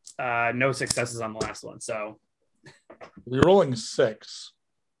 And no successes on the last one. So You're rolling 6.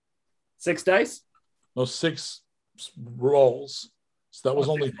 6 dice. No, 6 rolls. So that was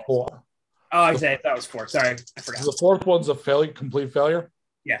Oh, only 6 4. Oh, I said that was 4. Sorry, I forgot. The 4th one's a failure, complete failure?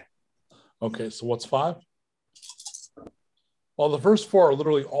 Yeah. Okay, so what's 5? Well, the first 4 are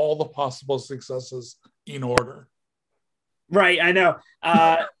literally all the possible successes in order. Right, I know.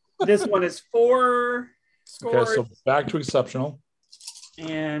 This one is 4 scores. Okay, so back to exceptional.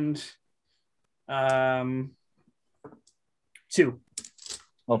 And 2.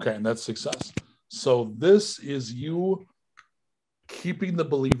 Okay, and that's success. So this is you keeping the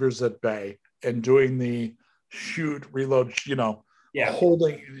believers at bay and doing the shoot, reload,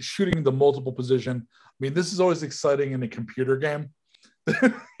 shooting the multiple position. I mean, this is always exciting in a computer game.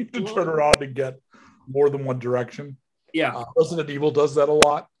 You can turn around and get more than one direction. Yeah. Resident Evil does that a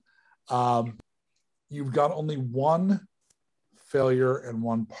lot. You've got only 1 failure and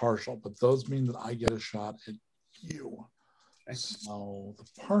 1 partial, but those mean that I get a shot at you. Okay. So the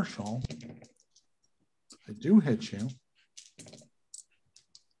partial, I do hit you.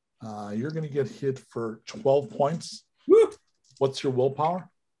 You're going to get hit for 12 points. Woo! What's your willpower?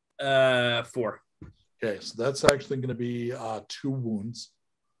 4. Okay, so that's actually going to be 2 wounds.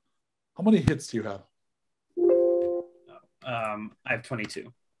 How many hits do you have? I have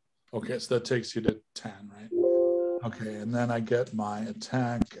 22. Okay, so that takes you to 10, right? Okay, and then I get my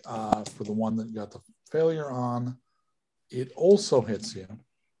attack for the one that you got the failure on. It also hits you.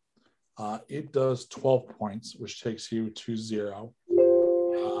 It does 12 points, which takes you to 0.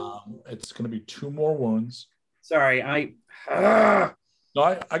 It's going to be 2 more wounds. Sorry, No,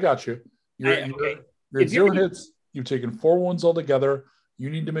 I got you. You're 0 hits. You've taken 4 wounds altogether. You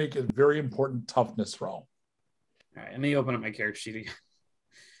need to make a very important toughness roll. All right, let me open up my character sheet again.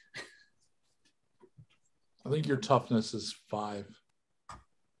 I think your toughness is 5.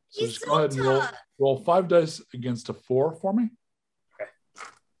 So He's just so go ahead and roll 5 dice against a 4 for me. Okay.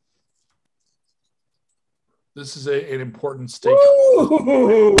 This is an important stake.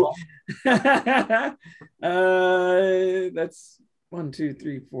 That's 1, 2,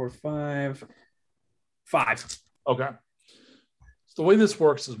 3, 4, 5. 5. Okay. So the way this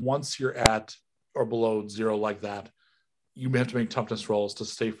works is once you're at or below 0 like that, you have to make toughness rolls to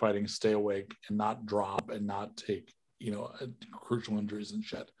stay fighting, stay awake, and not drop and not take, crucial injuries and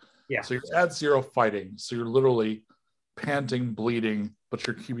shit. Yeah. So you're at 0 fighting. So you're literally panting, bleeding, but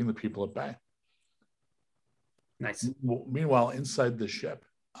you're keeping the people at bay. Nice. Meanwhile, inside the ship,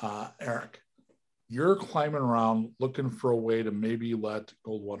 Erik, you're climbing around looking for a way to maybe let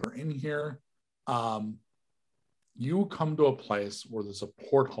Goldwater in here. You come to a place where there's a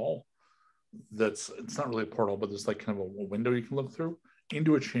porthole it's not really a portal, but there's like kind of a window you can look through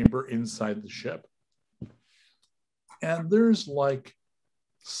into a chamber inside the ship. And there's like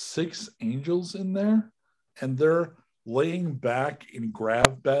 6 angels in there, and they're laying back in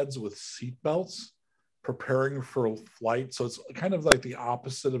grav beds with seat belts, preparing for a flight. So it's kind of like the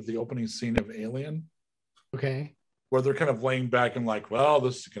opposite of the opening scene of Alien. Okay. Where they're kind of laying back and like, well,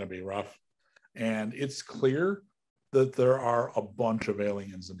 this is going to be rough. And it's clear that there are a bunch of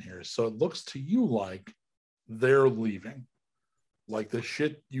aliens in here. So it looks to you like they're leaving. Like the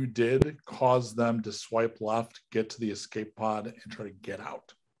shit you did caused them to swipe left, get to the escape pod, and try to get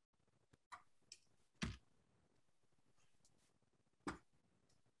out.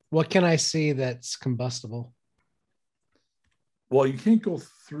 What can I see that's combustible? Well, you can't go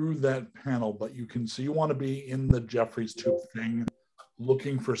through that panel, but you can. So you want to be in the Jeffries tube thing,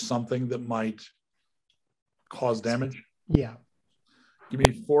 looking for something that might cause damage. Yeah. Give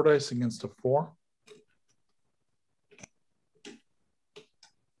me 4 dice against a 4.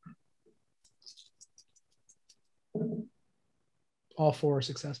 All 4 are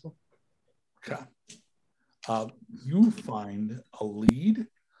successful. Okay. You find a lead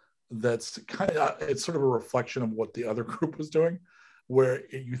that's kind of, it's sort of a reflection of what the other group was doing, where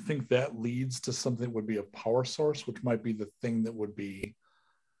you think that leads to something that would be a power source, which might be the thing that would be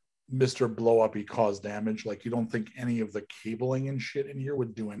Mr. Blow Up, he caused damage. Like you don't think any of the cabling and shit in here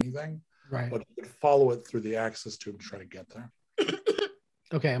would do anything. Right. But you could follow it through the access tube to try to get there.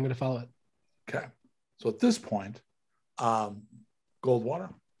 Okay, I'm going to follow it. Okay. So at this point,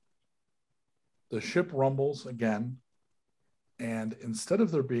 Goldwater, the ship rumbles again. And instead of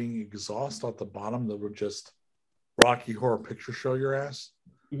there being exhaust at the bottom that would just Rocky Horror Picture Show your ass,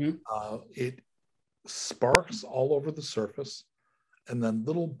 it sparks all over the surface. And then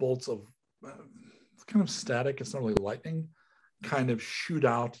little bolts of kind of static, it's not really lightning, kind of shoot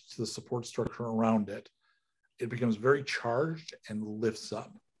out to the support structure around it. It becomes very charged and lifts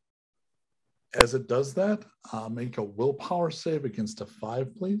up. As it does that, make a willpower save against a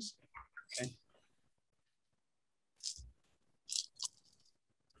 5, please. Okay.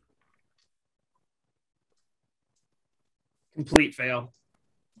 Complete fail.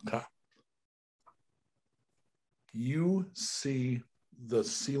 Okay. You see the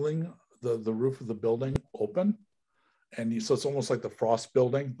ceiling, the roof of the building open, and so it's almost like the Frost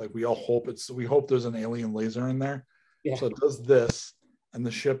building. Like we hope there's an alien laser in there. Yeah. So it does this, and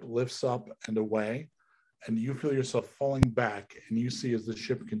the ship lifts up and away, and you feel yourself falling back, and you see as the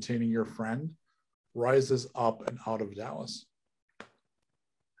ship containing your friend rises up and out of Dallas,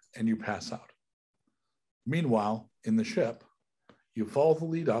 and you pass out. Meanwhile, in the ship, you follow the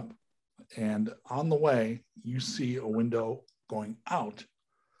lead up, and on the way, you see a window going out,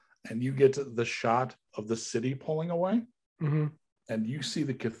 and you get to the shot of the city pulling away, and you see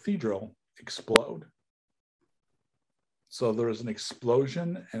the cathedral explode. So there is an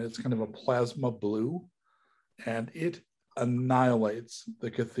explosion, and it's kind of a plasma blue, and it annihilates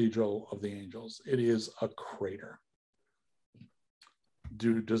the Cathedral of the Angels. It is a crater.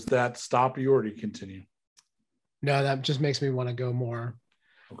 Does that stop you, or do you continue? No, that just makes me want to go more.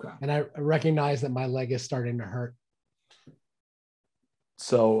 Okay. And I recognize that my leg is starting to hurt.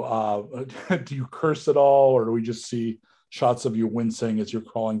 So do you curse at all, or do we just see shots of you wincing as you're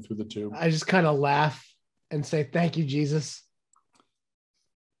crawling through the tube? I just kind of laugh and say, "Thank you, Jesus."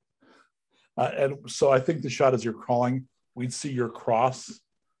 And so I think the shot as you're crawling, we'd see your cross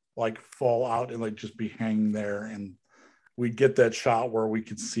like fall out and like just be hanging there. And we get that shot where we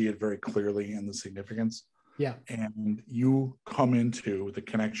could see it very clearly and the significance. Yeah. And you come into the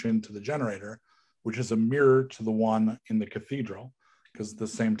connection to the generator, which is a mirror to the one in the cathedral, because it's the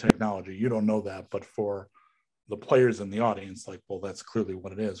same technology. You don't know that, but for the players in the audience, like, well, that's clearly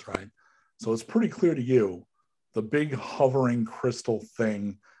what it is, right? So it's pretty clear to you, the big hovering crystal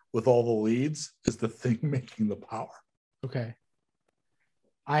thing with all the leads is the thing making the power. Okay.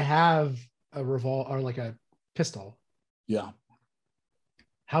 I have a revolver or like a pistol. Yeah.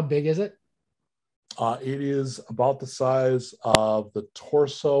 How big is it? It is about the size of the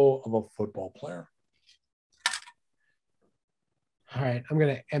torso of a football player. All right, I'm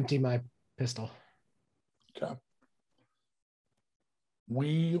going to empty my pistol. Okay.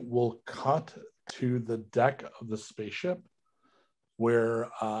 We will cut to the deck of the spaceship where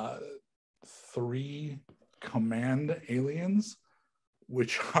 3 command aliens,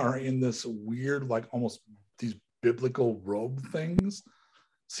 which are in this weird, like almost these biblical robe things,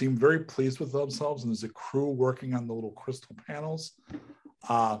 seem very pleased with themselves. And there's a crew working on the little crystal panels.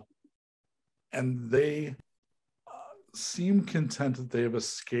 And they seem content that they have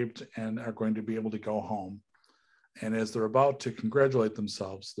escaped and are going to be able to go home. And as they're about to congratulate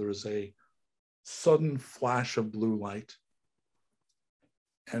themselves, there is a sudden flash of blue light.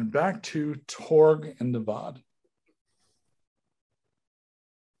 And back to Torg and Nevad.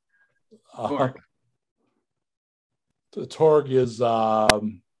 Torg. Torg is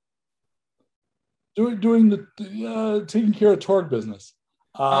doing the taking care of Torg business.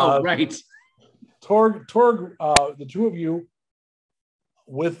 Right. Torg, the two of you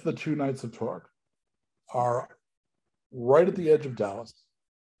with the 2 Knights of Torg are right at the edge of Dallas.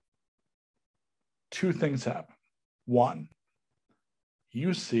 2 things happen. 1,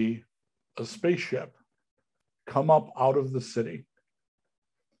 you see a spaceship come up out of the city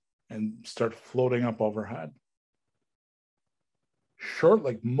and start floating up overhead.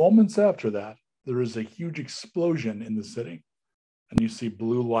 Like moments after that, there is a huge explosion in the city. And you see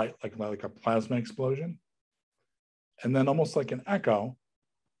blue light, like a plasma explosion. And then almost like an echo,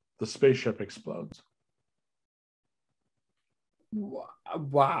 the spaceship explodes.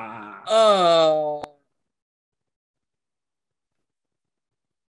 Wow. Oh.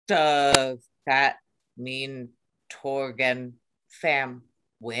 Does that mean Torg and fam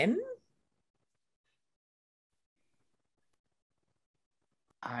win?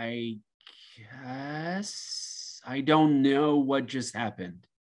 I guess I don't know what just happened.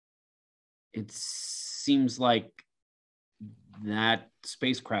 It seems like that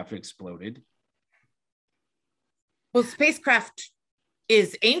spacecraft exploded. Well, spacecraft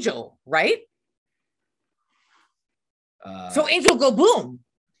is Angel, right? So Angel go boom.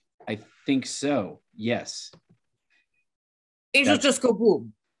 I think so. Yes. Angel just go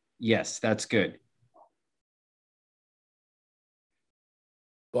boom. Yes, that's good.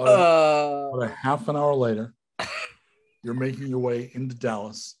 But a half an hour later, you're making your way into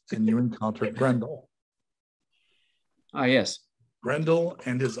Dallas and you encounter Grendel. Ah, yes. Grendel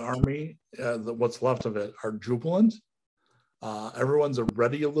and his army, what's left of it, are jubilant. Everyone's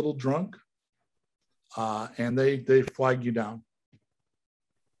already a little drunk. And they flag you down.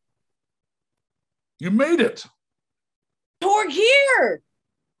 You made it. Torg here.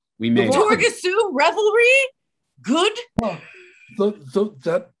 We made it. Torg assume revelry. Good.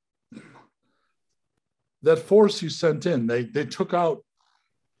 That force you sent in, they took out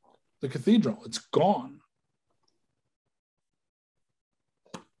the cathedral. It's gone.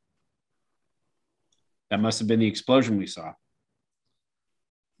 That must have been the explosion we saw.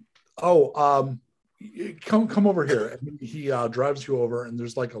 Oh, come over here. He drives you over, and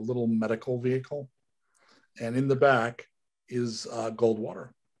there's like a little medical vehicle, and in the back is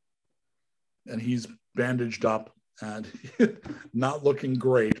Goldwater, and he's bandaged up and not looking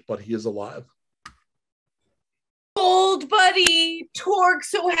great, but he is alive. Gold buddy, Torg,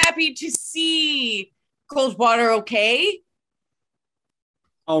 so happy to see Goldwater. Okay,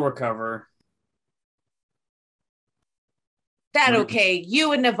 I'll recover. That okay.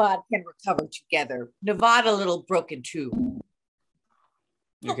 You and Nevad can recover together. Nevad a little broken too.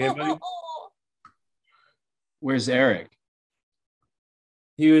 You okay, buddy? Where's Erik?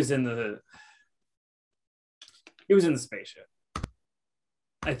 He was in the spaceship.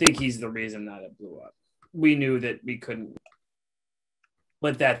 I think he's the reason that it blew up. We knew that we couldn't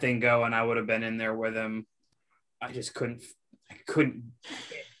let that thing go, and I would have been in there with him. I just couldn't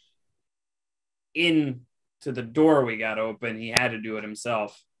get in to the door we got open. He had to do it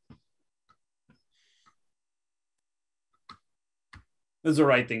himself. It was the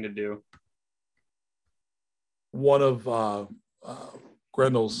right thing to do. One of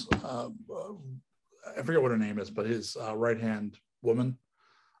Grendel's, I forget what her name is, but his right-hand woman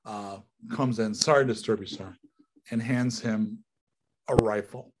comes in, sorry to disturb you, sir, and hands him a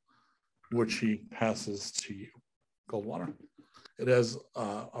rifle, which he passes to you, Goldwater. It has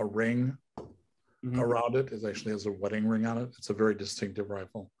a ring around it. It actually has a wedding ring on it. It's a very distinctive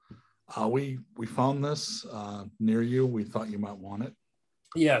rifle. We found this near you. We thought you might want it.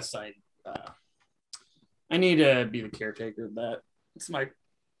 Yes, I need to be the caretaker of that. It's my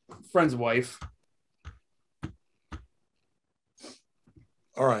Friend's wife.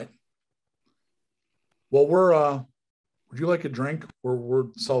 All right. Well, would you like a drink? We're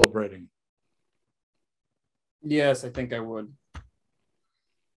celebrating. Yes, I think I would.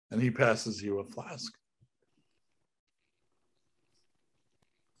 And he passes you a flask.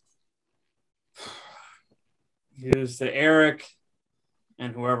 Here's to Erik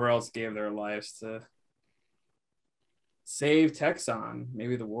and whoever else gave their lives to save Texan,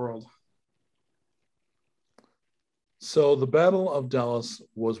 maybe the world. So the Battle of Dallas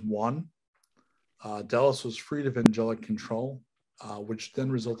was won. Dallas was freed of angelic control, which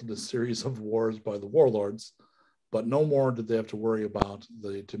then resulted in a series of wars by the warlords. But no more did they have to worry about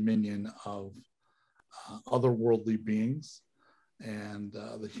the dominion of otherworldly beings. And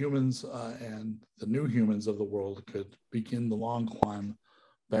the humans and the new humans of the world could begin the long climb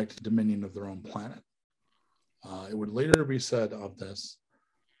back to dominion of their own planet. It would later be said of this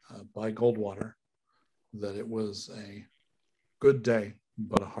by Goldwater that it was a good day,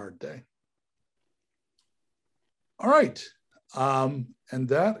 but a hard day. All right. And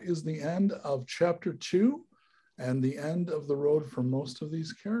that is the end of chapter 2 and the end of the road for most of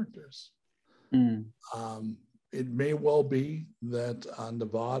these characters. It may well be that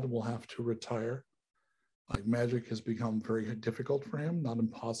Navad will have to retire. Like, magic has become very difficult for him, not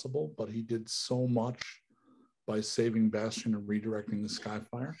impossible, but he did so much by saving Bastion and redirecting the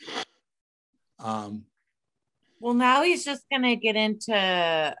Skyfire. Well, now he's just going to get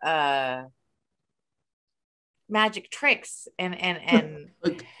into magic tricks and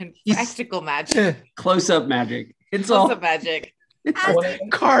practical magic. Close-up magic. It's Close-up magic.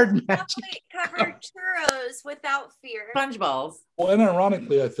 Card magic. Covered churros without fear. Sponge balls. Well, and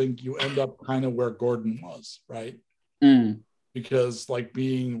ironically, I think you end up kind of where Gordon was, right? Because like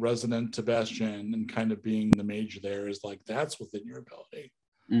being resident to Bastion and kind of being the mage there is like, that's within your ability.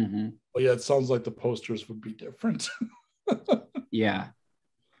 But yeah, it sounds like the posters would be different. Yeah.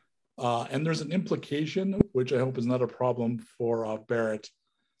 And there's an implication, which I hope is not a problem for Barrett,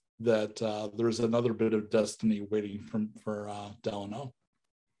 that there's another bit of destiny waiting for Delano.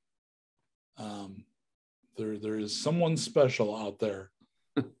 There is someone special out there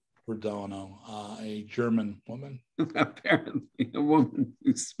for Delano, a German woman. Apparently, a woman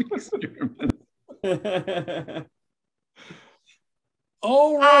who speaks German.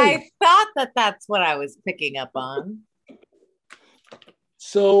 All right. I thought that's what I was picking up on.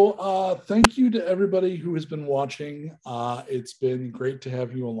 So thank you to everybody who has been watching. It's been great to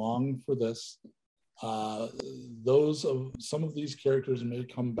have you along for this. Some of these characters may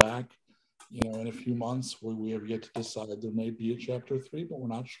come back, in a few months. We have yet to decide. There may be a chapter 3, but we're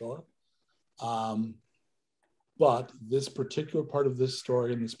not sure. But this particular part of this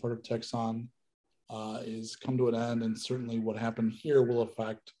story and this part of Texan is come to an end, and certainly what happened here will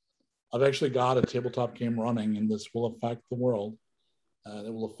affect. I've actually got a tabletop game running, and this will affect the world.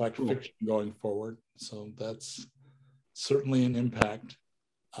 It will affect fiction going forward. So that's certainly an impact.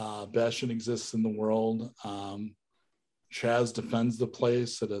 Bastion exists in the world. Chaz defends the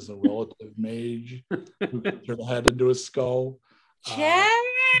place. It is a relative mage who can turn a head into a skull. Chaz!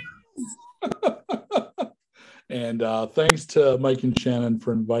 And thanks to Mike and Shannon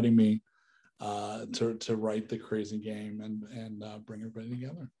for inviting me to write the crazy game and bring everybody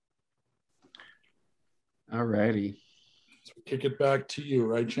together. All righty. So kick it back to you,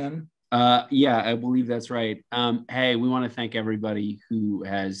 right, Shannon? Yeah, I believe that's right. Hey, we want to thank everybody who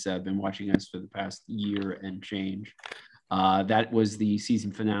has been watching us for the past year and change. That was the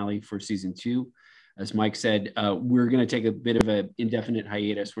season finale for season 2. As Mike said, we're going to take a bit of an indefinite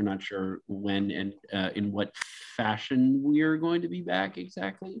hiatus. We're not sure when and in what fashion we are going to be back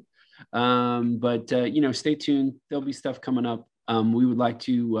exactly. But stay tuned. There'll be stuff coming up. We would like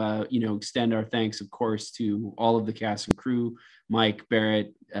to, extend our thanks, of course, to all of the cast and crew: Mike,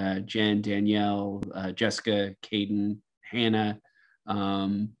 Barrett, Jen, Danielle, Jessica, Caden, Hannah,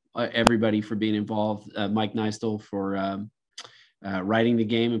 everybody for being involved. Mike Nystul for writing the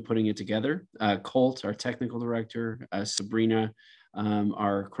game and putting it together. Colt, our technical director. Sabrina,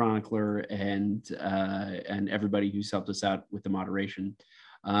 our chronicler, and everybody who's helped us out with the moderation.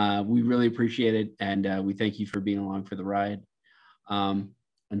 We really appreciate it, and we thank you for being along for the ride.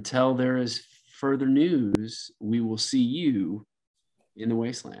 Until there is further news, we will see you in the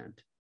wasteland.